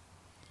Carolina,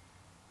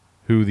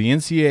 who the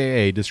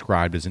NCAA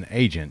described as an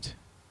agent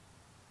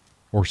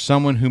or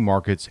someone who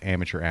markets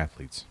amateur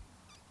athletes.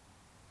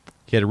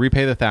 He had to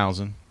repay the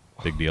 $1,000.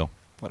 Big deal.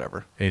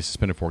 Whatever. And he's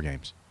suspended 4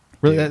 games.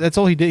 Really, Dude. that's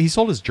all he did. He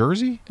sold his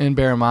jersey. And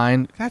bear in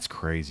mind, That's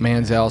crazy.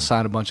 Manziel man.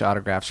 signed a bunch of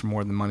autographs for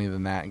more than money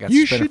than that and got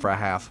You suspended should- for a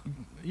half.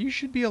 You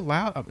should be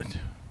allowed.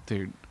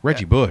 dude.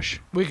 Reggie Bush.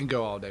 We can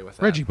go all day with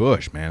that. Reggie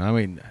Bush, man. I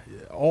mean,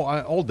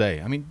 all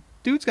day. I mean,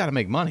 dude's got to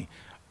make money.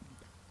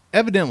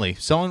 Evidently,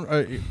 selling.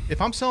 If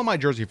I'm selling my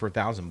jersey for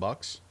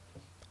 $1,000,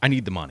 I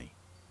need the money.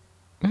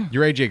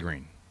 You're AJ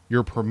Green.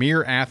 You're a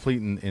premier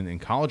athlete in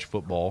college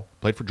football.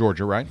 Played for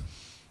Georgia, right?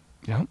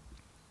 Yep.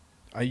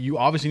 You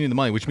obviously need the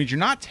money, which means you're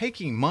not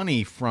taking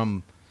money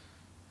from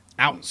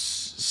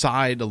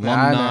outside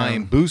alumni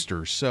and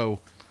boosters. So,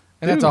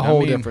 And that's a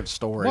whole different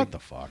story. What the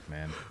fuck,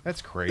 man?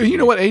 That's crazy. You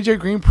know what? AJ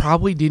Green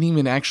probably didn't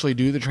even actually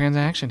do the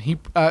transaction. He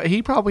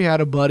probably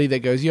had a buddy that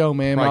goes, "Yo,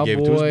 man, Probably my gave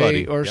it to his boy,"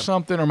 buddy. or Yep.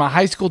 something, or my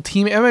high school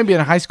teammate. It may be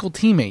a high school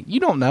teammate. You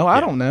don't know. I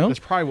don't know. That's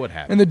probably what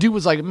happened. And the dude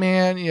was like,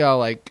 "Man,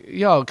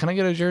 yo, can I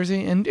get a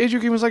jersey?" And AJ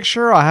Green was like,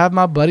 "Sure, I'll have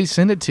my buddy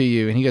send it to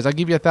you." And he goes, "I'll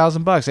give you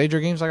 $1,000." AJ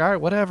Green's like, "All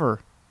right, whatever."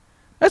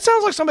 That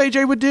sounds like something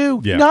AJ would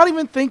do. Yeah. Not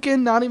even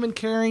thinking, not even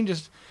caring,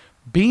 just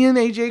being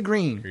AJ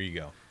Green. Here you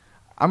go.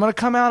 I'm gonna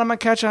come out. I'm gonna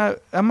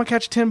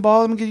catch 10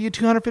 balls. I'm gonna give you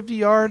 250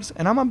 yards,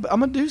 and I'm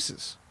a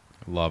deuces.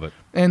 Love it.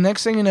 And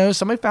next thing you know,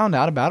 somebody found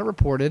out about it,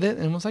 reported it,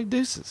 and was like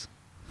deuces.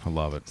 I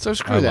love it. So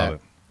screw I that. love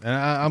it. And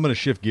I'm going to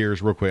shift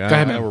gears real quick. Go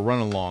ahead, I know man. we're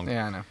running along.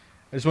 Yeah, I know.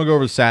 I just want to go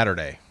over to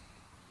Saturday.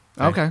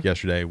 Okay.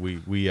 Yesterday, we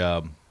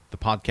the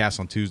podcast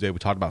on Tuesday, we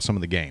talked about some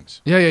of the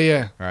games.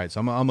 Yeah. All right, so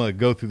I'm going to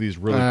go through these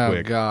really Oh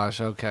quick. gosh.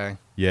 Okay.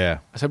 Yeah.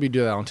 I hope you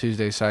do that on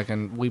Tuesday so I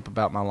can weep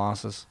about my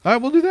losses. All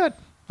right, we'll do that.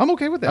 I'm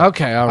okay with that.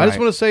 Okay, all I just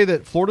right. want to say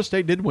that Florida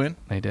State did win.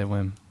 They did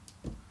win.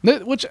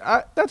 Which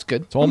that's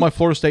good. To all my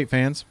Florida State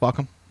fans, fuck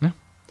them. Yeah.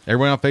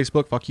 Everyone on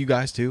Facebook, fuck you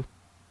guys too.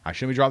 I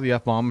shouldn't be dropping the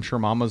F-bomb. I'm sure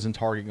Mama's in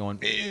Target going,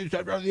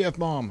 stop dropping the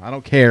F-bomb. I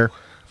don't care.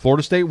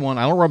 Florida State won.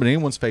 I don't rub it in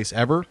anyone's face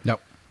ever.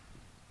 Nope.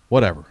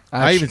 Whatever.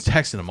 I I even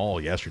texted them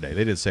all yesterday.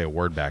 They didn't say a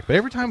word back. But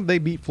every time they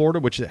beat Florida,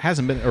 which it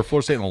hasn't been, or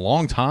Florida State in a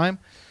long time,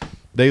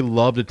 they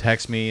love to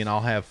text me, and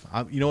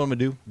you know what I'm going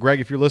to do?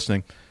 Greg, if you're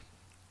listening,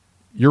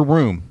 your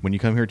room, when you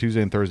come here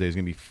Tuesday and Thursday, is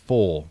going to be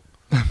full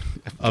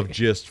of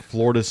just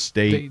Florida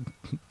State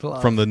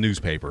from the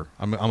newspaper.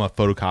 I'm going to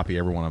photocopy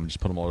everyone. I'm just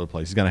put them all over the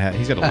place. He's got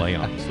to lay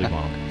on them, sleep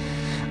on them.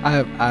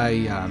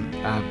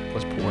 I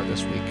was poor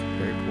this week,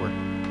 very poor,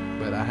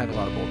 but I had a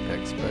lot of bold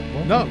picks. But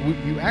No,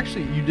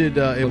 you did.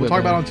 We'll talk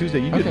about it on Tuesday.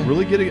 You did Okay.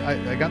 really good.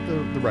 I got the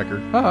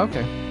record. Oh,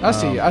 okay. I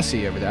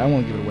see everything. I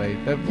won't give it away.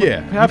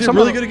 Yeah, you did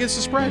really good against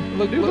the spread.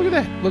 Look at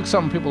that. Look,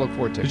 something people look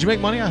forward to. Did you make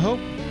money? I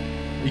hope.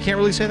 You can't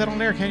really say that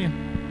on air, can you?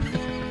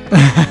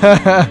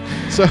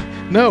 So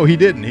no, he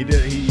didn't. He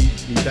did.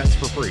 He bets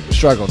for free.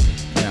 Struggled.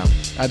 Yeah.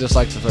 I just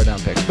like to throw down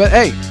picks. But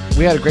hey,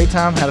 we had a great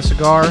time. Had a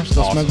cigar.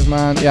 Still Awesome. smoking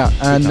mine. Yeah.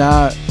 And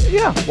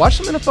watch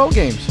some NFL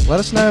games. Let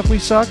us know if we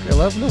suck. Or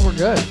let us know if we're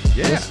good.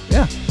 Yeah.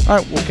 Yeah. All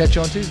right. We'll catch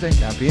you on Tuesday.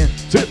 9 p.m.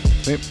 That's it.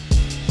 See ya.